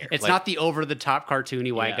much funnier. It's Like, not the over the top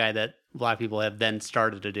cartoony white Yeah. guy that black people have then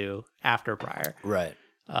started to do after Pryor, right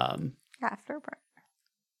After Pryor.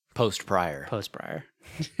 post Pryor. post Pryor.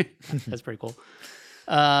 That's pretty cool.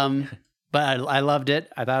 But I loved it.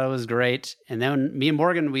 I thought it was great. And then me and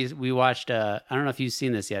Morgan, we watched. I don't know if you've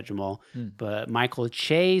seen this yet, Jamal, but Michael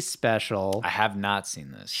Che special, I have not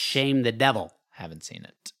seen this. "Shame the Devil." Haven't seen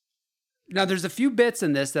it. Now, there's a few bits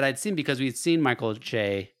in this that I'd seen because we'd seen Michael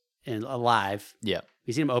Che in live. Yeah.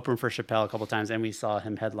 We seen him open for Chappelle a couple times, and we saw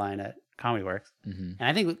him headline at Comedy Works. Mm-hmm. And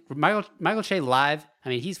I think Michael Che live I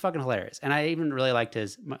mean, he's fucking hilarious. And I even really liked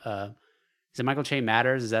his, is it Michael Che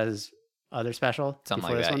Matters? Is that his other special? Something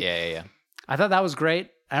before like this that. one? Yeah. I thought that was great.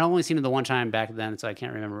 I'd only seen it the one time back then, so I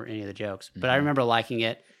can't remember any of the jokes. But I remember liking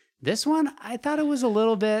it. This one, I thought it was a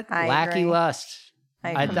little bit I lackey agree. lust.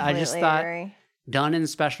 I just thought agree. done in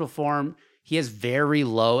special form, he has very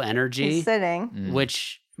low energy, He's sitting.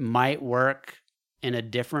 which might work in a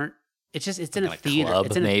different. It's in a Like theater. club,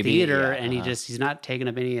 It's in maybe? a theater, Yeah, and he's not taking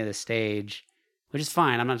up any of the stage, which is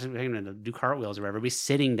fine. I'm not taking him to do cartwheels or whatever. But he's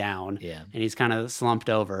sitting down, Yeah. and he's kind of slumped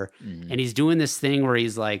over, Mhm. and he's doing this thing where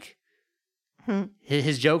he's like, Hmm.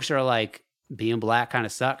 his jokes are like being black kind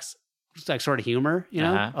of sucks. It's like sort of humor, you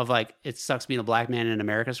know, Uh-huh. of like it sucks being a black man in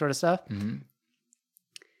America sort of stuff, Mhm.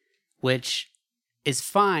 which is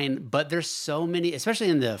fine. But there's so many, especially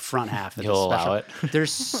in the front half of the You'll special. allow it.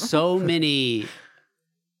 There's so many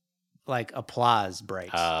like applause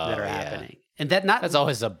breaks Oh, that are yeah. happening, and that not That's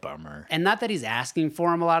always a bummer. and not that he's asking for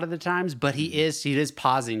them a lot of the times, but he is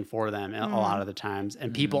pausing for them a lot of the times,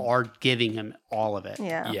 and people are giving him all of it.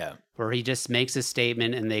 Yeah. Yeah. Where he just makes a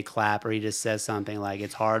statement and they clap, or he just says something like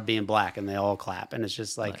 "It's hard being black," and they all clap, and it's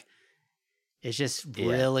just like, it's just Yeah.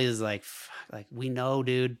 really is like, like we know,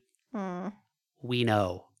 dude, we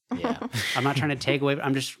know. Yeah. I'm not trying to take away.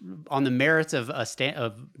 I'm just on the merits of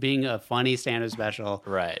of being a funny stand-up special.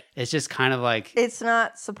 Right. It's just kind of like, It's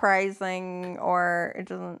not surprising, or it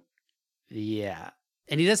doesn't. yeah.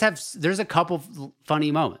 And he does have. There's a couple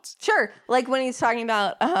funny moments. Sure, like when he's talking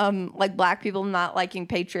about like black people not liking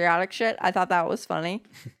patriotic shit. I thought that was funny.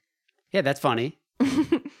 Yeah, that's funny.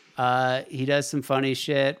 He does some funny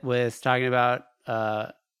shit with talking about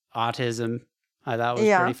autism. I thought was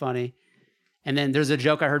Yeah. pretty funny. And then there's a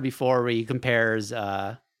joke I heard before where he compares,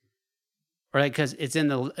 or like, because it's in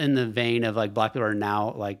the vein of like black people are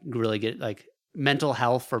now like really get like mental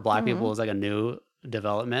health for black people is like a new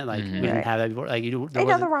development. Like we didn't Right. have that before. Like there Ain't nothing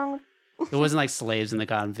wasn't, wrong with. there wasn't like slaves in the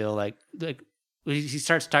cotton field. Like he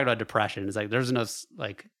starts talking about depression. It's like there's no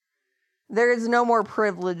like. There is no more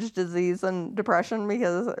privileged disease than depression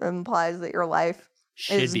because it implies that your life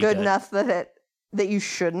Should is be good enough that you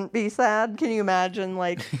shouldn't be sad. Can you imagine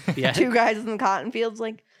like Yeah. two guys in the cotton fields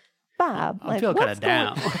like, Bob, I like, feel kind what's of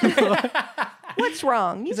down. What's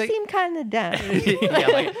wrong? You He's like- seem kind of down.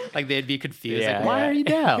 Yeah, like they'd be confused. Yeah, like, why yeah. are you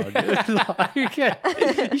down? Dude? Why are you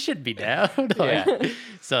good? You should be down. Like, Yeah.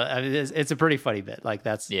 So I mean, it's a pretty funny bit. Like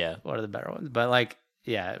that's Yeah. one of the better ones. But like,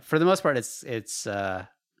 yeah, for the most part, it's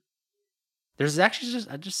there's actually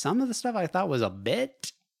just some of the stuff I thought was a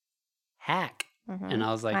bit hack. And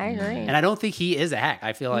I was like, I agree. and I don't think he is a hack.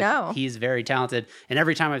 I feel like No. he's very talented. And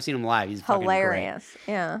every time I've seen him live, he's fucking Hilarious.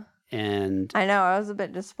 Yeah. great. And I know. I was a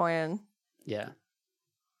bit disappointed. yeah.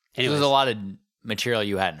 There's Anyways, a lot of material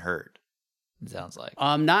you hadn't heard. It sounds like.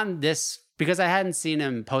 not in this because I hadn't seen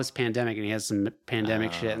him post pandemic, and he has some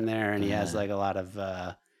pandemic shit in there, and he has like a lot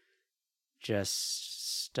of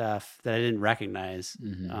just stuff that I didn't recognize.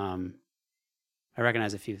 I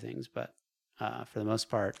recognize a few things, but for the most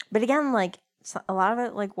part, But again, like a lot of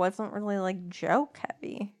it like wasn't really like joke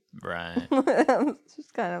heavy. Right. It's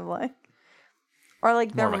just kind of like, or like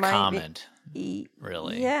More there of a might comment. be,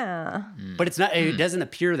 really. Yeah. but it's not. It doesn't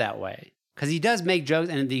appear that way because he does make jokes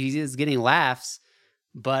and he is getting laughs,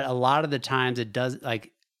 but a lot of the times it does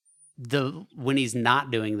like when he's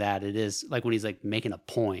not doing that, it is like when he's like making a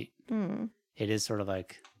point. It is sort of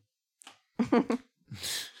like.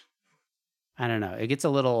 I don't know. It gets a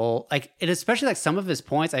little old. Like it, especially like some of his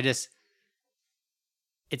points.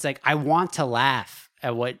 It's like I want to laugh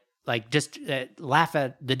at what, like just laugh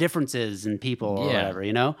at the differences in people or Yeah. whatever,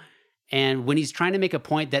 you know. And when he's trying to make a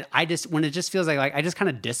point that when it just feels like I just kind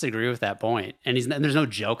of disagree with that point, and there's no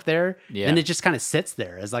joke there, Yeah. then it just kind of sits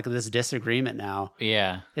there as like this disagreement. Now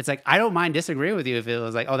Yeah. it's like I don't mind disagreeing with you if it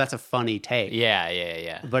was like, oh, that's a funny take.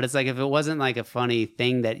 Yeah. But it's like if it wasn't like a funny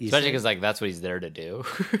thing that you Especially said- because like that's what he's there to do.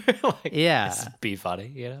 Like, Yeah. just be funny,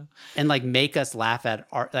 you know. and like make us laugh at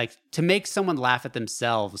art, like to make someone laugh at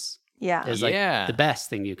themselves Yeah. is like Yeah. the best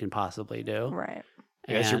thing you can possibly do. Right.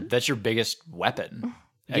 And- That's your biggest weapon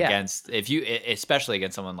Yeah. against especially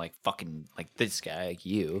against someone like fucking like this guy like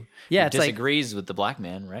you. Yeah, who it's like- disagrees with the black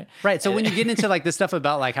man, right? Right. So when you get into like the stuff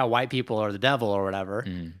about like how white people are the devil or whatever,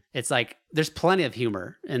 it's like there's plenty of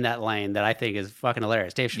humor in that lane that I think is fucking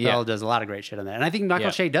hilarious. Dave Chappelle Yeah. does a lot of great shit in that. And I think Michael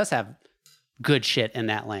Yeah. Che does have good shit in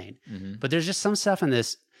that lane. But there's just some stuff in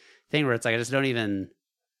this thing where it's like I just don't even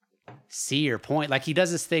see your point. Like he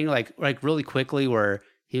does this thing like really quickly where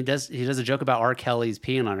he does a joke about R. Kelly's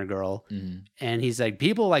peeing on a girl. And he's like,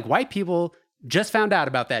 people like white people just found out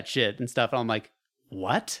about that shit and stuff. And I'm like,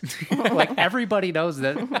 what? Like everybody knows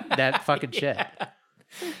that fucking shit.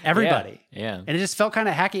 Everybody. Yeah. And it just felt kind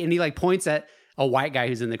of hacky. And he like points at a white guy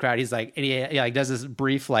who's in the crowd. He's like, and he like does this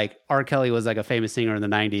brief like R. Kelly was like a famous singer in the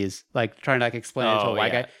 90s, like trying to like explain it to a Oh,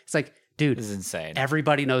 white yeah. guy. It's like, dude, This is insane.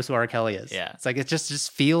 everybody knows who R. Kelly is. Yeah. It's like it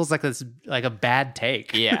just feels like this like a bad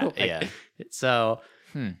take. Yeah, Like, yeah. So,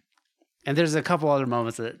 and there's a couple other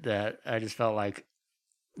moments that I just felt like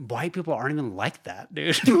white people aren't even like that,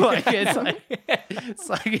 dude. Like it's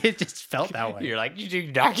like it just felt that way. You're like, you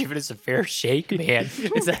do not give it a fair shake, man.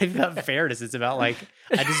 It's not even about fairness. It's about like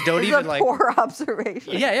I just don't It's even a like. poor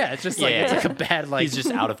observation. Yeah. It's just like Yeah. it's like a bad like. He's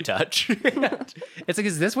just out of touch. It's like,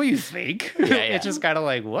 is this what you think? Yeah. It's just kind of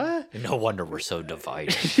like what? No wonder we're so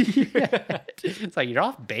divided. It's like you're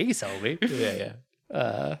off base, homie.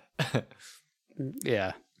 Yeah.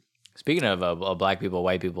 Yeah. Speaking of black people,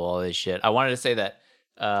 white people, all this shit, I wanted to say that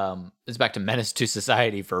it's back to Menace to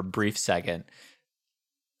Society for a brief second.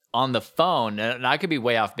 On the phone, and I could be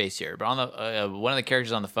way off base here, but on the one of the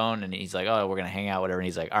characters on the phone, and he's like, "Oh, we're gonna hang out, whatever." And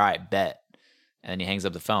he's like, "All right, bet," and then he hangs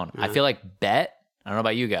up the phone. I feel like bet. I don't know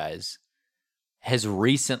about you guys. Has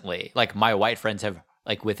recently, like my white friends have,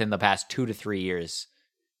 like within the past 2 to 3 years,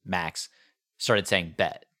 max, started saying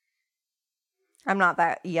bet. I'm not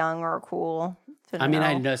that young or cool. To I mean,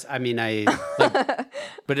 know. But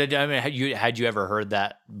I mean, had you ever heard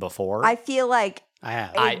that before? I feel like I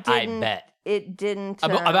have. I didn't- bet. it didn't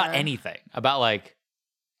About anything. About like,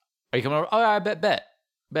 are you coming over? Oh, yeah, I bet.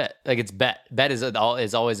 Like it's bet. Bet is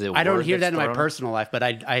always a I don't word hear that's that in my thrown- personal life, but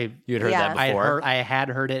I You had heard Yeah. that before. I had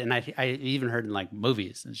heard it, and I even heard in like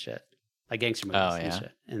movies and shit, like gangster movies Oh, and yeah.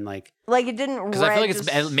 shit, and like like it didn't Because I feel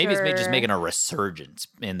like maybe it's just register- making a resurgence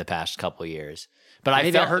in the past couple of years. But I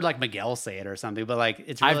maybe felt, I heard like Miguel say it or something, but like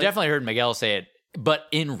it's I've really, definitely heard Miguel say it. But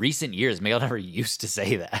in recent years, Miguel never used to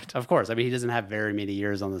say that. of course. I mean, he doesn't have very many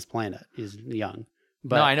years on this planet. He's young,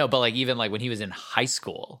 but No, I know. But like even like when he was in high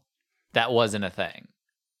school, that wasn't a thing.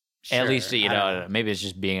 At sure, least you I don't know, maybe it's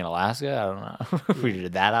just being in Alaska. I don't know if we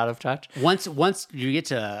did that out of touch. Once you get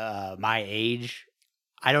to my age,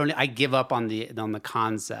 I give up on the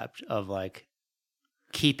concept of like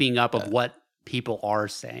keeping up of what people are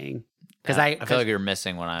saying because I feel like you're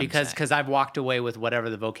missing what I'm saying. because I've walked away with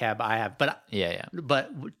whatever the vocab I have, but yeah.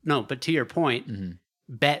 but to your point, Mhm.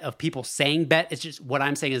 bet of people saying bet, it's just what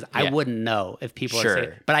I'm saying is I Yeah. wouldn't know if people are Sure, saying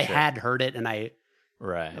it, but I sure. had heard it and I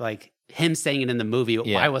Right. like him saying it in the movie.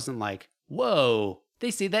 Yeah. I wasn't like, whoa,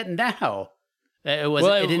 they say that now. It was.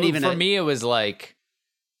 Well, it didn't even. For me, it was like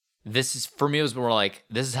it was more like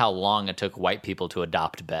this is how long it took white people to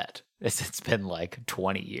adopt bet. It's been like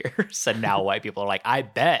 20 years, and now white people are like, I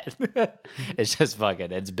bet. It's just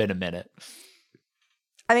fucking. It's been a minute.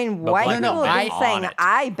 I mean, But white black people people have are been on saying it.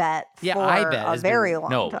 "I bet" Yeah, for I bet a has been- very long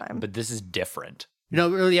No, time. but this is different. No,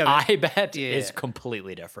 really. Yeah, I bet Yeah. is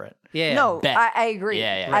completely different. yeah. no, bet. I agree.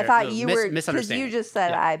 Yeah, yeah. I Right, thought no, you were because you misunderstanding. just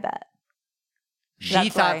said Yeah. "I bet." She That's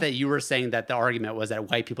thought why. that you were saying that the argument was that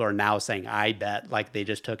white people are now saying "I bet," like they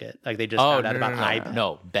just took it, like they just found out about "I bet."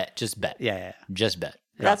 No, bet. Just bet. Yeah. Just bet.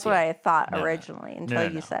 That's what I thought No. originally until No, you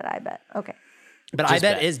no. said "I bet." Okay, But Just "I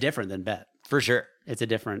bet" bet. is different than "bet." For sure. It's a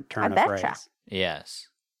different turn I of betcha. phrase. Yes.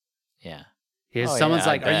 Yeah. If Oh, someone's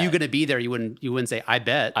yeah, I like, "Are you bet. going to be there?" You wouldn't say "I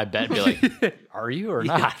bet." I bet. Be like, are you or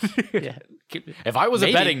not? Yeah. If I was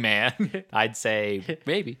Maybe. a betting man, I'd say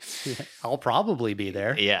maybe. I'll probably be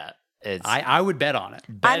there. Yeah. It's I would bet on it.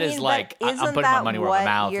 bet I mean, is like but I'm isn't putting my that money where what my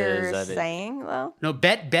mouth you're is. That is- saying though? No,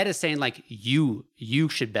 bet is saying like you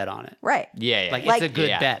should bet on it. Right, Yeah, yeah. Like, yeah. it's a good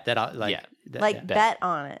yeah. bet that I like. Yeah. that- like yeah. bet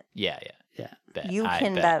on it. Yeah, yeah. Yeah. Bet. You I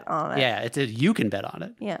can bet on it. Yeah, it's a you can bet on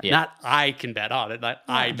it. Yeah. Yeah. Not I can bet on it. Not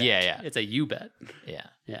I bet. Yeah, yeah. It's a you bet. Yeah.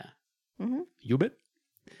 Yeah. Mhm. You bet.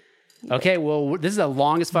 Okay, well, this is the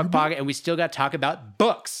longest fuck podcast, and we still got to talk about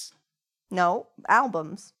books, No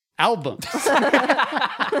albums. albums.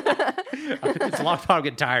 It's a long podcast. I'm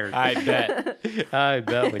getting tired. I bet. I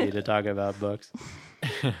bet we need to talk about books.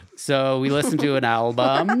 So we listened to an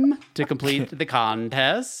album to complete the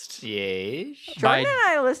contest. Yes. Jordan and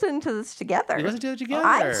I listened to this together. We listened to it together.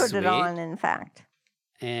 I put Sweet. it on, in fact,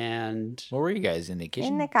 And What were you guys in the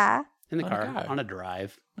kitchen? in the car. in the Oh, car God. on a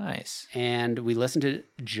drive. Nice. And we listened to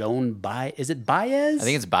Joan Baez. Is it Baez? I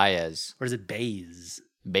think it's Baez. Or is it Baez?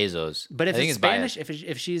 Bezos. But if I think it's Baez. Spanish,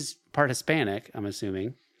 if she's part Hispanic, I'm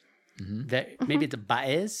assuming that maybe it's a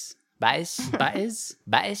Baez. Baez. Baez?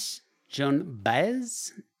 Baez. Joan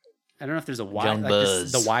Baez? I don't know if there's a Y. Joan like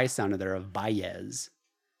Baez. the Y sounded there of Baez.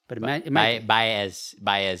 But it might Baez.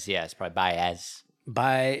 Baez. Yeah, it's probably Baez.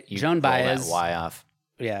 by You Joan roll Baez. that Y off.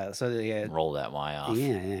 Yeah, so yeah. Roll that Y off.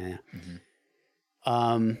 Yeah.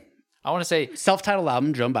 I want to say, Self-titled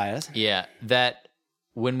album, Joan Baez. yeah, that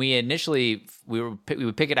when we initially we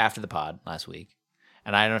would pick it after the pod last week,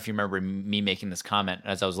 and I don't know if you remember me making this comment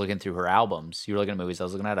as I was looking through her albums. You were looking at movies, I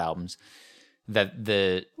was looking at albums. that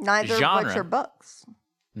the Neither genre, of which are books.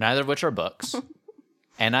 neither of which are books,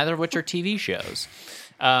 and neither of which are TV shows,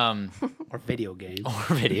 Or video games.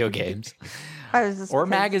 or video games, I was just or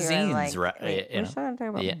because you were magazines, like, right? wait, You we're know. starting to talk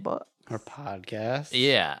about Yeah. books. Or podcasts.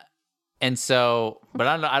 Yeah. And so, but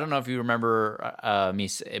I don't know if you remember me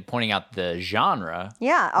pointing out the genre.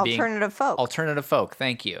 Yeah, being alternative folk. Alternative folk.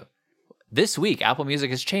 Thank you. This week, Apple Music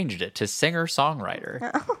has changed it to singer-songwriter.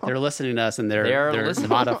 They're listening to us and They they're are listening.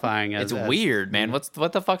 modifying us. It's weird, man.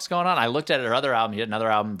 What the fuck's going on? I looked at her other album. She had another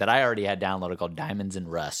album that I already had downloaded called Diamonds and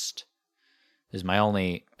Rust. This is my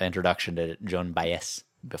only introduction to Joan Baez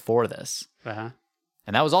before this. Uh-huh.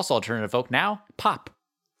 And that was also alternative folk. Now, pop.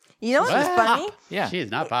 You know what's What? funny? Yeah. She is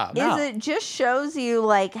not pop. No. Is it just shows you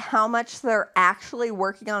like how much they're actually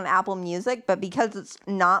working on Apple Music, but because it's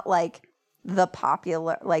not like the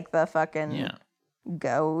popular, like the fucking Yeah.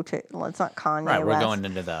 go to, well, it's not Kanye Right. We're West. going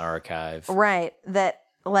into the archive. Right, that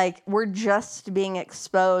like we're just being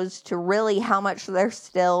exposed to really how much they're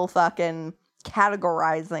still fucking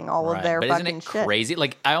categorizing all of Right. their But fucking isn't it shit. crazy?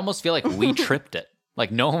 Like, I almost feel like we tripped it. Like,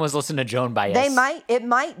 no one was listening to Joan Baez. It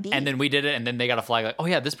might be. And then we did it, and then they got a flag like, oh,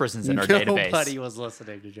 yeah, this person's in our Nobody database. was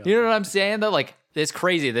listening to Joe. You know what I'm saying, though? Like, it's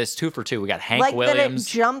crazy. This 2 for 2. We got Hank like Williams. that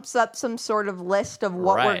it jumps up some sort of list of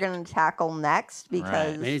what we're Right. going to tackle next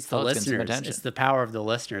because Maybe it's the Oh, it's getting some listeners. attention. It's the power of the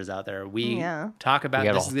listeners out there. We Yeah. talk about We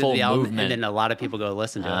have this a is full the album, movement. and then a lot of people go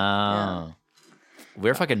listen to it. Oh.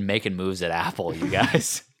 We're fucking making moves at Apple, you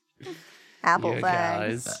guys. Apple You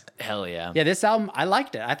fags. guys. Hell yeah. Yeah, this album, I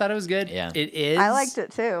liked it. I thought it was good. Yeah. It is. I liked it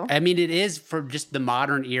too. I mean, it is for just the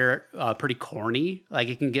modern ear, pretty corny. Like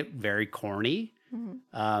it can get very corny.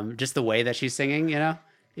 Just the way that she's singing, you know,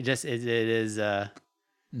 it is. not-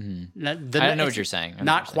 I don't know what it's you're saying. I know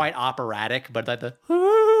Not what you're quite operatic, but like the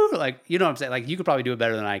like you know what I'm saying. Like you could probably do it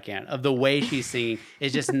better than I can. Of the way she's singing,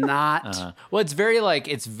 it's just not. Well, it's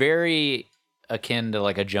very akin to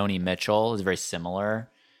like a Joni Mitchell. It's very similar.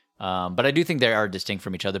 But I do think they are distinct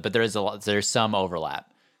from each other, but there's some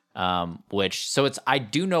overlap. I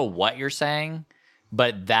do know what you're saying,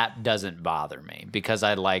 but that doesn't bother me because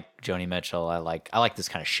I like Joni Mitchell. I like this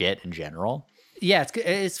kind of shit in general. Yeah,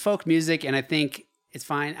 it's folk music, and I think it's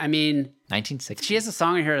fine. I mean, 1960. she has a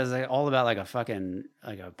song in here that's like all about like a fucking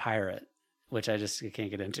like a pirate, which I can't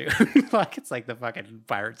get into. Like it's like the fucking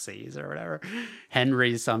pirate seas or whatever.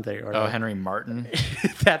 Henry something or whatever. Oh, Henry Martin.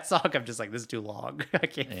 That song, I'm just like, this is too long. I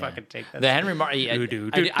can't fucking take that. The Henry Martin. I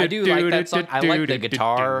do like that song. I like the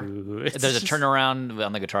guitar. There's a turnaround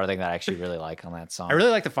on the guitar thing that I actually really like on that song. I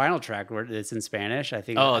really like the final track where it's in Spanish. I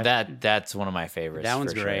think. Oh, that's one of my favorites. That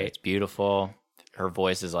one's for sure. great. It's beautiful. Her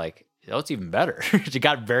voice is like, it's even better. She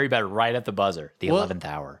got very better right at the buzzer, the 11th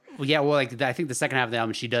hour. Well, yeah, well, like I think the second half of the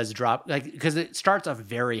album, she does drop like because it starts off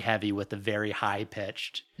very heavy with the very high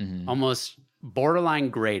pitched, almost borderline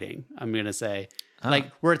grating. I'm gonna say,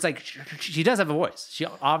 like where it's like she does have a voice. She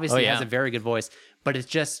obviously has a very good voice, but it's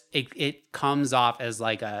just it comes off as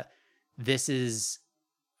like this is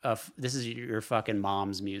your fucking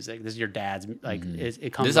mom's music. This is your dad's like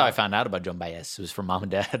it comes. This is how I off- found out about Joan Baez. It was from Mom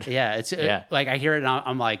and Dad. Yeah, it's Yeah. like I hear it and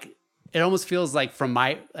I'm like, it almost feels like from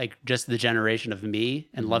my like just the generation of me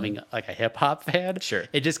and loving like a hip hop fan. Sure.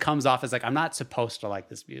 it just comes off as like I'm not supposed to like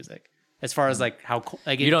this music. As far as like how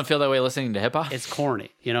like You don't feel that way listening to hip hop? it's corny.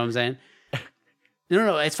 You know what I'm saying?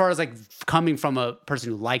 No. As far as like coming from a person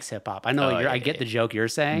who likes hip hop, I know I get the joke you're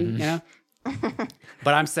saying. You know,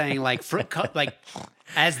 but I'm saying like like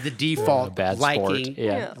as the default bad sport. liking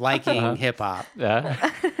Yeah. liking hip hop.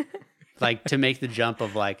 Yeah. Like to make the jump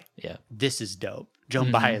of like, Yeah. this is dope.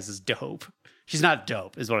 Joan Baez is dope. She's not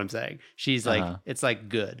dope, is what I'm saying. She's like, it's like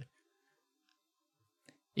good.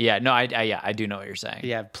 Yeah. No, I do know what you're saying.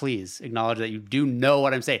 Yeah, please acknowledge that you do know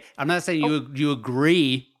what I'm saying. I'm not saying you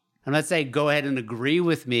agree. I'm not saying go ahead and agree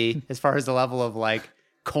with me as far as the level of like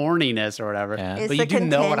corniness or whatever. Yeah. It's But you the do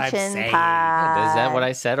know what I'm contention saying. pod. Is that what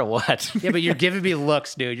I said or what? Yeah, but you're giving me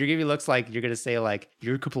looks, dude. You're giving me looks like you're gonna say like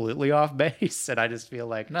you're completely off base, and I just feel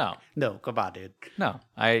like No. come on, dude. No,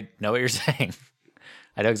 I know what you're saying.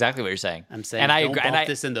 I know exactly what you're saying. I'm saying and I don't agree, bump and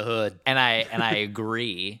this in the hood. I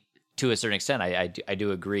agree to a certain extent. I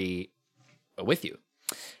do agree with you.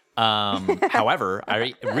 However,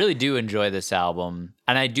 I really do enjoy this album,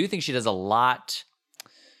 and I do think she does a lot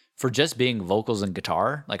for just being vocals and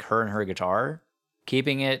guitar, like her and her guitar,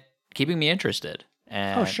 keeping me interested.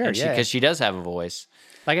 And, Oh, sure, yeah. because she does have a voice.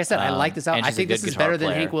 Like I said, I like this album. and I she's a think this good is better guitar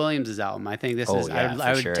than Hank player. Williams' album. I think this Oh, is. yeah, I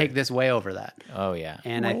for would sure. take this way over that. Oh yeah,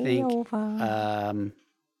 And I think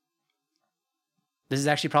this is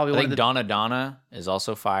actually probably I one think of the Donna Donna is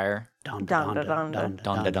also fire. Dun, Dun, dun, dun, dun, dun,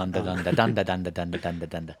 dun, Dunda dun, dunda dun. dunda dunda dunda dunda dunda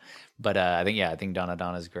dunda. But I think Donna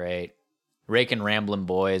Donna's great. Rake and Ramblin'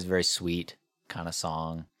 Boy is very sweet, kind of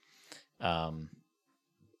song.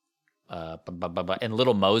 And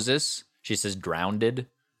Little Moses, she says "drowned,"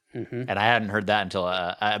 and I hadn't heard that until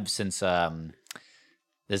since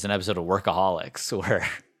there's an episode of Workaholics where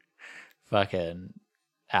fucking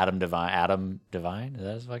Adam Devine, is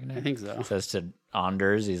that his fucking name? I think so. Says to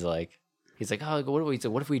Anders, he's like, oh,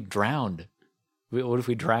 what if we drowned? What if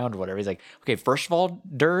we drowned? Whatever. He's like, okay, first of all,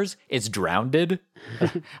 Durs, it's drowned.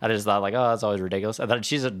 I just thought like, oh, that's always ridiculous. I thought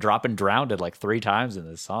she's dropping drowned like 3 times in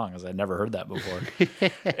this song, because I'd never heard that before.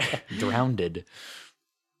 Drowned.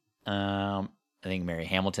 I think Mary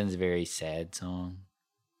Hamilton's a very sad song.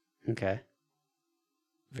 Okay.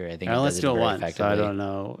 I think let's do it very once. So I effectively. don't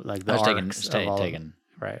know, like the I was arcs of all of taking them.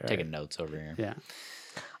 Right. taking notes over here. Yeah.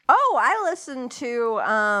 Oh, I listened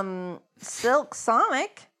to Silk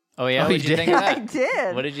Sonic. Oh yeah, Oh, what did you you did? think of I that?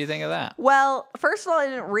 did. What did you think of that? Well, first of all, I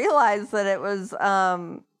didn't realize that it was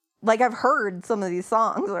like I've heard some of these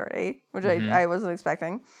songs already, which I wasn't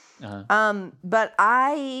expecting. But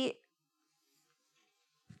I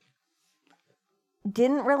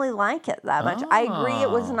didn't really like it that much. I agree,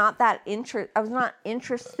 it was not that I was not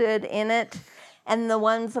interested in it. And the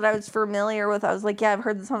ones that I was familiar with, I was like, yeah, I've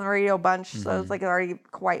heard this on the radio a bunch, so it's like already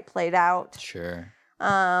quite played out. Sure.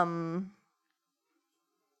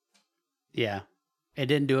 Yeah. It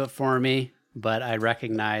didn't do it for me, but I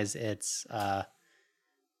recognize its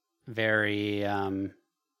very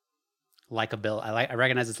likability. I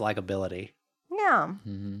recognize its likability. Yeah.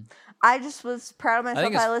 I just was proud of myself.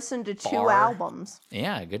 think it's I listened to 2 far- albums.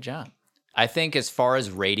 Yeah, good job. I think as far as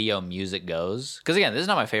radio music goes, because again, this is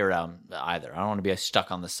not my favorite album either. I don't want to be stuck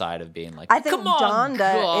on the side of being like, I think come on, Donda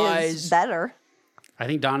guys. is better. I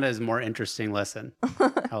think Donda is a more interesting listen.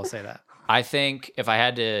 I will say that. I think if I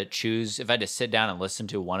had to sit down and listen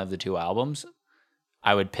to one of the 2 albums,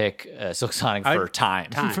 I would pick Silk Sonic for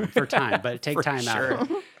time. For time, but take For time out sure. of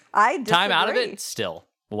it. I disagree. Time out of it, still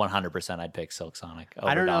 100%. I'd pick Silk Sonic over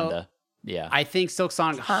I don't know. Donda. Yeah, I think Silk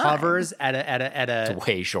Sonic hovers at a it's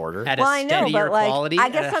way shorter. at Well, a I know, steadier but, like, quality. I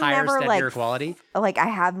guess at a I'm higher, never, steadier like, quality. Like I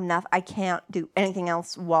have enough. I can't do anything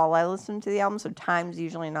else while I listen to the album, so time's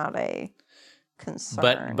usually not a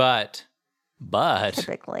concern. But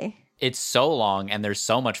typically, it's so long and there's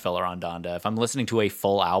so much filler on Donda. If I'm listening to a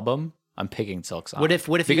full album, I'm picking Silk Sonic.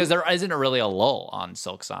 What if because there isn't really a lull on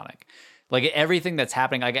Silk Sonic. Like everything that's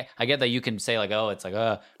happening, I get that you can say like, oh, it's like,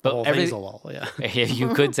 but the whole thing's everything. a lull, yeah. Yeah,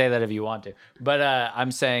 you could say that if you want to, but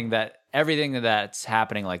I'm saying that everything that's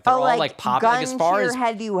happening, like they're all like popping. gun Like as far to your as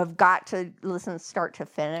head, you have got to listen start to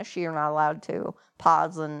finish. You're not allowed to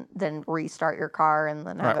pause and then restart your car and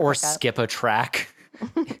then have it or back up. skip a track.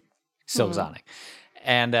 Silk Sonic,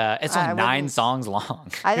 and it's I only 9 wouldn't- songs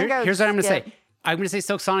long. I think I would Here's what I'm going to skip- say. I'm going to say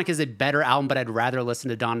Silk Sonic is a better album, but I'd rather listen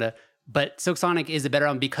to Donda. But Silk Sonic is a better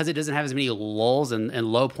album because it doesn't have as many lulls and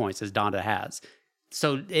low points as Donda has.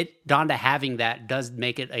 So Donda having that does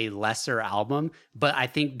make it a lesser album, but I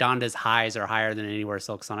think Donda's highs are higher than anywhere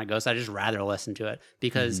Silk Sonic goes. So I just rather listen to it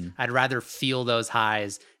because I'd rather feel those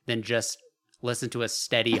highs than just listen to a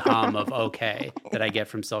steady hum of okay that I get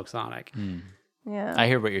from Silk Sonic. Yeah. I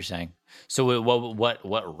hear what you're saying. So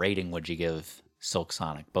what rating would you give Silk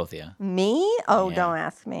Sonic, both of you? Me? Oh, Yeah. don't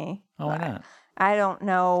ask me. Oh, why not? I don't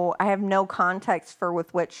know. I have no context for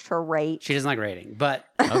with which to rate. She doesn't like rating, but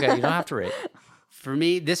Okay, you don't have to rate. for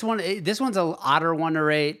me, this one's an odder one to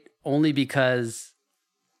rate only because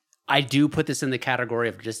I do put this in the category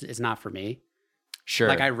of just it's not for me. Sure.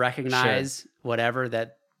 Like I recognize whatever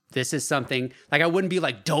that this is something like I wouldn't be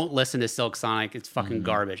like don't listen to Silk Sonic, it's fucking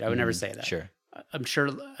garbage. I would never say that. Sure. I'm sure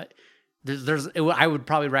I would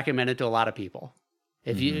probably recommend it to a lot of people.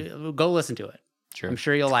 If you go listen to it. Sure. I'm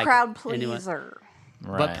sure you'll like Crowd it. Anyway. pleaser.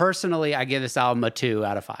 Right. But personally, I give this album a 2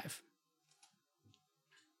 out of 5.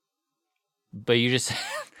 But you just,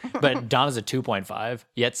 but Donna's a 2.5.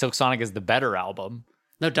 Yet Silk Sonic is the better album.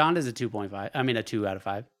 No, Donda's a 2.5. I mean a 2 out of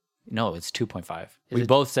 5. No, it's 2.5. We it-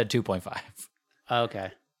 both said 2.5.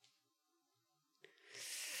 Okay.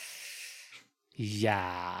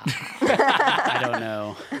 Yeah. I don't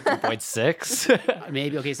know. 2.6.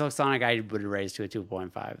 Maybe okay. So Sonic, I would raise to a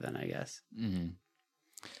 2.5 then, I guess. Yeah.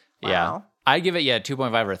 Wow. I'd give it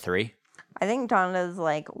 2.5 or 3. I think Donda's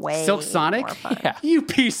like way Silk Sonic? more fun. Yeah. You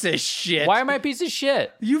piece of shit. Why am I a piece of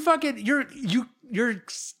shit? You fucking you're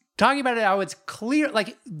talking about it how it's clear.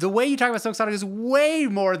 Like the way you talk about Silk Sonic is way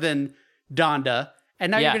more than Donda, and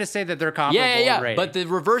now Yeah. you're gonna say that they're comparable. Yeah. in rating. But the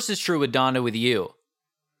reverse is true with Donda with you.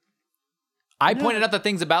 I pointed out the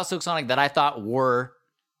things about Silk Sonic that I thought were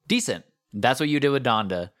decent. That's what you did with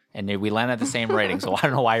Donda, and we landed at the same rating. So I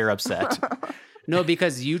don't know why you're upset. no,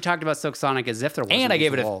 because you talked about Silk Sonic as if there wasn't. And I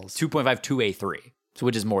gave it a lulls. 2.5 to a 3, so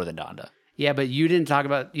which is more than Donda. Yeah, but you didn't say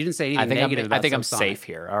anything negative about I think I'm Silk Sonic. safe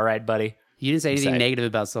here. All right, buddy. You didn't say anything safe. negative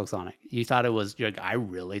about Silk Sonic. You thought it was, you're like, I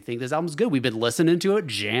really think this album's good. We've been listening to it,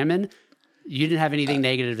 jamming. You didn't have anything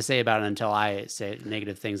negative to say about it until I say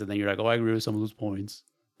negative things. And then you're like, oh, I agree with some of those points.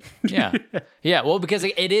 Yeah. Yeah. Well, because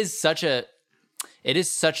it is such a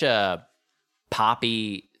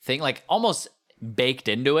poppy thing, like almost baked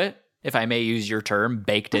into it, if I may use your term,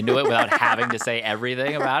 baked into it without having to say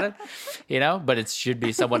everything about it, but it should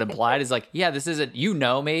be somewhat implied. Is like, yeah, this isn't,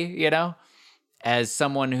 me, as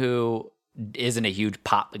someone who isn't a huge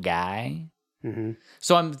pop guy. Mm-hmm.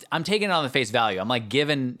 So I'm taking it on the face value. I'm like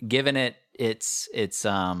giving it its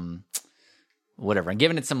whatever. I'm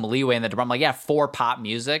giving it some leeway in the department. I'm like, yeah, for pop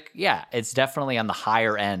music, yeah, it's definitely on the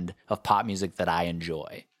higher end of pop music that I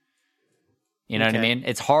enjoy. You know what I mean?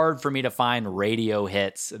 It's hard for me to find radio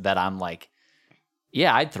hits that I'm like,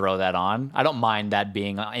 yeah, I'd throw that on. I don't mind that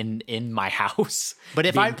being in my house. But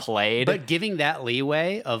if being played, but giving that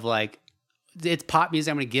leeway of like, it's pop music,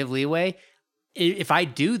 I'm going to give leeway. If I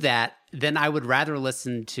do that, then I would rather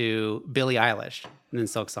listen to Billie Eilish than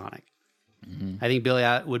Silk Sonic. Mm-hmm. I think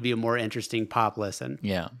Billie would be a more interesting pop listen.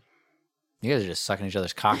 Yeah. You guys are just sucking each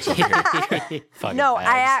other's cocks over here. No,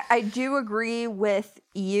 I do agree with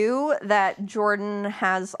you that Jordan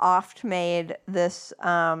has oft made this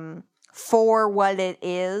for what it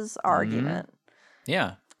is argument.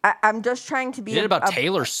 Yeah. I'm just trying to be. You did about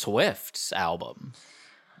Taylor Swift's album.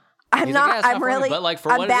 I'm He's not. like, yeah, I'm really. but like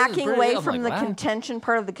for I'm what it is, backing pretty- away I'm from like, the wow. contention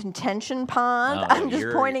part of the contention pond. No, I'm just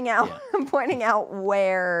you're- pointing out. yeah. I'm pointing out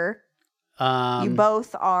where you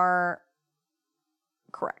both are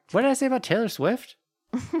correct. What did I say about Taylor Swift?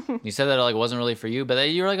 You said that it like wasn't really for you, but then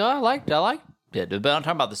you were like, oh, I liked it. But I'm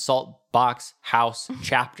talking about the Salt Box House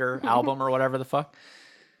Chapter album or whatever the fuck.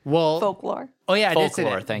 Well, Folklore. Oh yeah, I did say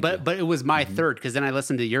Folklore, that. thank you. But it was my third because then I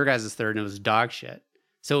listened to your guys' third and it was dog shit.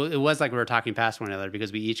 So it was like we were talking past one another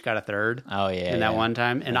because we each got a third. Oh yeah, in that yeah. one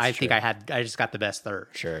time, and That's I think true. I just got the best third.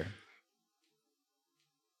 Sure.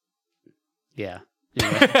 Yeah.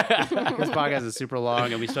 Anyway, this podcast is super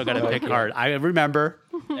long, and we still got to pick hard. I remember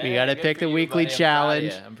we got to pick the weekly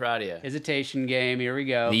challenge. I'm proud of you. Hesitation game. Here we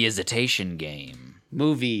go. The hesitation game.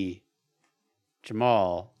 Movie.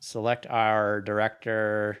 Jamal, select our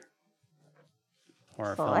director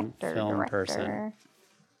or film person.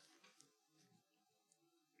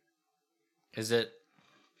 Is it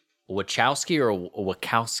Wachowski or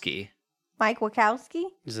Wachowski? Mike Wachowski.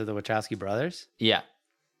 Is it the Wachowski brothers? Yeah.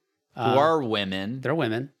 Who are women. They're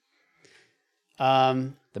women.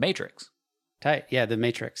 The Matrix. Tight. Yeah, The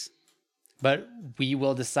Matrix. But we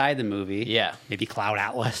will decide the movie. Yeah. Maybe Cloud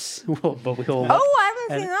Atlas. But we will. Oh, I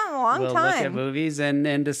haven't seen that in a long we'll look at time. movies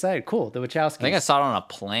and decide. Cool. The Wachowskis. I think I saw it on a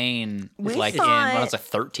plane We like saw when I it- was like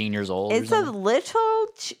 13 years old. It's a little.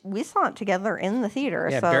 We saw it together in the theater,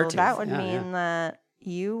 Yeah, so Beartooth. that would Yeah, mean that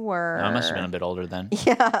you were. I must have been a bit older then.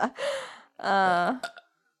 Yeah. I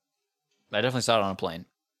definitely saw it on a plane.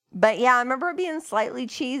 But yeah, I remember it being slightly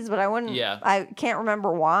cheese, but I wouldn't. Yeah. I can't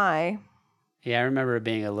remember why. Yeah, I remember it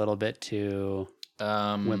being a little bit too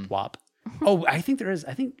wimp wop. Mm-hmm. Oh, I think there is.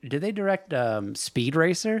 Did they direct Speed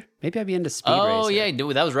Racer? Maybe I'd be into Speed Racer. Oh yeah,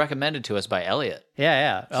 dude, that was recommended to us by Elliot.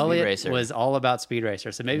 Yeah. Elliot Racer. was all about Speed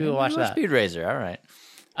Racer, so maybe we'll watch that. Speed Racer. All right.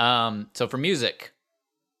 So for music,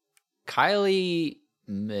 Kylie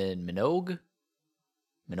Minogue.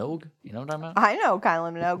 Minogue, you know what I'm talking about? I know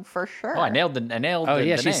Kylie Minogue for sure. Oh, I nailed the. Oh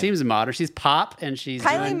yeah, the she name. seems modern. She's pop and she's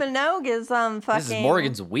Kylie doing- Minogue is fucking. This is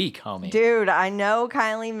Morgan's week, homie. Dude, I know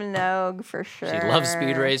Kylie Minogue for sure. She loves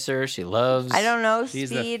Speed Racer. She loves. I don't know She's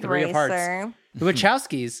the Speed three of hearts. Racer. The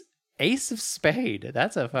Wachowskis, Ace of Spade.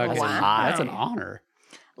 That's a fucking. Wow. That's an honor.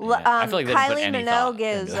 Yeah, I feel like they didn't put Kylie any thought Minogue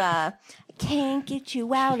is into can't get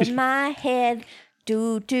you out of my head.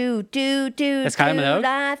 Do. That's Kylie Minogue?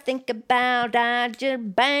 I think about I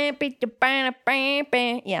just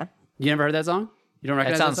bam. Yeah. You never heard that song? You don't That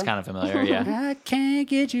recognize sounds song? kind of familiar. Yeah. I can't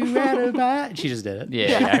get you out of my. She just did it.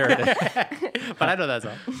 Yeah, I heard it. But I know that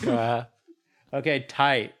song. Okay,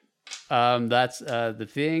 tight. That's the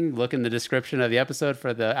thing. Look in the description of the episode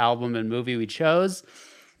for the album and movie we chose.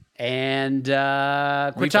 And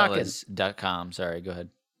quit talking. Refills.com. Sorry, go ahead.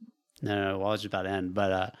 No, well, it's just about to end.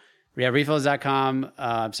 But yeah, refills.com.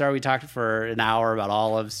 I'm sorry we talked for an hour about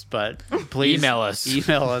olives, but please Email us.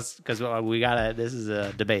 Email us because we got this is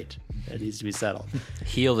a debate. It needs to be settled.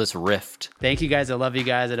 Heal this rift. Thank you guys. I love you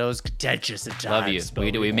guys. I know it's contentious at times. Love you.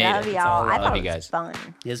 but We made Love it. y'all. I Love thought you it was guys. fun.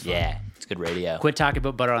 It's fun. Yeah, it's good radio. Quit talking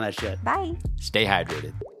about butter on that shit. Bye. Stay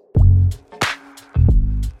hydrated.